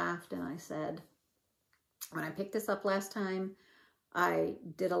 because I laughed and I said, when I picked this up last time, I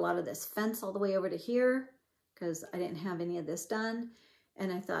did a lot of this fence all the way over to here, because I didn't have any of this done.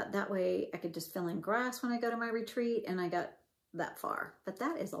 And I thought that way I could just fill in grass when I go to my retreat, and I got that far. But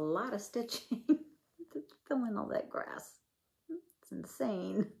that is a lot of stitching to fill in all that grass. It's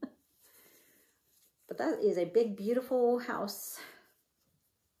insane. But that is a big, beautiful house.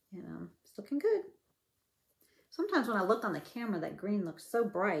 You know, it's looking good. Sometimes when I look on the camera, that green looks so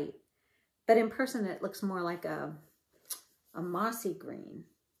bright, but in person it looks more like a mossy green.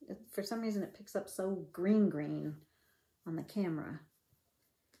 For some reason it picks up so green on the camera,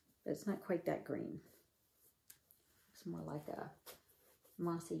 but it's not quite that green. It's more like a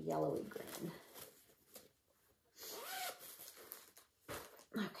mossy yellowy green.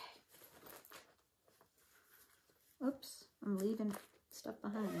 Okay. Oops, I'm leaving stuff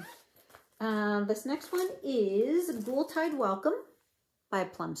behind. This next one is Ghoul-Tide Welcome by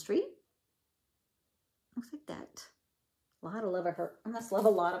Plum Street. Looks like that. A lot of love of her. I must love a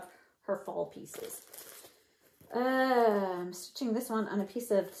lot of her fall pieces. I'm stitching this one on a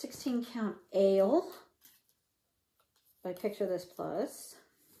piece of 16 count ale by Picture This Plus.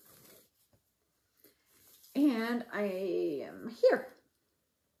 And I am here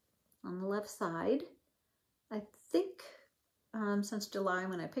on the left side. I think since July,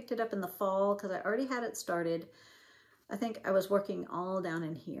 when I picked it up in the fall, because I already had it started, I think I was working all down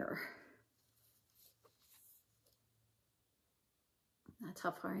in here. That's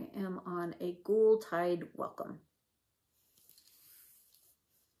how far I am on a Ghoul-Tide Welcome.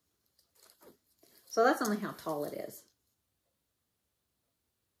 So that's only how tall it is,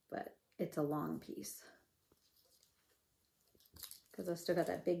 but it's a long piece because I still got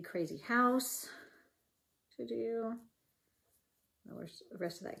that big crazy house to do. There's the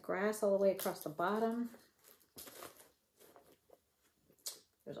rest of that grass all the way across the bottom.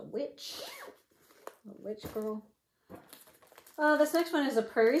 There's a witch girl. This next one is a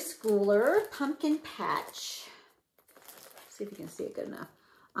Prairie Schooler Pumpkin Patch. Let's see if you can see it good enough.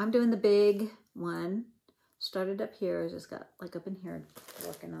 I'm doing the big one. Started up here. I just got like up in here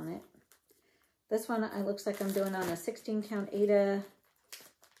working on it. This one, it looks like I'm doing on a 16 count Aida.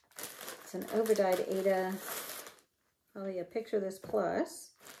 It's an overdyed Aida. Probably a Picture This Plus.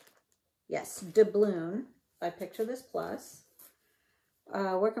 Yes, Doubloon by Picture This Plus.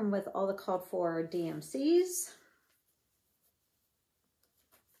 Working with all the called for DMCs.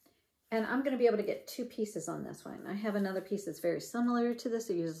 And I'm going to be able to get 2 pieces on this one. I have another piece that's very similar to this.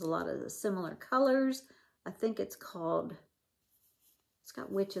 It uses a lot of the similar colors. I think it's called, it's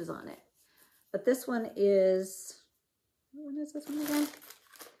got witches on it. But this one is, what is this one again?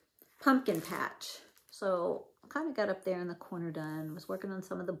 Pumpkin Patch. So I kind of got up there in the corner done. Was working on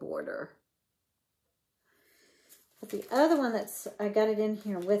some of the border. But the other one that's, I got it in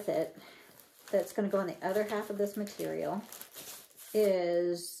here with it, that's going to go on the other half of this material,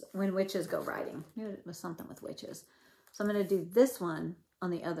 is When Witches Go Riding. I knew it was something with witches. So I'm going to do this one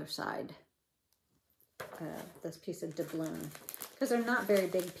on the other side. This piece of doubloon. Because they're not very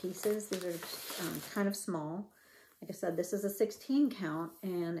big pieces. These are kind of small. Like I said, this is a 16 count,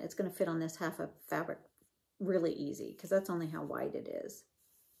 and it's going to fit on this half of fabric really easy, because that's only how wide it is.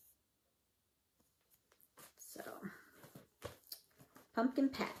 So, Pumpkin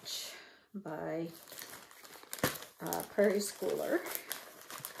Patch by Prairie Schooler.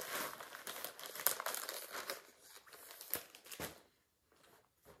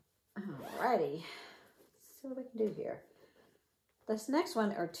 Alrighty, let's see what we can do here. This next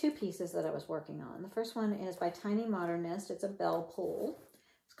one are 2 pieces that I was working on. The first one is by Tiny Modernist. It's a bell pull.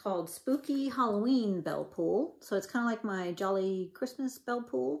 It's called Spooky Halloween Bell Pull. So it's kind of like my Jolly Christmas bell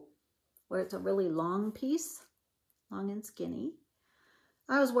pull, where it's a really long piece, long and skinny.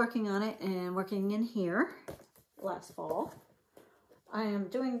 I was working on it and working in here last fall. I am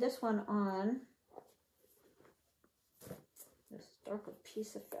doing this one on this darker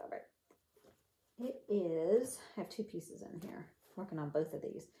piece of fabric. It is, I have 2 pieces in here. Working on both of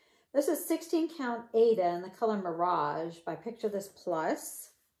these. This is 16 count Aida in the color Mirage by Picture This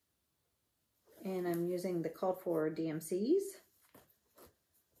Plus. And I'm using the called for DMCs.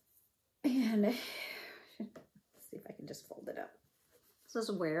 And let's see if I can just fold it up. This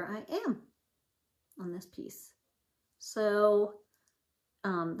is where I am on this piece. So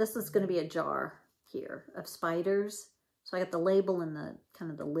this is going to be a jar here of spiders. So I got the label and the kind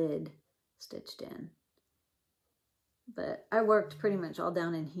of the lid stitched in. But I worked pretty much all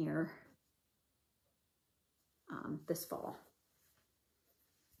down in here this fall.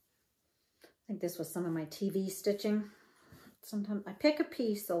 I think this was some of my TV stitching. Sometimes I pick a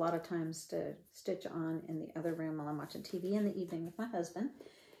piece a lot of times to stitch on in the other room while I'm watching TV in the evening with my husband.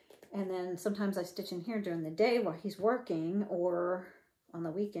 And then sometimes I stitch in here during the day while he's working, or on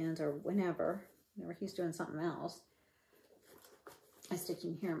the weekends or whenever. whenever he's doing something else. I stitch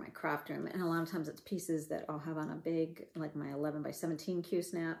in here in my craft room, and a lot of times it's pieces that I'll have on a big, like my 11 by 17 Q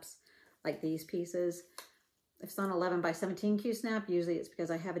snaps, like these pieces. If it's on 11 by 17 Q snap, usually it's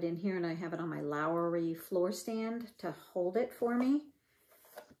because I have it in here and I have it on my Lowry floor stand to hold it for me.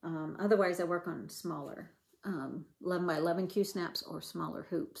 Otherwise, I work on smaller 11 by 11 Q snaps or smaller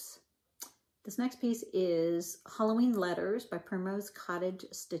hoops. This next piece is Halloween Letters by Primrose Cottage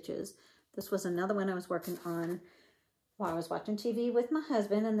Stitches. This was another one I was working on while I was watching TV with my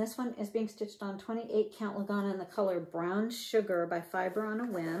husband, and this one is being stitched on 28 count Lugana in the color Brown Sugar by Fiber on a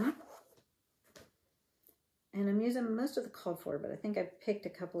Whim. And I'm using most of the called for, but I think I picked a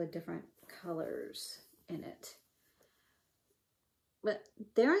couple of different colors in it. But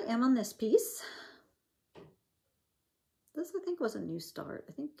there I am on this piece. This, I think, was a new start.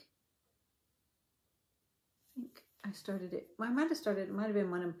 I think I started it. Well, I might have started, it might have been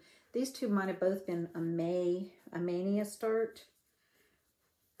one of, these two might have both been a Mania start.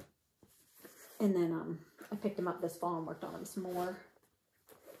 And then I picked them up this fall and worked on them some more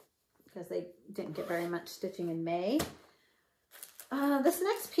because they didn't get very much stitching in May. This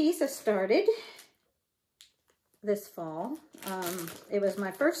next piece I started this fall. It was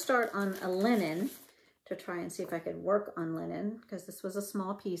my first start on a linen to try and see if I could work on linen because this was a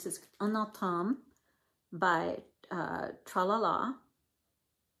small piece. It's Un Automne by Tralala.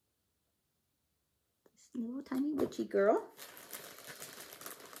 This little tiny witchy girl.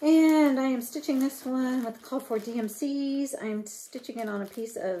 And I am stitching this one with the call for DMCs. I'm stitching it on a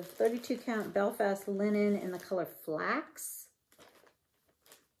piece of 32 count Belfast linen in the color Flax.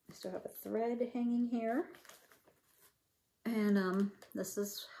 I still have a thread hanging here. And this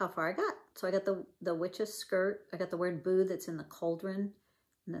is how far I got. So I got the witch's skirt. I got the word boo that's in the cauldron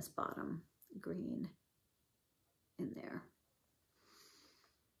and this bottom green in there.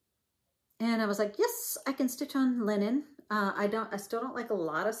 And I was like, yes, I can stitch on linen. I still don't like a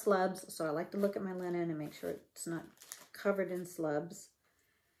lot of slubs, so I like to look at my linen and make sure it's not covered in slubs.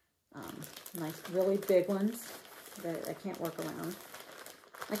 Nice, really big ones that I can't work around.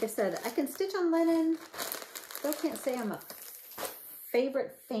 Like I said, I can stitch on linen. Still can't say I'm a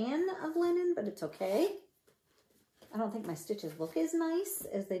favorite fan of linen, but it's okay. I don't think my stitches look as nice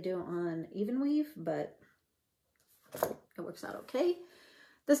as they do on even weave, but it works out okay.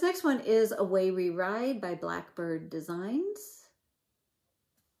 This next one is Away We Ride by Blackbird Designs.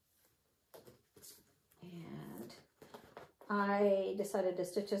 And I decided to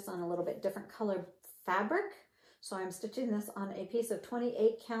stitch this on a little bit different color fabric. So I'm stitching this on a piece of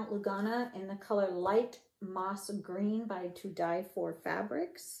 28 count Lugana in the color Light Moss Green by To Die For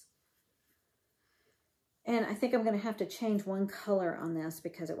Fabrics. And I think I'm going to have to change one color on this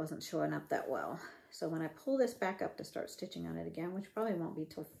because it wasn't showing up that well. So when I pull this back up to start stitching on it again, which probably won't be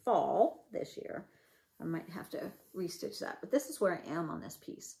till fall this year, I might have to restitch that. But this is where I am on this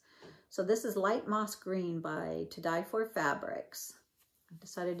piece. So this is Light Moss Green by To Die For Fabrics. I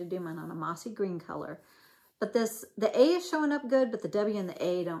decided to do mine on a mossy green color. But this, the A is showing up good, but the W and the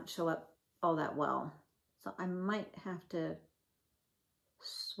A don't show up all that well. So I might have to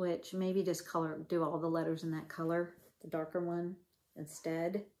switch, maybe just do all the letters in that color, the darker one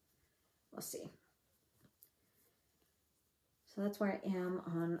instead. We'll see. So that's where I am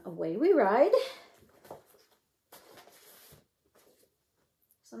on Away We Ride.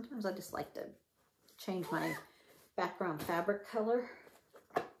 Sometimes I just like to change my background fabric color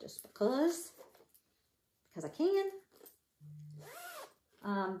just because I can.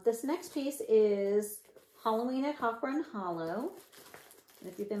 This next piece is Halloween at Hawkrun Hollow. And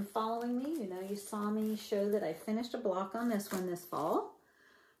if you've been following me, you know you saw me show that I finished a block on this one this fall.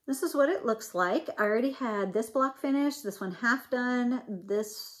 This is what it looks like. I already had this block finished, this one half done,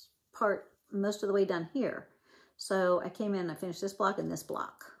 this part most of the way done here. So I came in, I finished this block and this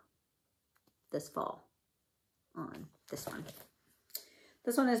block this fall on this one.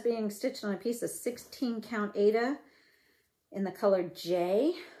 This one is being stitched on a piece of 16 count Aida in the color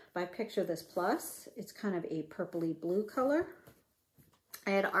J by Picture This Plus. It's kind of a purpley blue color.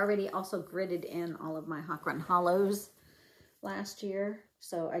 I had already also gridded in all of my Hawkrun Hollows last year.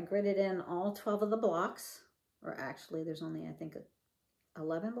 So I gridded in all 12 of the blocks, or actually there's only, I think,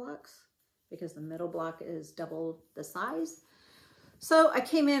 11 blocks because the middle block is double the size. So I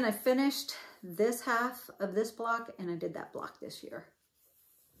came in, I finished this half of this block, and I did that block this year.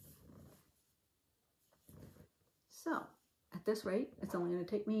 So at this rate, it's only going to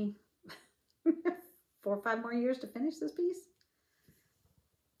take me 4 or 5 more years to finish this piece.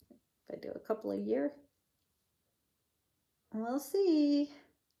 If I do a couple a year. We'll see.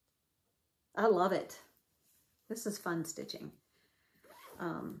 I love it. This is fun stitching.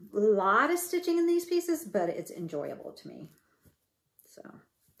 A lot of stitching in these pieces, but it's enjoyable to me. So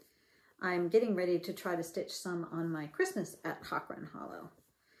I'm getting ready to try to stitch some on my Christmas at Hawk Run Hollow.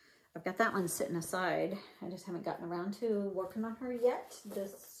 I've got that one sitting aside. I just haven't gotten around to working on her yet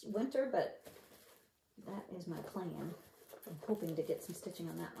this winter, but that is my plan. I'm hoping to get some stitching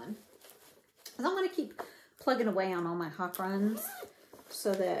on that one. And I'm going to keep plugging away on all my Hawk Runs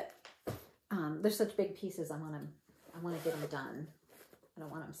so that they're such big pieces. I want to get them done. I don't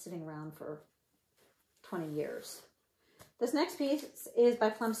want them sitting around for 20 years. This next piece is by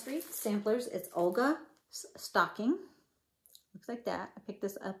Plum Street Samplers. It's Olga Stocking. Looks like that. I picked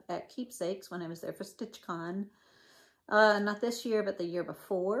this up at Keepsakes when I was there for StitchCon. Not this year, but the year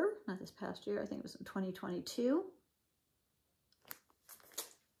before. Not this past year. I think it was in 2022.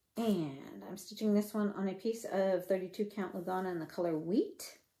 And I'm stitching this one on a piece of 32 count Lugana in the color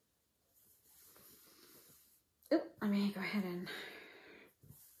Wheat. Oh, I may go ahead and...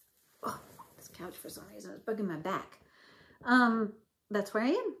 Oh, this couch for some reason is bugging my back. That's where I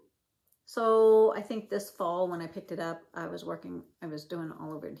am. So I think this fall when I picked it up, I was doing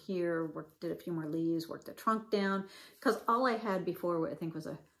all over in here, did a few more leaves, worked the trunk down, because all I had before I think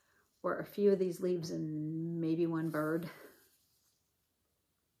were a few of these leaves and maybe one bird.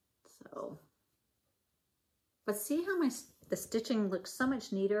 So, but see how the stitching looks so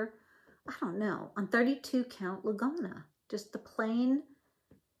much neater? I don't know, on 32 count Lugana, just the plain,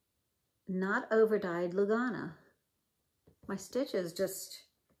 not over-dyed Lugana. My stitches just,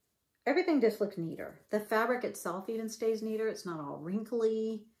 everything just looks neater. The fabric itself even stays neater. It's not all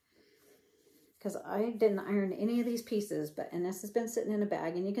wrinkly. Because I didn't iron any of these pieces, and this has been sitting in a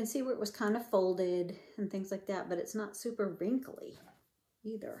bag, and you can see where it was kind of folded and things like that, but it's not super wrinkly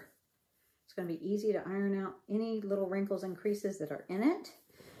either. It's going to be easy to iron out any little wrinkles and creases that are in it,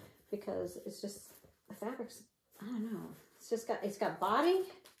 because it's just, the fabric's, I don't know, it's got body,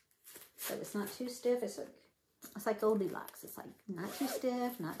 but it's not too stiff. It's like Goldilocks. It's like not too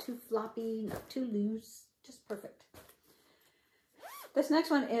stiff, not too floppy, not too loose, just perfect. This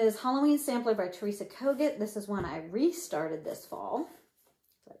next one is Halloween Sampler by Teresa Kogut. This is one I restarted this fall.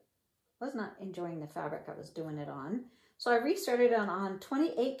 I was not enjoying the fabric I was doing it on. So I restarted it on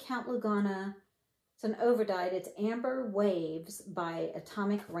 28 count Lugana. It's an overdyed. It's Amber Waves by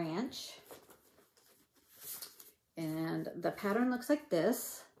Atomic Ranch. And the pattern looks like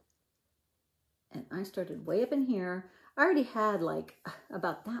this. And I started way up in here. I already had like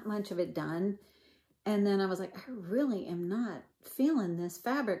about that much of it done. And then I was like, I really am not feeling this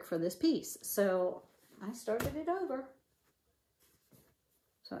fabric for this piece. So I started it over.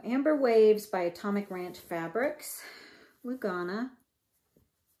 So Amber Waves by Atomic Ranch Fabrics, Lugana.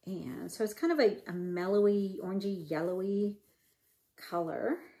 And so it's kind of a mellowy, orangey, yellowy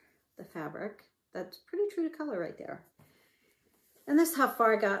color, the fabric. That's pretty true to color right there. And this is how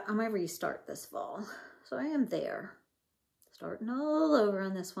far I got on my restart this fall. So I am there. Starting all over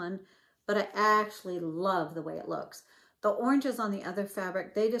on this one. But I actually love the way it looks. The oranges on the other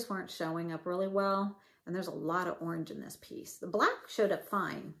fabric, they just weren't showing up really well. And there's a lot of orange in this piece. The black showed up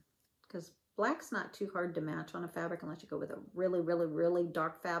fine, because black's not too hard to match on a fabric unless you go with a really, really, really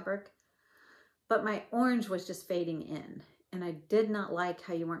dark fabric. But my orange was just fading in. And I did not like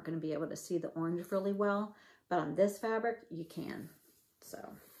how you weren't going to be able to see the orange really well. But on this fabric, you can. So,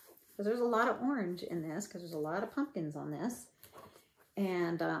 because there's a lot of orange in this, because there's a lot of pumpkins on this.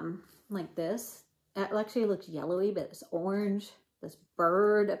 And like this, it actually looks yellowy, but it's orange. This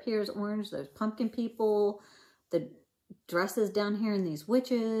bird up here is orange. There's pumpkin people. The dresses down here and these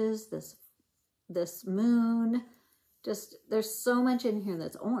witches. This moon. Just, there's so much in here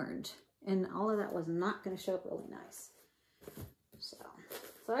that's orange. And all of that was not going to show up really nice. So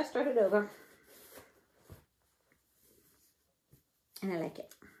I started over. And I like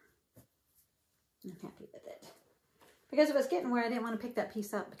it. I'm happy with it. Because it was getting where I didn't want to pick that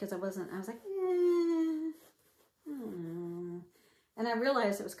piece up because I was like, And I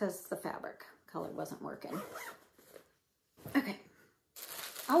realized it was because the fabric color wasn't working. Okay.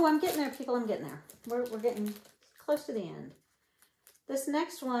 Oh, I'm getting there, people. I'm getting there. We're getting close to the end. This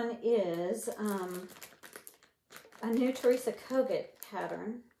next one is a new Teresa Kogut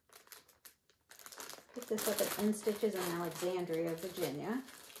pattern. Picked this up at N Stitches in Alexandria, Virginia.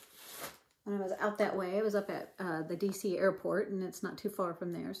 When I was out that way, I was up at the DC airport, and it's not too far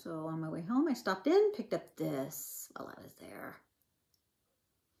from there. So on my way home, I stopped in, picked up this while I was there.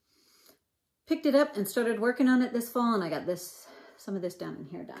 Picked it up and started working on it this fall, and I got some of this down in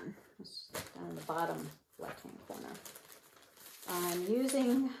here done. It's down in the bottom left-hand corner. I'm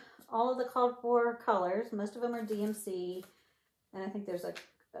using all of the called for colors. Most of them are DMC, and I think there's like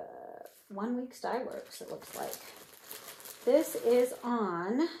 1 week Dye Works, it looks like. This is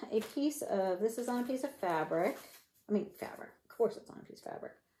on a piece of fabric. I mean, fabric. Of course it's on a piece of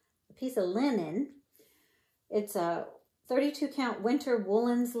fabric. A piece of linen. It's a 32 count winter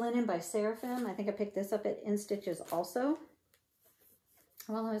woolens linen by Seraphim. I think I picked this up at In Stitches also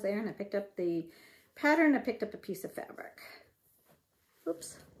while I was there, and I picked up the pattern. I picked up a piece of fabric.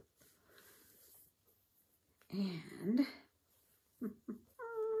 Oops. And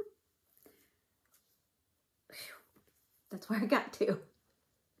that's where I got to.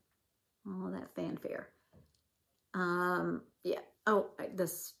 All that fanfare. Yeah. Oh,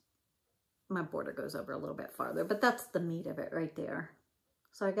 my border goes over a little bit farther, but that's the meat of it right there.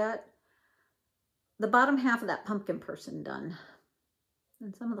 So I got the bottom half of that pumpkin person done,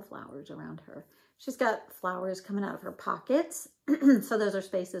 and some of the flowers around her. She's got flowers coming out of her pockets, so those are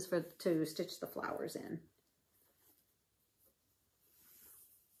spaces to stitch the flowers in.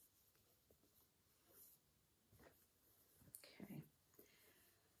 Okay.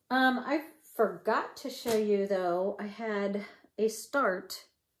 I forgot to show you though, I had a start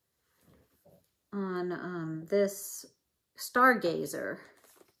on this Stargazer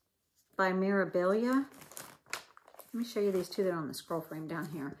by Mirabilia. Let me show you these two that are on the scroll frame down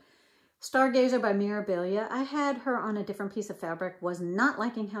here. Stargazer by Mirabilia. I had her on a different piece of fabric, was not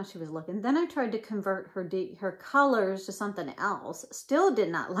liking how she was looking. Then I tried to convert her colors to something else. Still did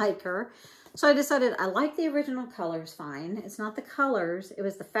not like her. So I decided I like the original colors fine. It's not the colors, it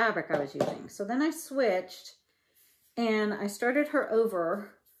was the fabric I was using. So then I switched and I started her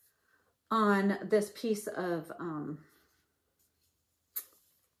over on this piece of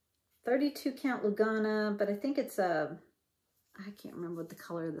 32 count Lugana, but I think it's I can't remember what the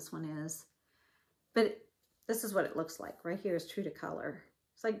color of this one is, but this is what it looks like. Right here is true to color.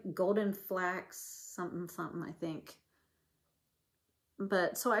 It's like golden flax, something, something, I think.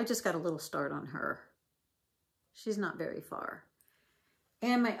 But so I just got a little start on her. She's not very far.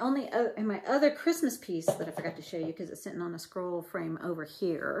 And my other Christmas piece that I forgot to show you because it's sitting on a scroll frame over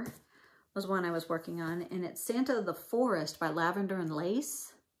here was one I was working on, and it's Santa of the Forest by Lavender and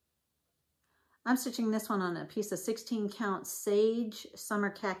Lace. I'm stitching this one on a piece of 16 count Sage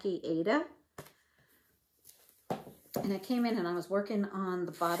Summer Khaki Ada. And I came in and I was working on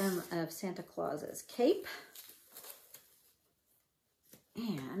the bottom of Santa Claus's cape.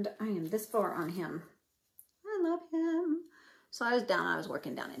 And I am this far on him. I love him. So I was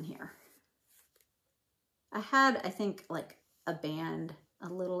working down in here. I had, I think, like a band, a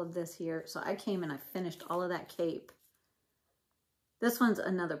little of this here. So I came and I finished all of that cape. This one's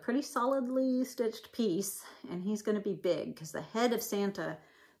another pretty solidly stitched piece, and he's going to be big because the head of Santa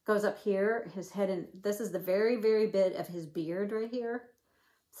goes up here. His head, and this is the very, very bit of his beard right here.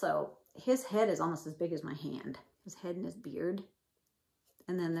 So his head is almost as big as my hand. His head and his beard.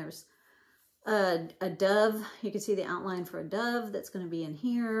 And then there's a dove. You can see the outline for a dove that's going to be in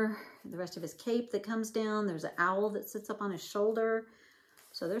here. The rest of his cape that comes down. There's an owl that sits up on his shoulder.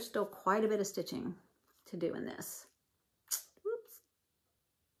 So there's still quite a bit of stitching to do in this. Whoops.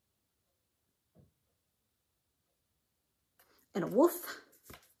 And a wolf.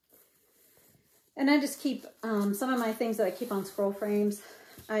 And I just keep some of my things that I keep on scroll frames.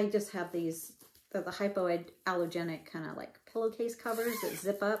 I just have these, the hypoallergenic kind of like pillowcase covers that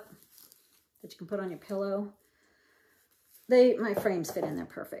zip up that you can put on your pillow. My frames fit in there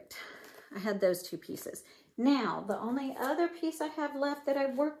perfect. I had those two pieces. Now, the only other piece I have left that I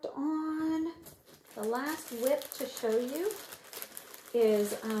worked on, the last WIP to show you,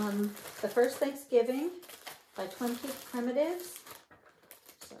 is The First Thanksgiving by Twin Peaks Primitives.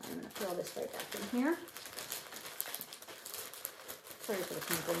 So I'm going to put all this right back in here. Sorry for the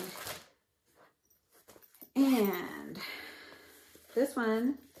crinkling. And this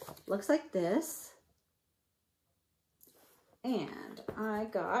one looks like this. And I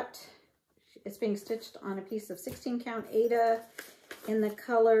got, it's being stitched on a piece of 16 count Ada in the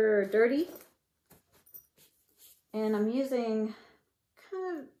color Dirty. And I'm using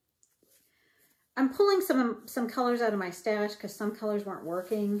I'm pulling some colors out of my stash because some colors weren't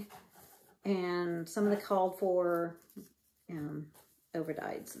working. And some of the called for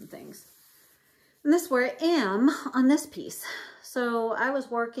overdyes and things. And this is where I am on this piece. So I was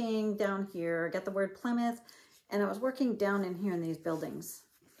working down here, got the word Plymouth, and I was working down in here in these buildings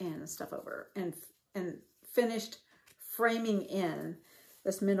and stuff over, and finished framing in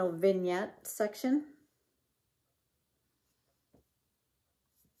this middle vignette section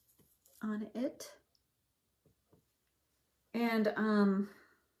on it. And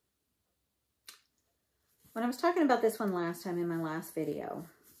when I was talking about this one last time in my last video,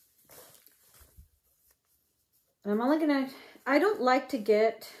 I'm only gonna, I don't like to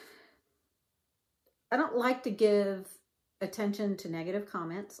give attention to negative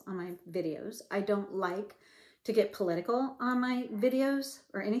comments on my videos. I don't like to get political on my videos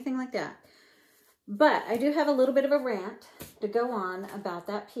or anything like that. But I do have a little bit of a rant to go on about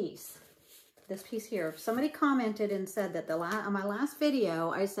that piece. This piece here. Somebody commented and said that on my last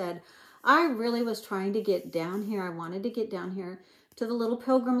video, I said, I really was trying to get down here. I wanted to get down here to the little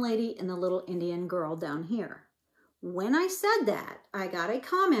pilgrim lady and the little Indian girl down here. When I said that, I got a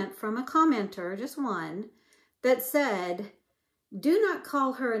comment from a commenter, just one, that said, do not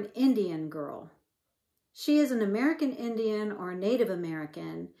call her an Indian girl. She is an American Indian or a Native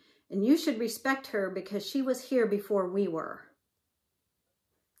American, and you should respect her because she was here before we were.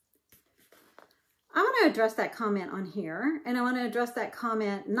 I want to address that comment on here, and I want to address that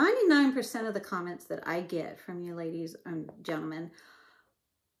comment. 99% of the comments that I get from you ladies and gentlemen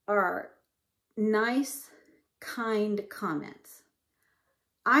are nice, kind comments.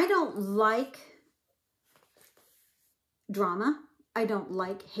 I don't like drama. I don't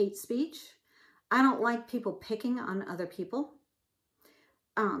like hate speech. I don't like people picking on other people.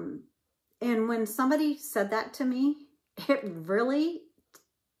 And when somebody said that to me, it really,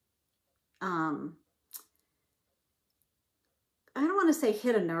 I don't want to say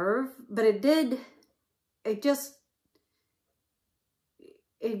hit a nerve, but it did, it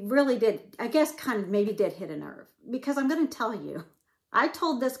really did, I guess kind of maybe did hit a nerve. Because I'm going to tell you, I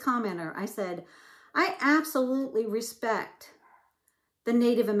told this commenter, I said, I absolutely respect the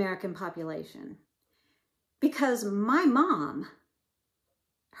Native American population. Because my mom,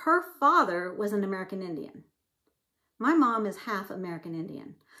 her father was an American Indian. My mom is half American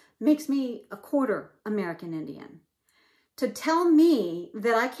Indian. Makes me a quarter American Indian. To tell me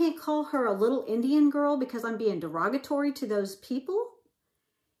that I can't call her a little Indian girl because I'm being derogatory to those people,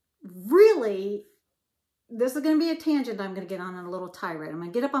 really, this is going to be a tangent I'm going to get on a little tirade. I'm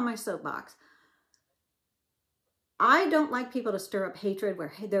going to get up on my soapbox. I don't like people to stir up hatred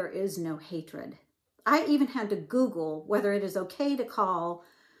where there is no hatred. I even had to Google whether it is okay to call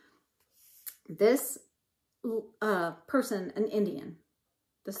this person an Indian.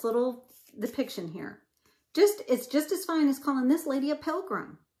 This little depiction here. It's just as fine as calling this lady a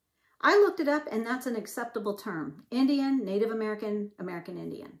pilgrim. I looked it up and that's an acceptable term. Indian, Native American, American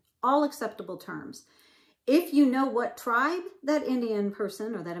Indian. All acceptable terms. If you know what tribe that Indian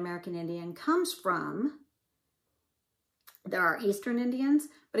person or that American Indian comes from, there are Eastern Indians,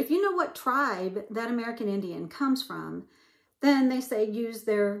 but if you know what tribe that American Indian comes from, then they say use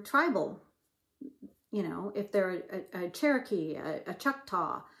their tribal, you know, if they're a Cherokee, a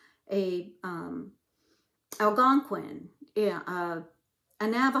Choctaw, a Algonquin, a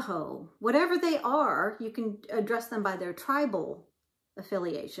Navajo, whatever they are, you can address them by their tribal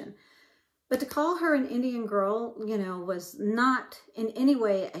affiliation. But to call her an Indian girl, you know, was not in any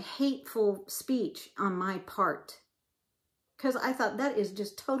way a hateful speech on my part. Because I thought that is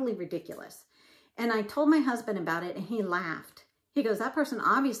just totally ridiculous. And I told my husband about it and he laughed. He goes, that person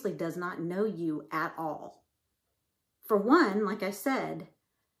obviously does not know you at all. For one, like I said,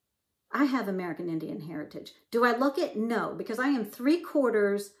 I have American Indian heritage. Do I look it? No, because I am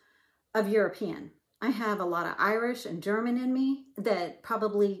 3/4 of European. I have a lot of Irish and German in me that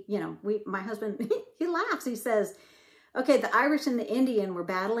probably, you know, my husband, he laughs. He says, okay, the Irish and the Indian were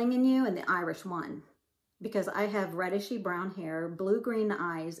battling in you and the Irish won. Because I have reddishy brown hair, blue-green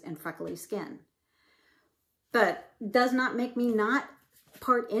eyes, and freckly skin. But does not make me not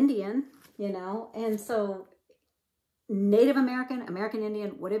part Indian, you know. And so Native American, American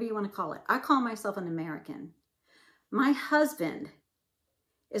Indian, whatever you want to call it. I call myself an American. My husband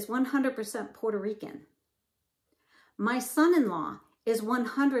is 100% Puerto Rican. My son-in-law is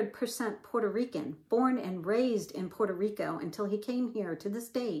 100% Puerto Rican, born and raised in Puerto Rico until he came here to the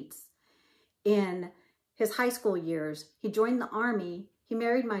States in his high school years. He joined the Army. He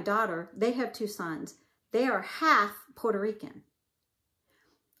married my daughter. They have 2 sons. They are half Puerto Rican.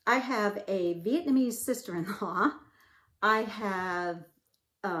 I have a Vietnamese sister-in-law. I have,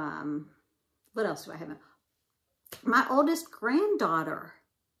 what else do I have? My oldest granddaughter,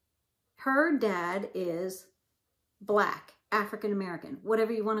 her dad is Black, African-American,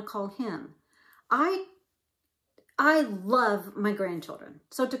 whatever you want to call him. I love my grandchildren.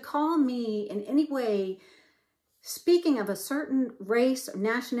 So to call me in any way, speaking of a certain race or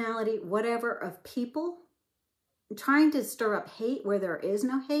nationality, whatever, of people, trying to stir up hate where there is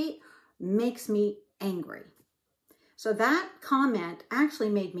no hate, makes me angry. So that comment actually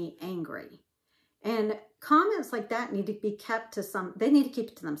made me angry. And comments like that need to be kept to they need to keep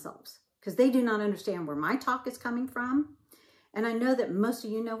it to themselves because they do not understand where my talk is coming from. And I know that most of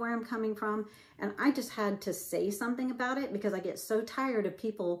you know where I'm coming from. And I just had to say something about it because I get so tired of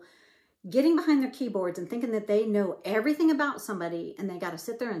people getting behind their keyboards and thinking that they know everything about somebody and they got to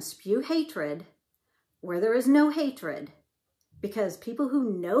sit there and spew hatred where there is no hatred, because people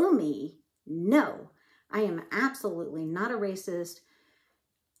who know me know I am absolutely not a racist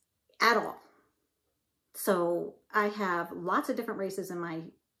at all. So I have lots of different races in my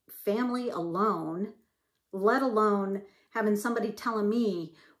family alone, let alone having somebody telling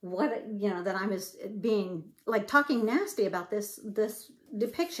me what, you know, that I'm as being like talking nasty about this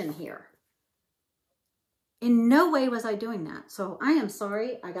depiction here. In no way was I doing that. So I am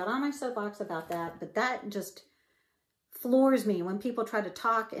sorry. I got on my soapbox about that, but that just floors me when people try to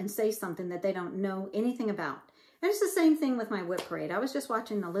talk and say something that they don't know anything about. And it's the same thing with my WIP parade. I was just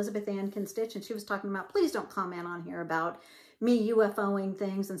watching Elizabeth Ann Kinstitch, and she was talking about, please don't comment on here about me UFOing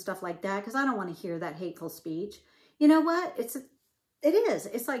things and stuff like that, because I don't want to hear that hateful speech. You know what? It is.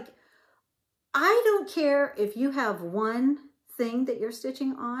 It's like, I don't care if you have one thing that you're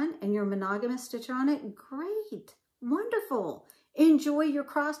stitching on and you're a monogamous stitcher on it. Great. Wonderful. Enjoy your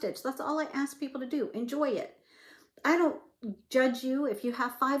cross stitch. That's all I ask people to do. Enjoy it. I don't judge you if you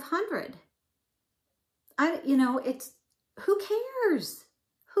have 500. You know, it's, who cares?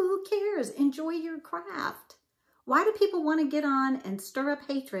 Who cares? Enjoy your craft. Why do people want to get on and stir up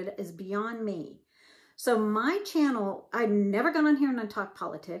hatred is beyond me. So my channel, I've never gone on here and talk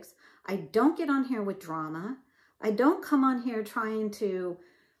politics. I don't get on here with drama. I don't come on here trying to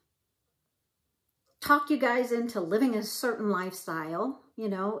talk you guys into living a certain lifestyle. You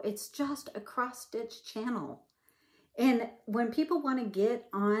know, it's just a cross-stitch channel. And when people want to get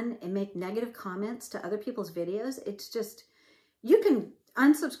on and make negative comments to other people's videos, it's just, you can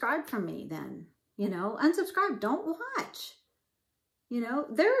unsubscribe from me then, you know, unsubscribe, don't watch. You know,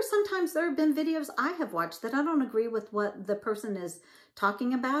 there have been videos I have watched that I don't agree with what the person is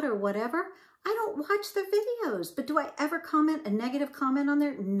talking about or whatever. I don't watch their videos, but do I ever comment a negative comment on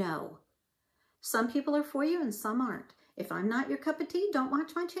there? No. Some people are for you and some aren't. If I'm not your cup of tea, don't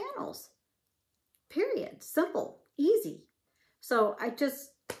watch my channels. Period. Simple. Easy. So I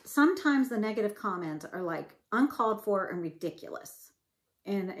just, sometimes the negative comments are like uncalled for and ridiculous.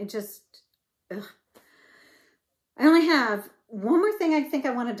 And it just, ugh. I only have one more thing I think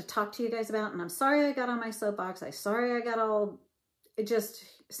I wanted to talk to you guys about, and I'm sorry I got on my soapbox. I'm sorry I got all, it just,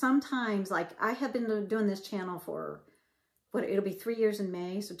 sometimes, like, I have been doing this channel for, what, it'll be 3 years in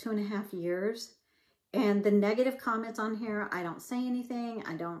May, so 2.5 years. And the negative comments on here, I don't say anything.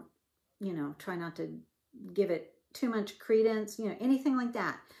 I don't, you know, try not to give it too much credence, you know, anything like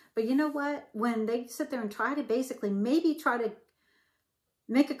that. But you know what? When they sit there and try to basically maybe try to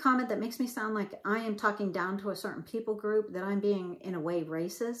make a comment that makes me sound like I am talking down to a certain people group, that I'm being, in a way,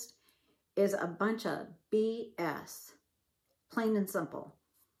 racist, is a bunch of BS. Plain and simple.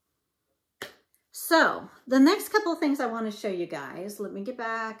 So, the next couple of things I want to show you guys, let me get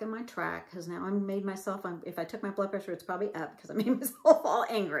back on my track, because now I've made myself, if I took my blood pressure, it's probably up, because I made myself all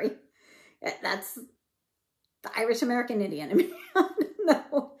angry. That's the Irish American Indian in me.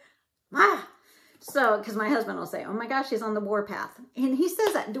 No. So, because my husband will say, oh my gosh, she's on the warpath. And he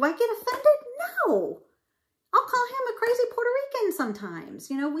says that. Do I get offended? No. I'll call him a crazy Puerto Rican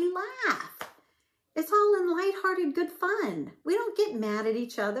sometimes. You know, we laugh. It's all in lighthearted, good fun. We don't get mad at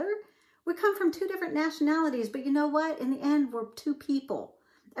each other. We come from two different nationalities, but you know what? In the end, we're two people.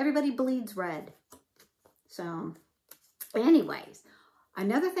 Everybody bleeds red. So, anyways,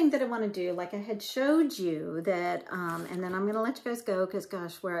 another thing that I want to do, like I had showed you that, and then I'm going to let you guys go because,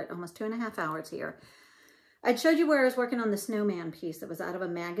 gosh, we're at almost 2.5 hours here. I'd showed you where I was working on the snowman piece that was out of a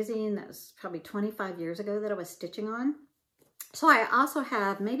magazine that was probably 25 years ago that I was stitching on. So I also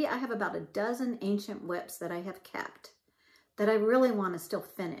have, maybe I have about a dozen ancient WIPs that I have kept that I really want to still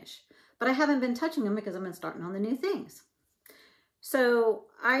finish. But I haven't been touching them because I've been starting on the new things. So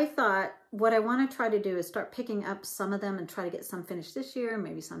I thought what I want to try to do is start picking up some of them and try to get some finished this year,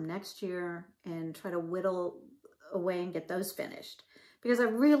 maybe some next year, and try to whittle away and get those finished. Because I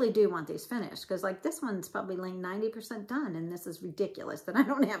really do want these finished. Because like this one's probably like 90% done, and this is ridiculous that I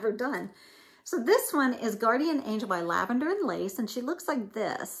don't have her done. So this one is Guardian Angel by Lavender and Lace, and she looks like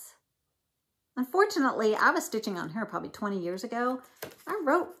this. Unfortunately, I was stitching on her probably 20 years ago. I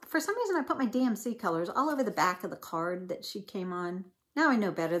wrote, for some reason, I put my DMC colors all over the back of the card that she came on. Now I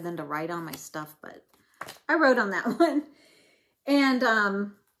know better than to write on my stuff, but I wrote on that one.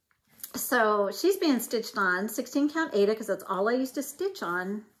 And so she's being stitched on 16 count Aida because that's all I used to stitch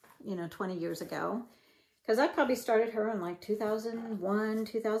on, you know, 20 years ago. Because I probably started her in like 2001,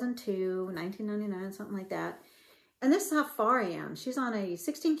 2002, 1999, something like that. And this is how far I am. She's on a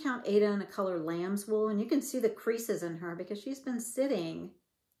 16 count Aida in a color lamb's wool. And you can see the creases in her because she's been sitting,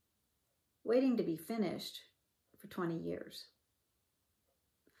 waiting to be finished for 20 years.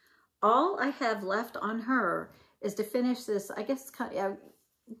 all I have left on her is to finish this, I guess it's kind of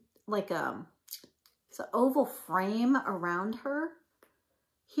like it's an oval frame around her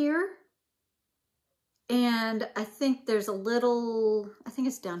here. And I think there's a little, I think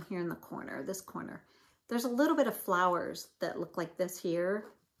it's down here in the corner, this corner. There's a little bit of flowers that look like this here,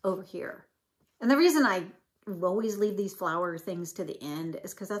 over here. And the reason I always leave these flower things to the end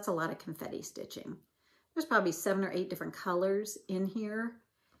is because that's a lot of confetti stitching. There's probably 7 or 8 different colors in here.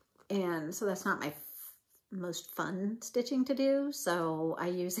 And so that's not my most fun stitching to do. So I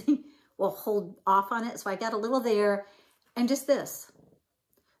usually will hold off on it. So I got a little there and just this.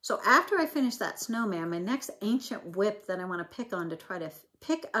 So after I finish that snowman, my next ancient WIP that I want to pick on to try to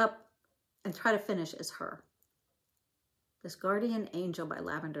pick up and try to finish is her. This Guardian Angel by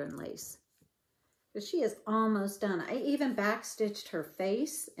Lavender and Lace. But she is almost done. I even backstitched her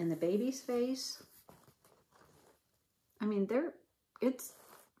face and the baby's face. I mean, it's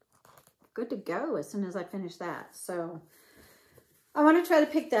good to go as soon as I finish that. So I want to try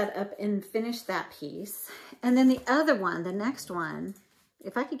to pick that up and finish that piece. And then the other one, the next one,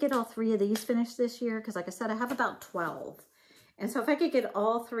 if I could get all 3 of these finished this year, because like I said, I have about 12. And so if I could get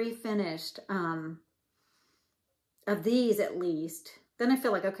all 3 finished of these at least, then I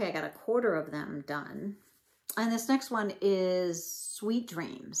feel like, okay, I got a quarter of them done. And this next one is Sweet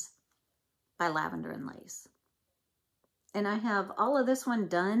Dreams by Lavender and Lace. And I have all of this one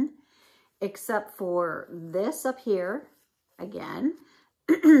done except for this up here again.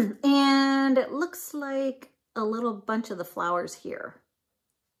 And it looks like a little bunch of the flowers here.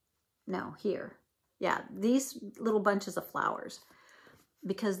 No, here. Yeah, these little bunches of flowers.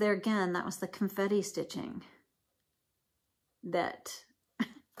 Because there again, that was the confetti stitching that...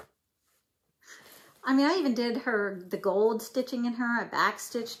 I mean, I even did the gold stitching in her. I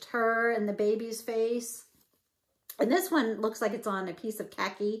backstitched her and the baby's face. And this one looks like it's on a piece of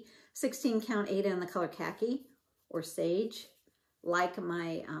khaki, 16 count 8 in the color khaki or sage, like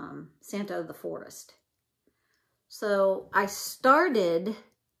my Santa of the Forest. So I started,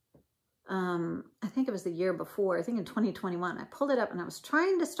 I think it was the year before, I think in 2021, I pulled it up and I was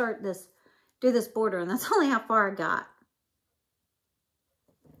trying to start this, do this border, and that's only how far I got.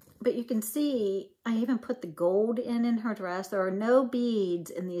 But you can see, I even put the gold in her dress. There are no beads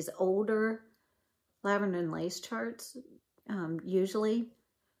in these older Lavender and Lace charts, usually.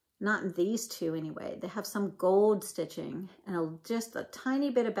 Not in these two anyway. They have some gold stitching and just a tiny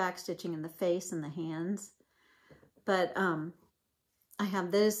bit of back stitching in the face and the hands. But I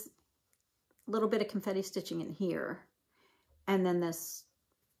have this little bit of confetti stitching in here. And then this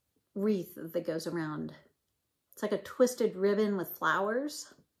wreath that goes around. It's like a twisted ribbon with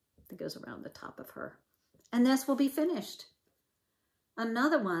flowers that goes around the top of her. And this will be finished.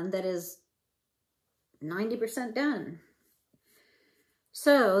 Another one that is 90% done.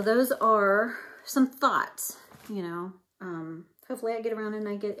 So those are some thoughts, you know. Hopefully I get around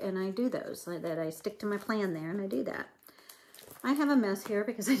and I do those, so that I stick to my plan there and I do that. I have a mess here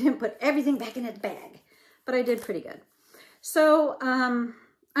because I didn't put everything back in its bag, but I did pretty good. So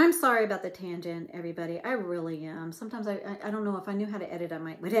I'm sorry about the tangent, everybody. I really am. Sometimes I don't know, if I knew how to edit, I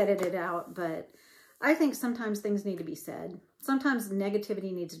would edit it out, but I think sometimes things need to be said. Sometimes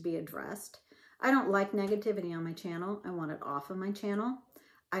negativity needs to be addressed. I don't like negativity on my channel. I want it off of my channel.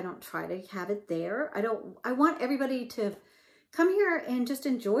 I don't try to have it there. I want everybody to come here and just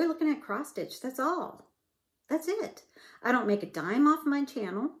enjoy looking at cross stitch. That's all. That's it. I don't make a dime off my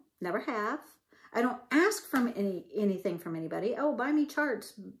channel. Never have. I don't ask from anything from anybody. Oh, buy me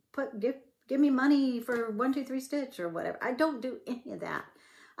charts. Give me money for 1, 2, 3 stitch or whatever. I don't do any of that.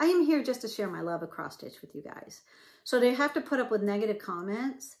 I am here just to share my love of cross stitch with you guys. So to have to put up with negative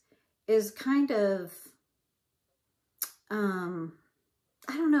comments is kind of, I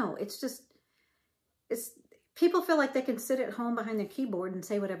don't know. People feel like they can sit at home behind their keyboard and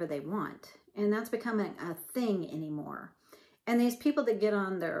say whatever they want. And that's becoming a thing anymore. And these people that get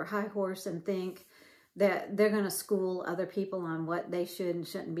on their high horse and think that they're going to school other people on what they should and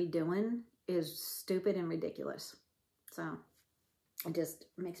shouldn't be doing is stupid and ridiculous. So it just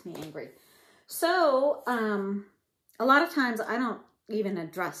makes me angry. So a lot of times I don't even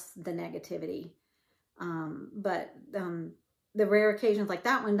address the negativity. But the rare occasions like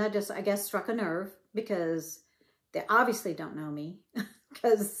that one, that just, I guess, struck a nerve because they obviously don't know me.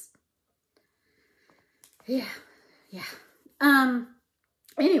 Because, yeah.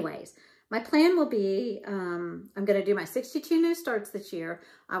 Anyways, my plan will be, I'm going to do my 62 new starts this year.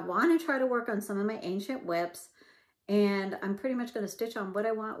 I want to try to work on some of my ancient WIPs. And I'm pretty much going to stitch on what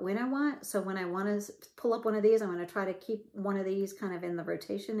I want, when I want. So when I want to pull up one of these, I'm going to try to keep one of these kind of in the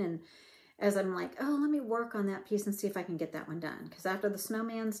rotation as I'm like, oh, let me work on that piece and see if I can get that one done. Because after the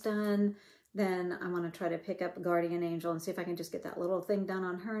snowman's done, then I want to try to pick up Guardian Angel and see if I can just get that little thing done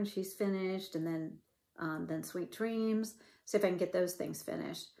on her and she's finished. And then Sweet Dreams, see if I can get those things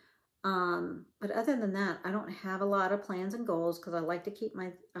finished. But other than that, I don't have a lot of plans and goals because I like to keep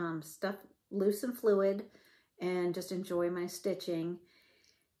my stuff loose and fluid and just enjoy my stitching.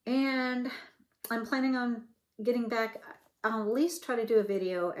 And I'm planning on getting back. I'll at least try to do a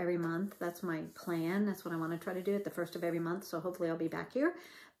video every month. That's my plan. That's what I want to try to do at the first of every month. So hopefully I'll be back here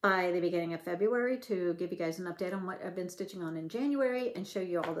by the beginning of February to give you guys an update on what I've been stitching on in January and show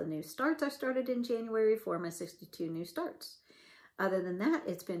you all the new starts I started in January for my 62 new starts. Other than that,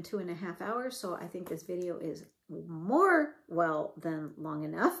 it's been 2.5 hours, so I think this video is more well than long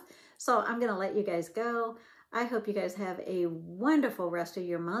enough. So I'm going to let you guys go. I hope you guys have a wonderful rest of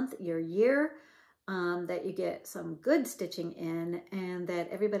your month, your year, that you get some good stitching in, and that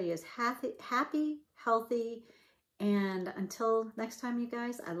everybody is happy, healthy, and until next time, you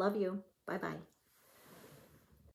guys, I love you. Bye-bye.